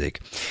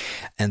music.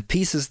 And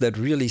pieces that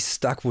really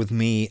stuck with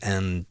me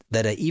and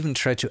that I even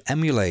try to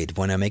emulate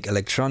when I make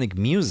electronic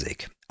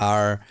music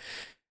are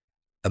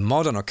a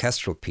modern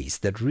orchestral piece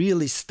that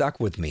really stuck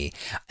with me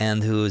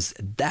and whose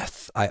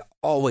depth I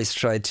always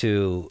try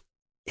to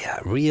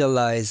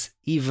realize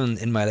even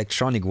in my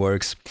electronic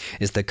works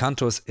is the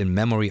Cantos in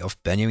Memory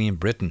of Benjamin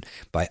Britten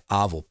by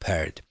Arvo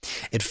Pärt.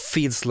 It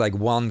feels like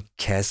one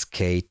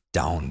cascade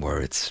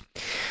downwards,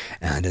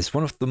 and it's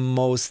one of the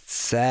most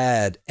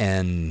sad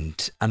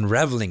and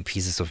unraveling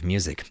pieces of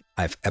music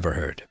I've ever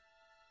heard.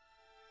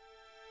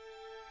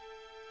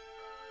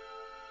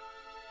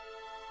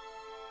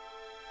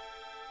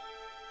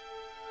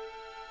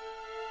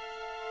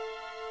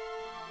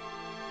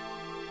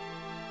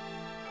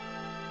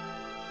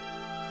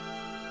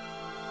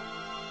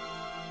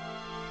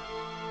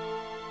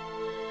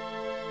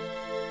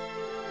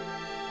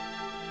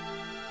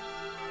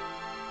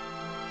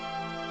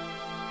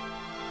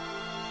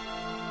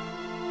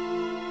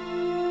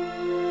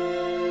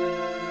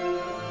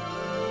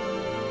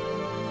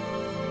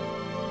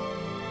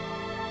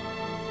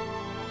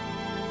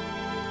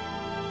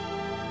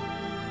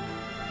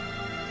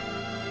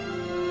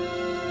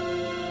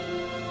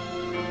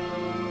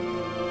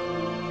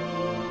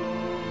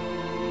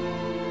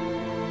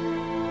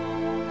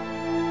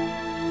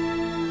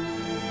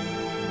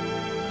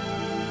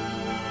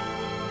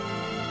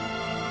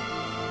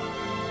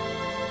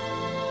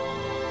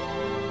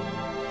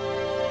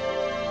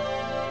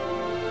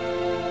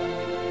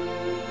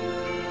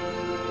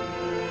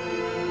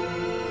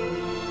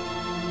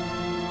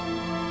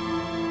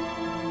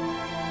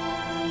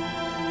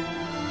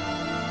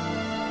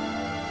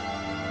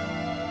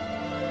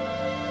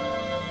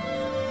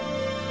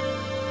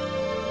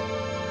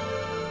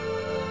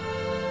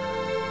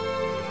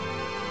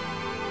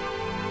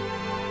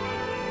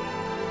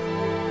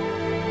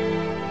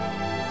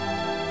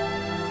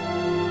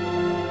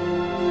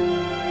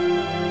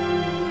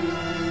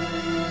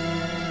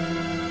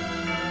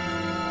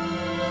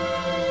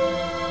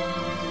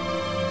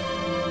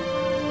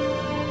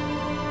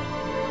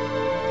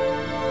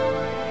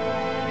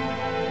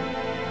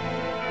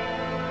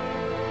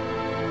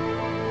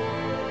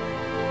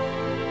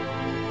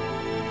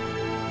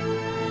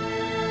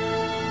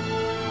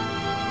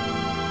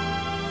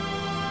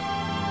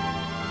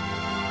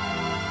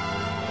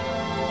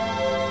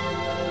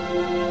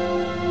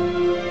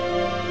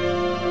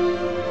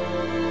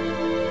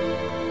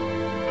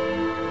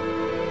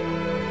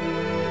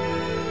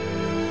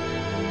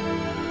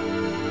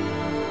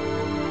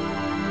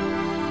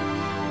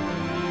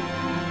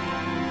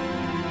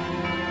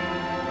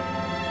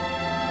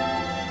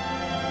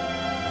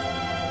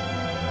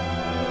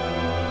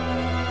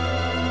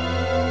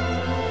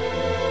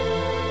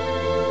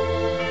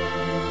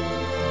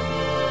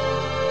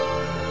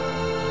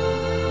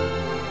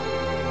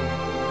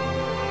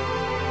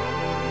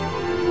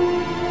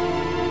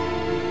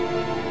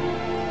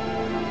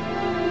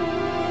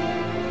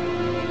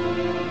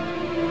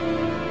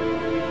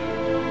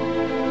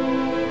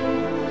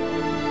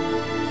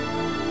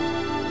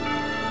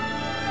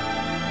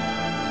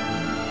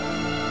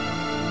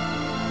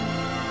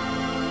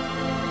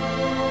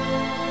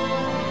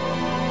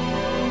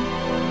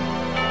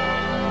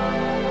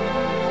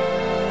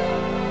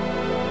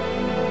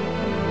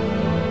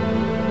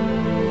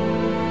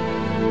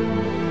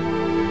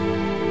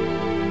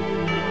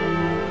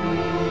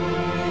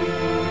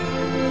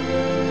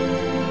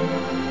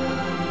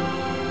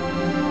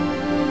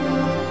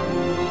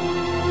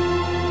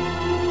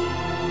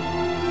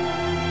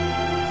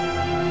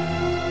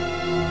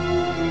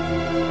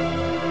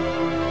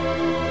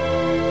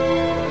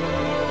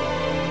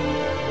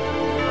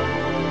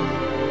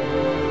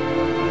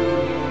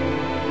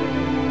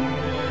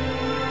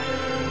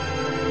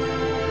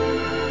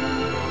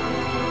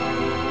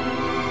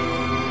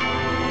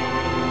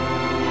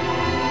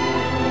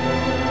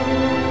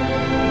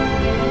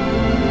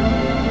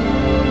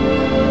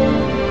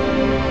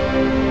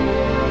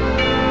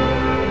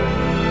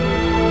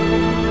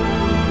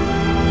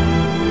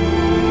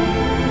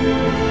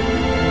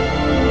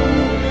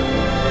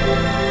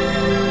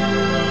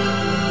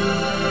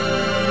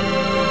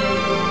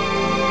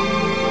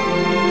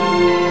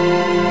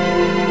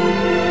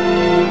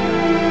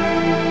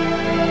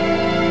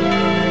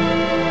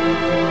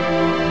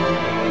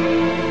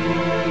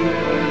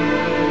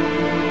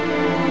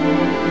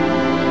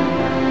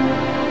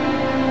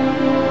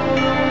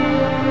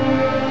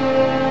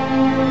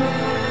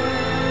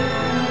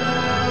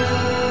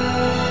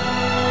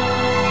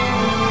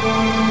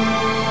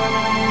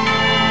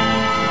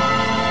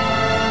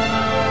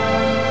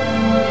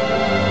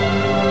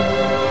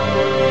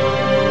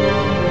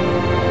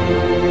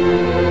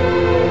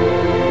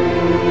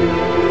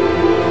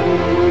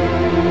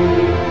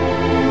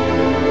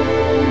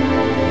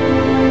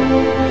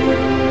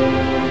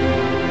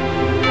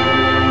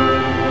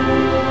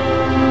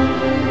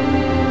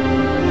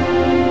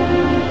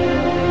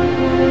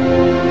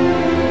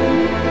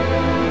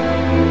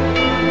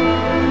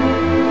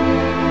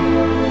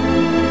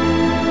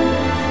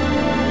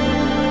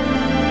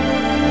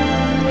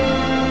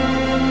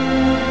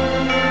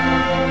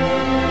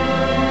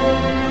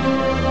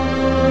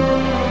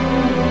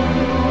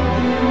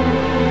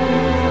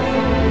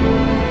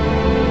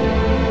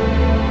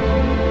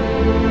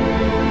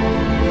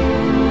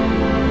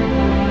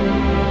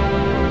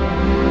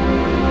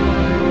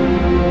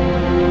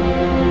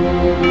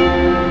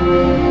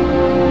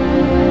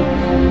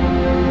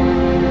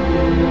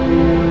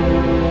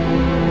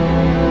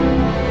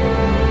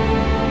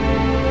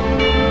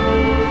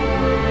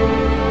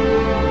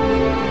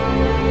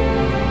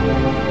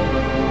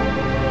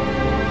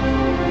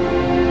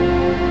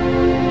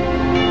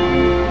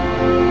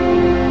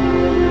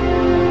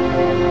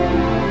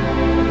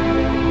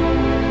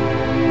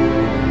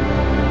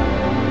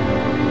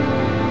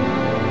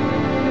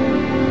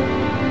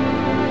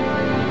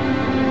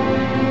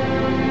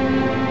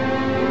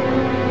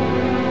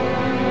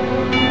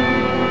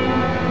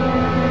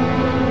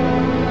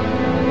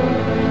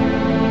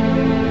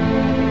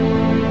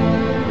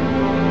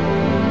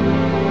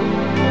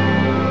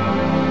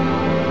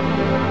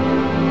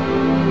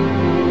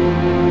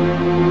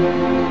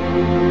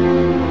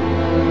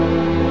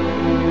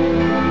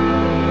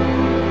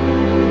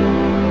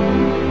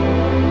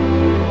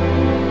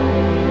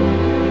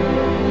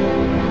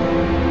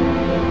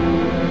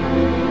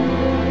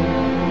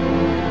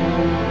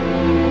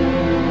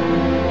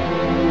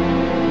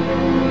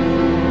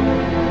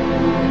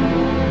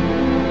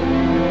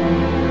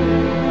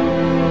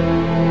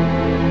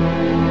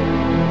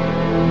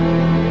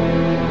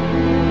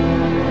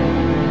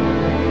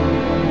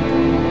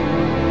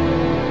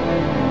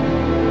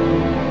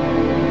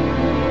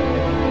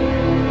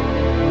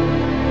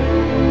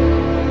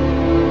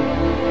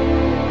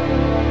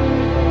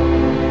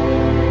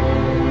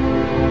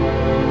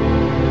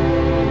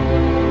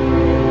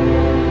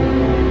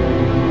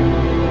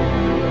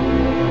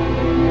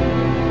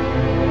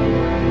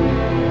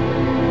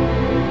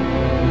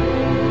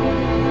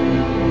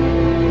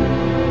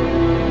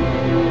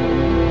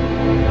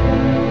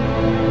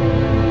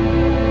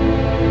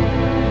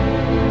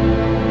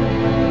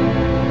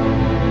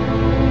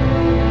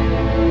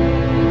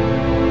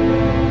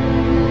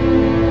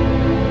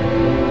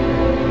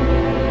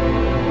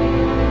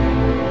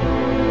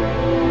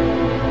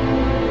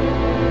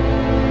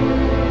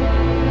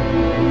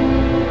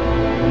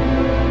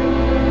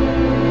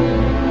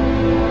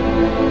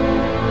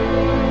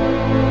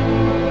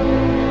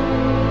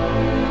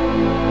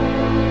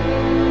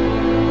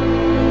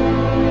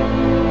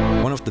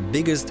 of the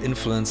biggest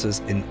influences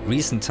in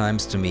recent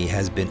times to me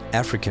has been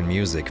African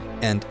music,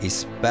 and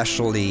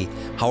especially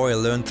how I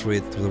learned through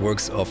it through the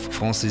works of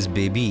Francis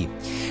Bébé.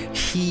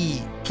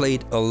 He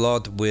played a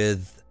lot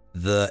with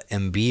the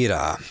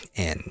Mbira,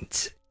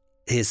 and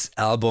his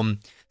album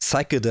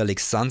Psychedelic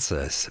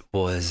Sunsets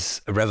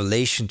was a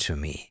revelation to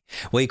me,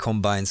 where he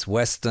combines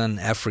Western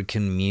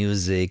African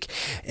music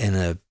in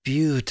a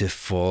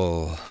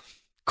beautiful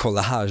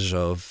collage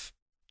of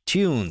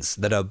tunes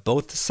that are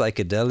both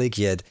psychedelic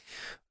yet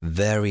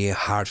very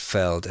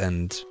heartfelt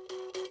and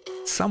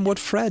somewhat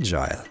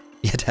fragile,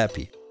 yet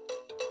happy.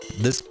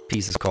 This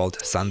piece is called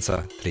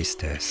Sansa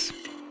Tristes.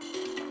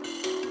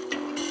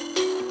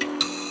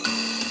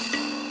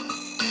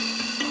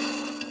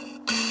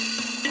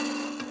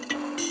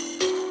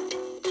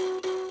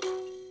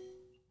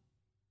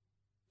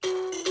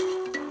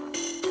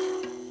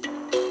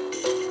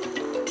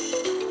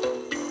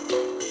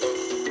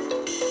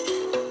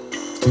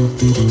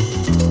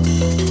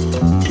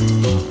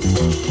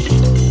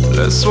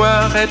 Le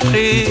soir est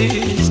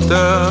triste,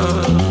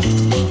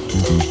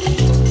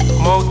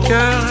 mon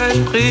cœur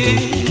est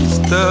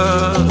triste,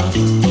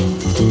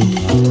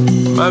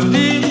 ma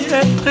vie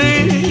est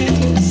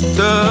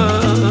triste.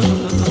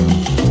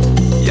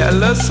 Y a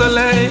le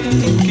soleil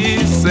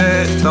qui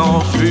s'est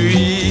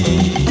enfui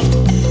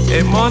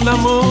et mon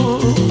amour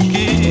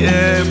qui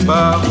est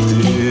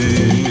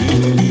parti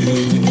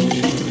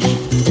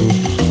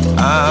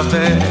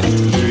avec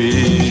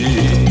lui.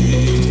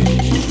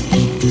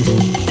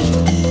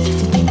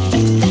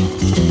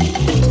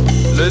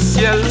 Le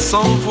ciel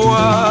sans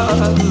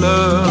voile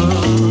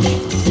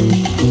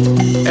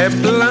est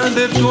plein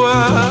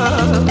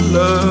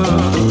d'étoiles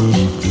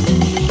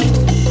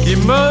qui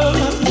me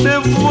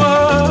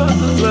dévoilent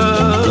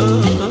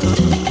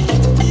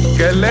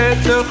qu'elle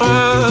est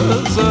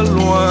heureuse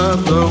loin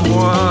de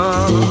moi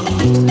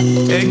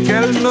et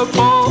qu'elle ne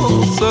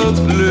pense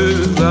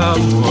plus à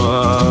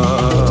moi,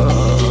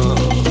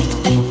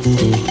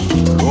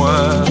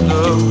 loin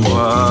de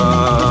moi.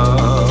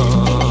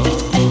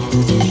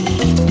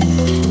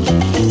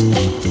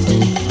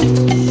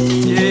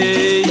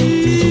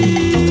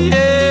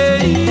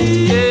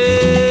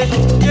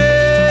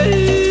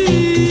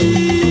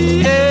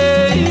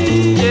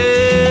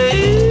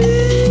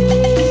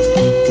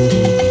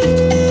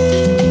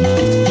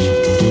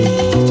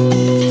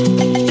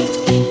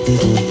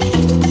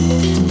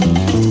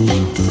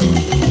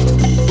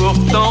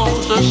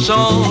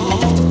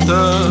 Chante,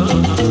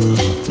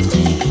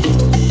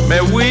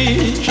 mais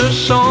oui je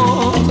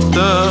chante,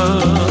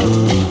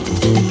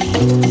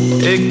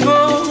 et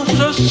quand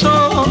je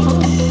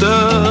chante,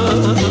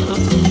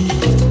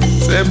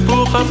 c'est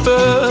pour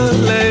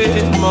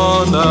rappeler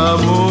mon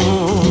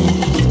amour,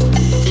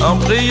 en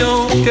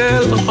priant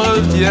qu'elle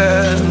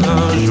revienne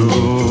un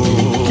jour,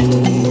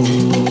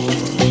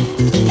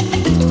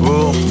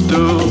 pour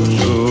toujours.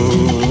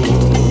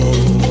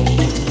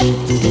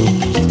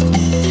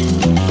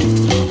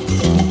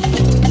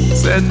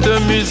 Cette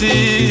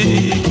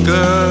musique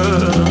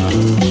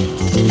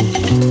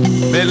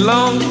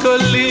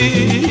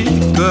mélancolique,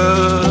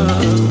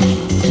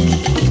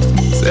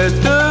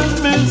 cette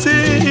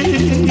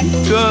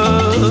musique,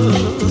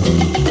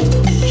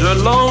 je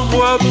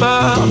l'envoie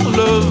par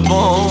le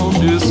vent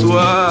du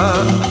soir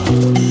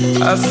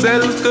à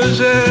celle que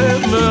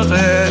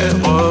j'aimerais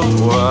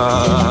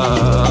revoir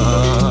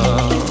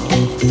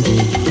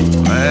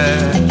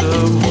près de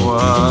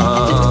moi.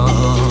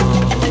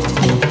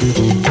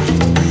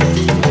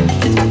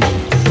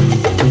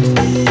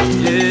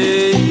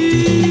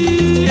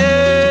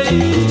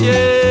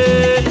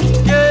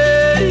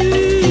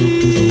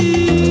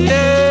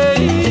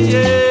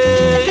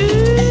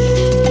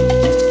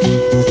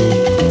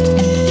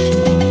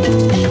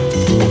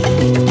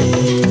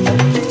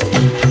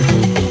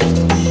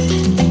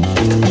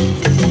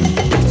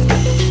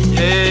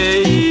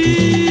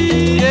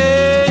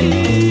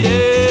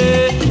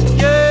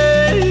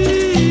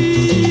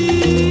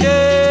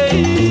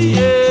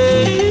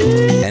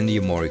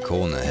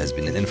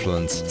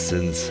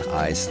 Since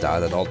I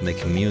started out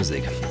making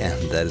music, and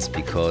that is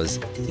because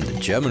in the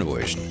German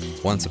version,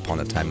 Once Upon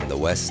a Time in the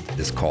West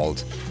is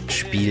called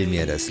Spiel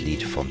mir das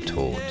Lied vom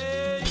Tod,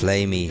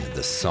 play me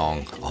the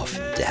song of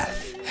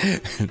death.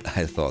 And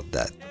I thought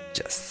that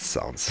just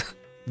sounds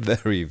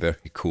very,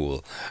 very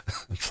cool.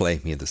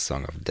 Play me the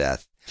song of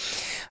death.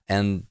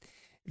 And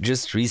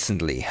just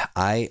recently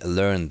I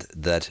learned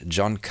that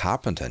John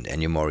Carpenter and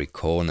Ennio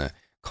Morricone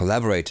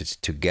collaborated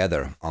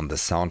together on the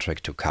soundtrack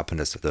to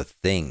Carpenter's The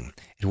Thing.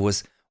 It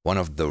was one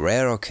of the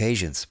rare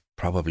occasions,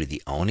 probably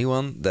the only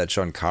one, that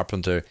John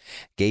Carpenter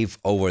gave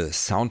over the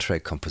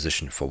soundtrack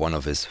composition for one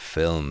of his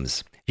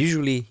films.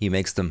 Usually he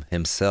makes them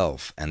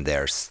himself, and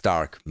they're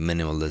stark,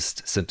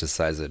 minimalist,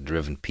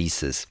 synthesizer-driven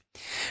pieces.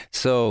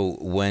 So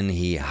when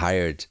he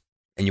hired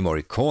Ennio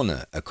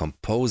Morricone, a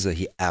composer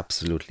he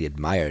absolutely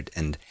admired,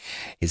 and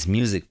his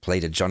music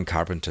played at John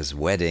Carpenter's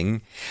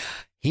wedding,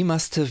 he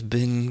must have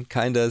been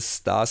kinda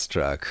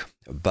starstruck.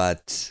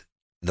 But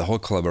the whole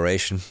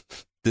collaboration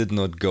did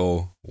not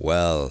go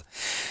well.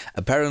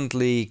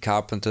 Apparently,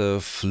 Carpenter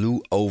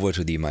flew over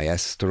to the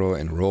maestro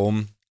in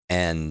Rome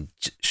and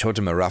showed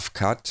him a rough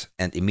cut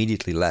and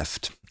immediately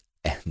left.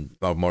 And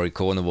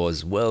Morricone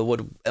was, well,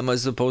 what am I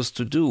supposed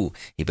to do?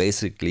 He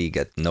basically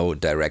got no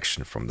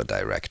direction from the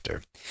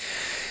director.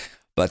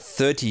 But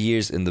 30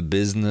 years in the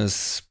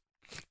business,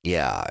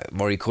 yeah,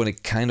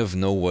 Morricone kind of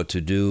know what to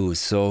do.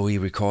 So he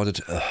recorded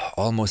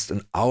almost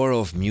an hour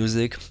of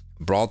music,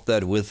 brought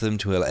that with him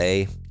to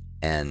LA,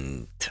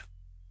 and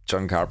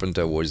John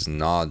Carpenter was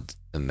not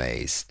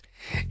amazed.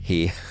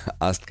 He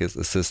asked his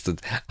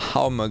assistant,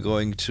 how am I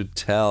going to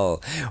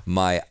tell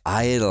my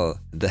idol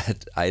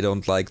that I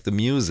don't like the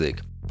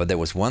music? But there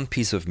was one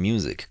piece of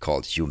music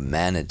called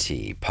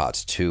Humanity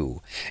Part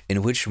 2,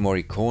 in which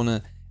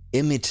Morricone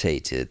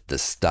imitated the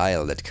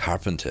style that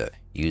Carpenter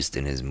used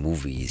in his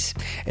movies.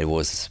 It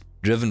was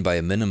driven by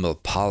a minimal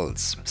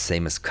pulse,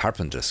 same as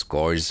Carpenter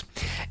scores.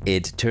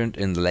 It turned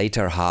in the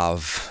later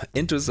half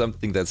into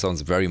something that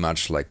sounds very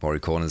much like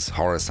Morricone's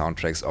horror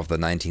soundtracks of the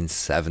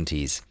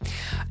 1970s.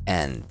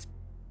 And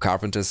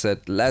Carpenter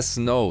said less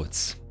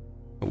notes,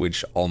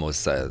 which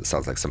almost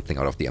sounds like something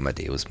out of the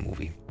Amadeus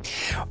movie.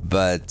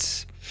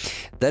 But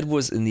that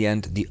was in the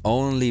end the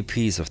only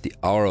piece of the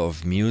hour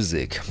of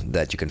music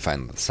that you can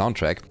find on the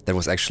soundtrack that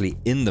was actually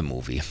in the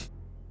movie.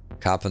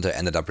 Carpenter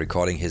ended up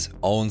recording his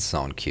own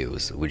sound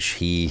cues, which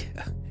he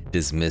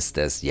dismissed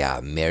as,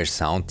 mere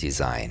sound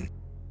design.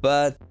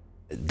 But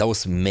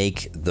those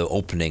make the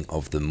opening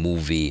of the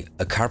movie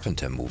a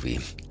Carpenter movie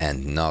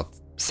and not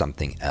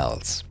something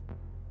else.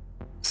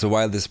 So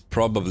while this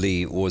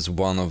probably was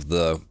one of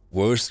the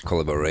worst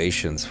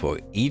collaborations for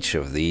each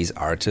of these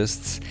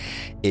artists,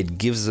 it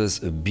gives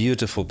us a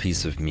beautiful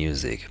piece of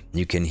music.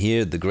 You can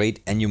hear the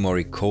great Ennio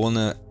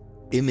Morricone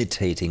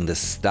imitating the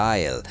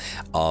style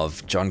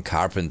of John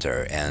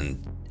Carpenter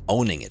and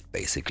owning it,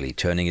 basically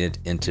turning it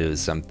into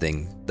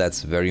something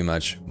that's very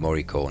much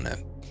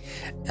Morricone.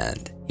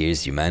 And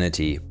here's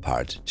Humanity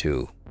Part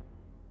 2.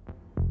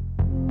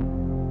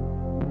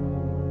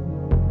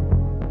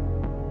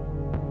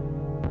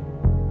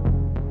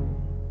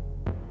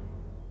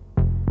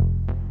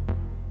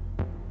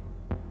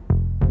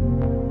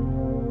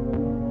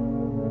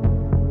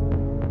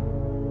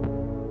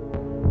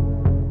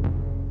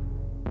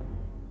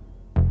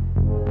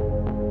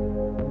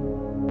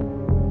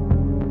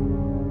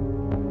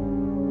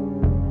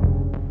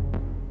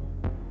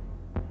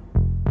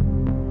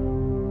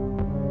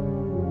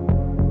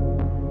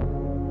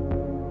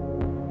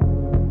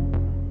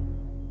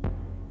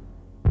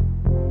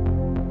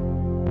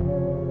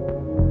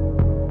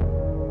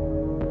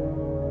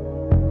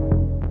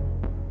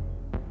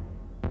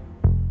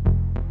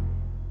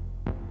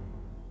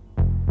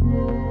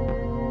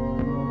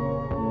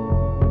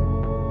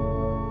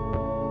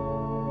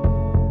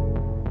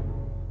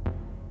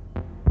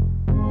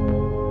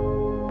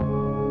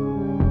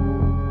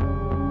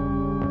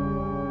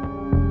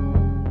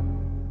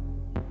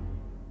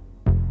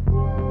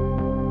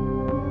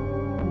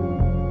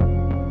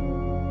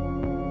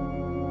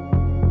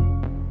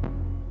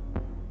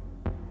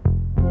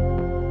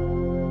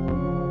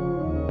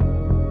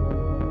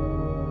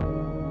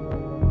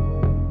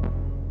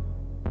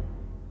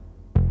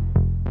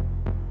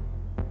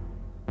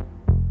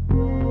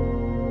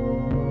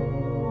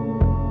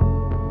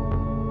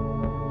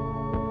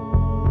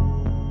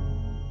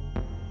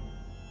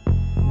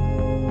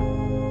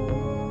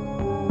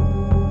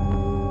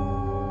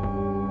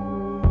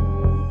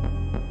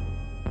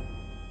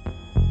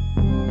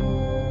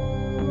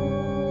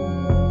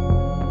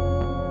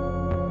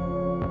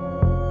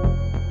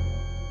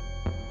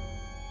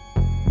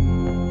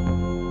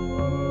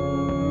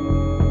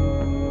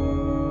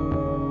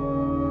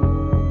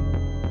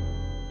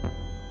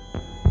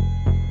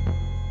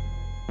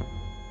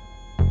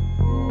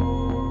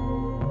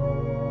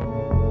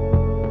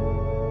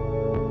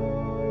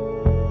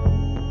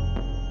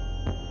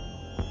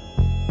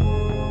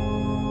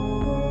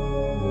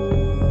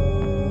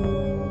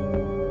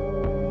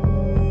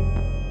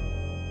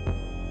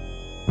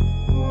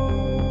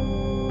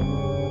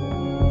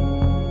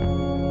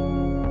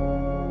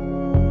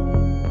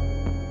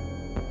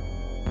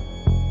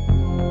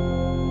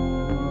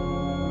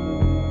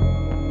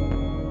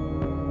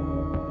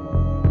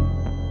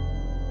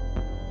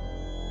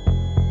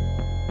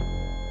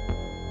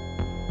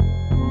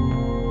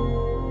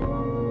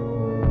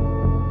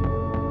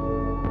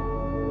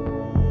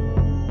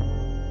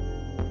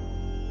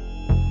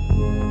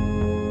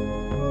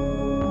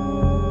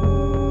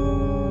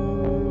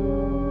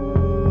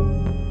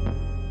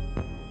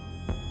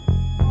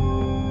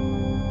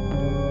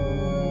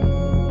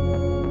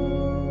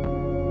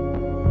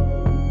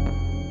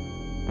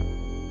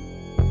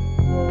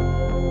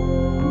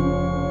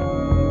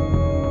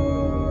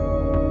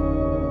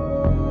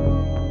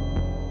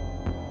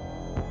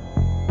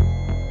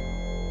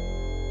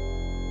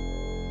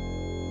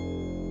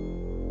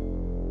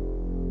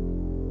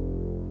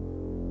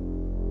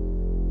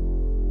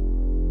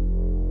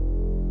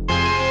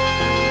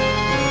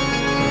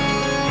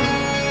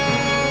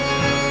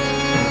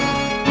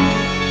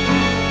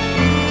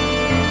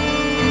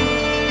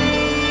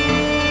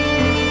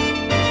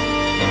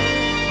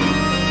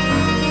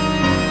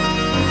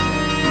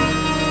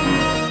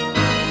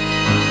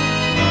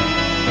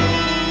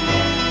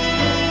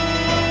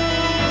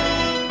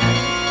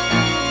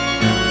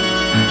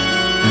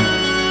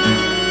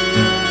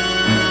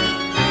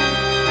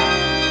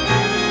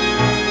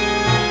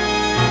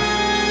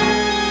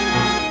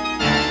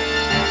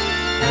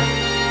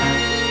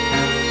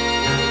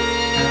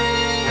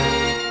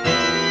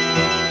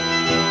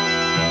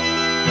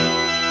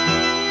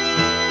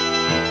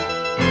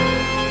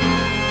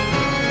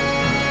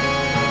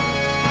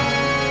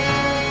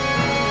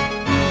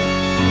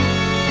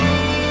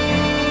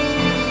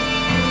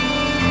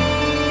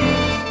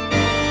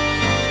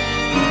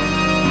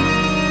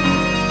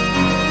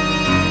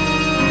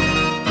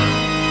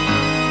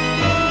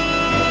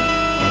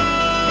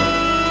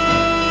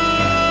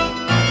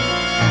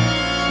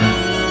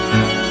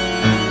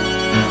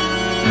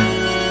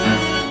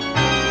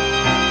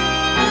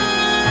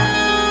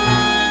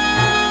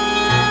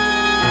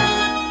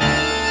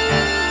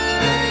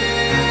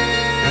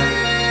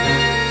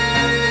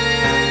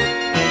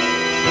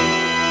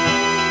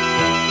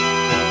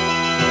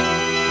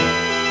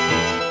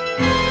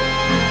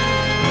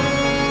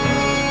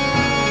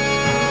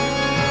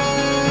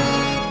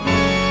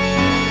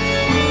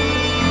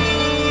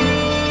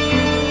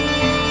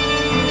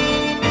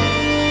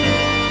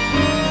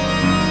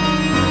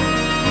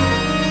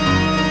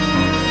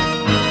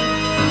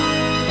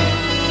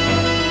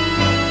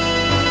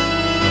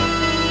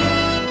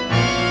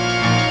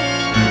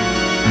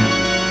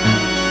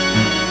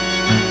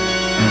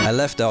 I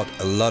left out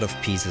a lot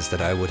of pieces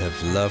that I would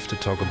have loved to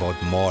talk about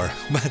more,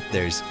 but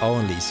there's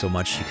only so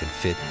much you can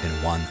fit in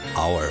 1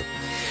 hour.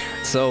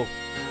 So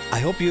I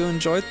hope you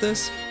enjoyed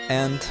this,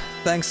 and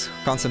thanks,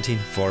 Konstantin,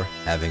 for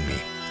having me.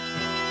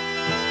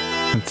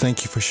 And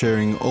thank you for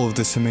sharing all of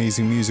this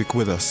amazing music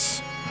with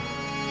us.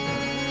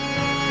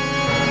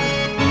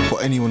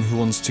 For anyone who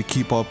wants to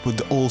keep up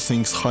with all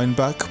things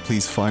Heinbach,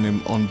 please find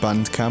him on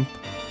Bandcamp,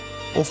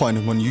 or find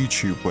him on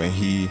YouTube, where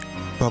he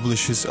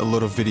publishes a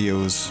lot of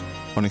videos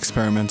on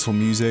experimental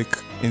music,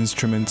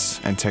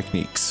 instruments, and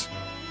techniques.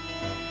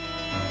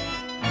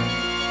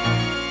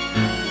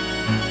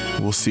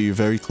 We'll see you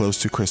very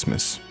close to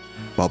Christmas.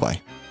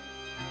 Bye-bye.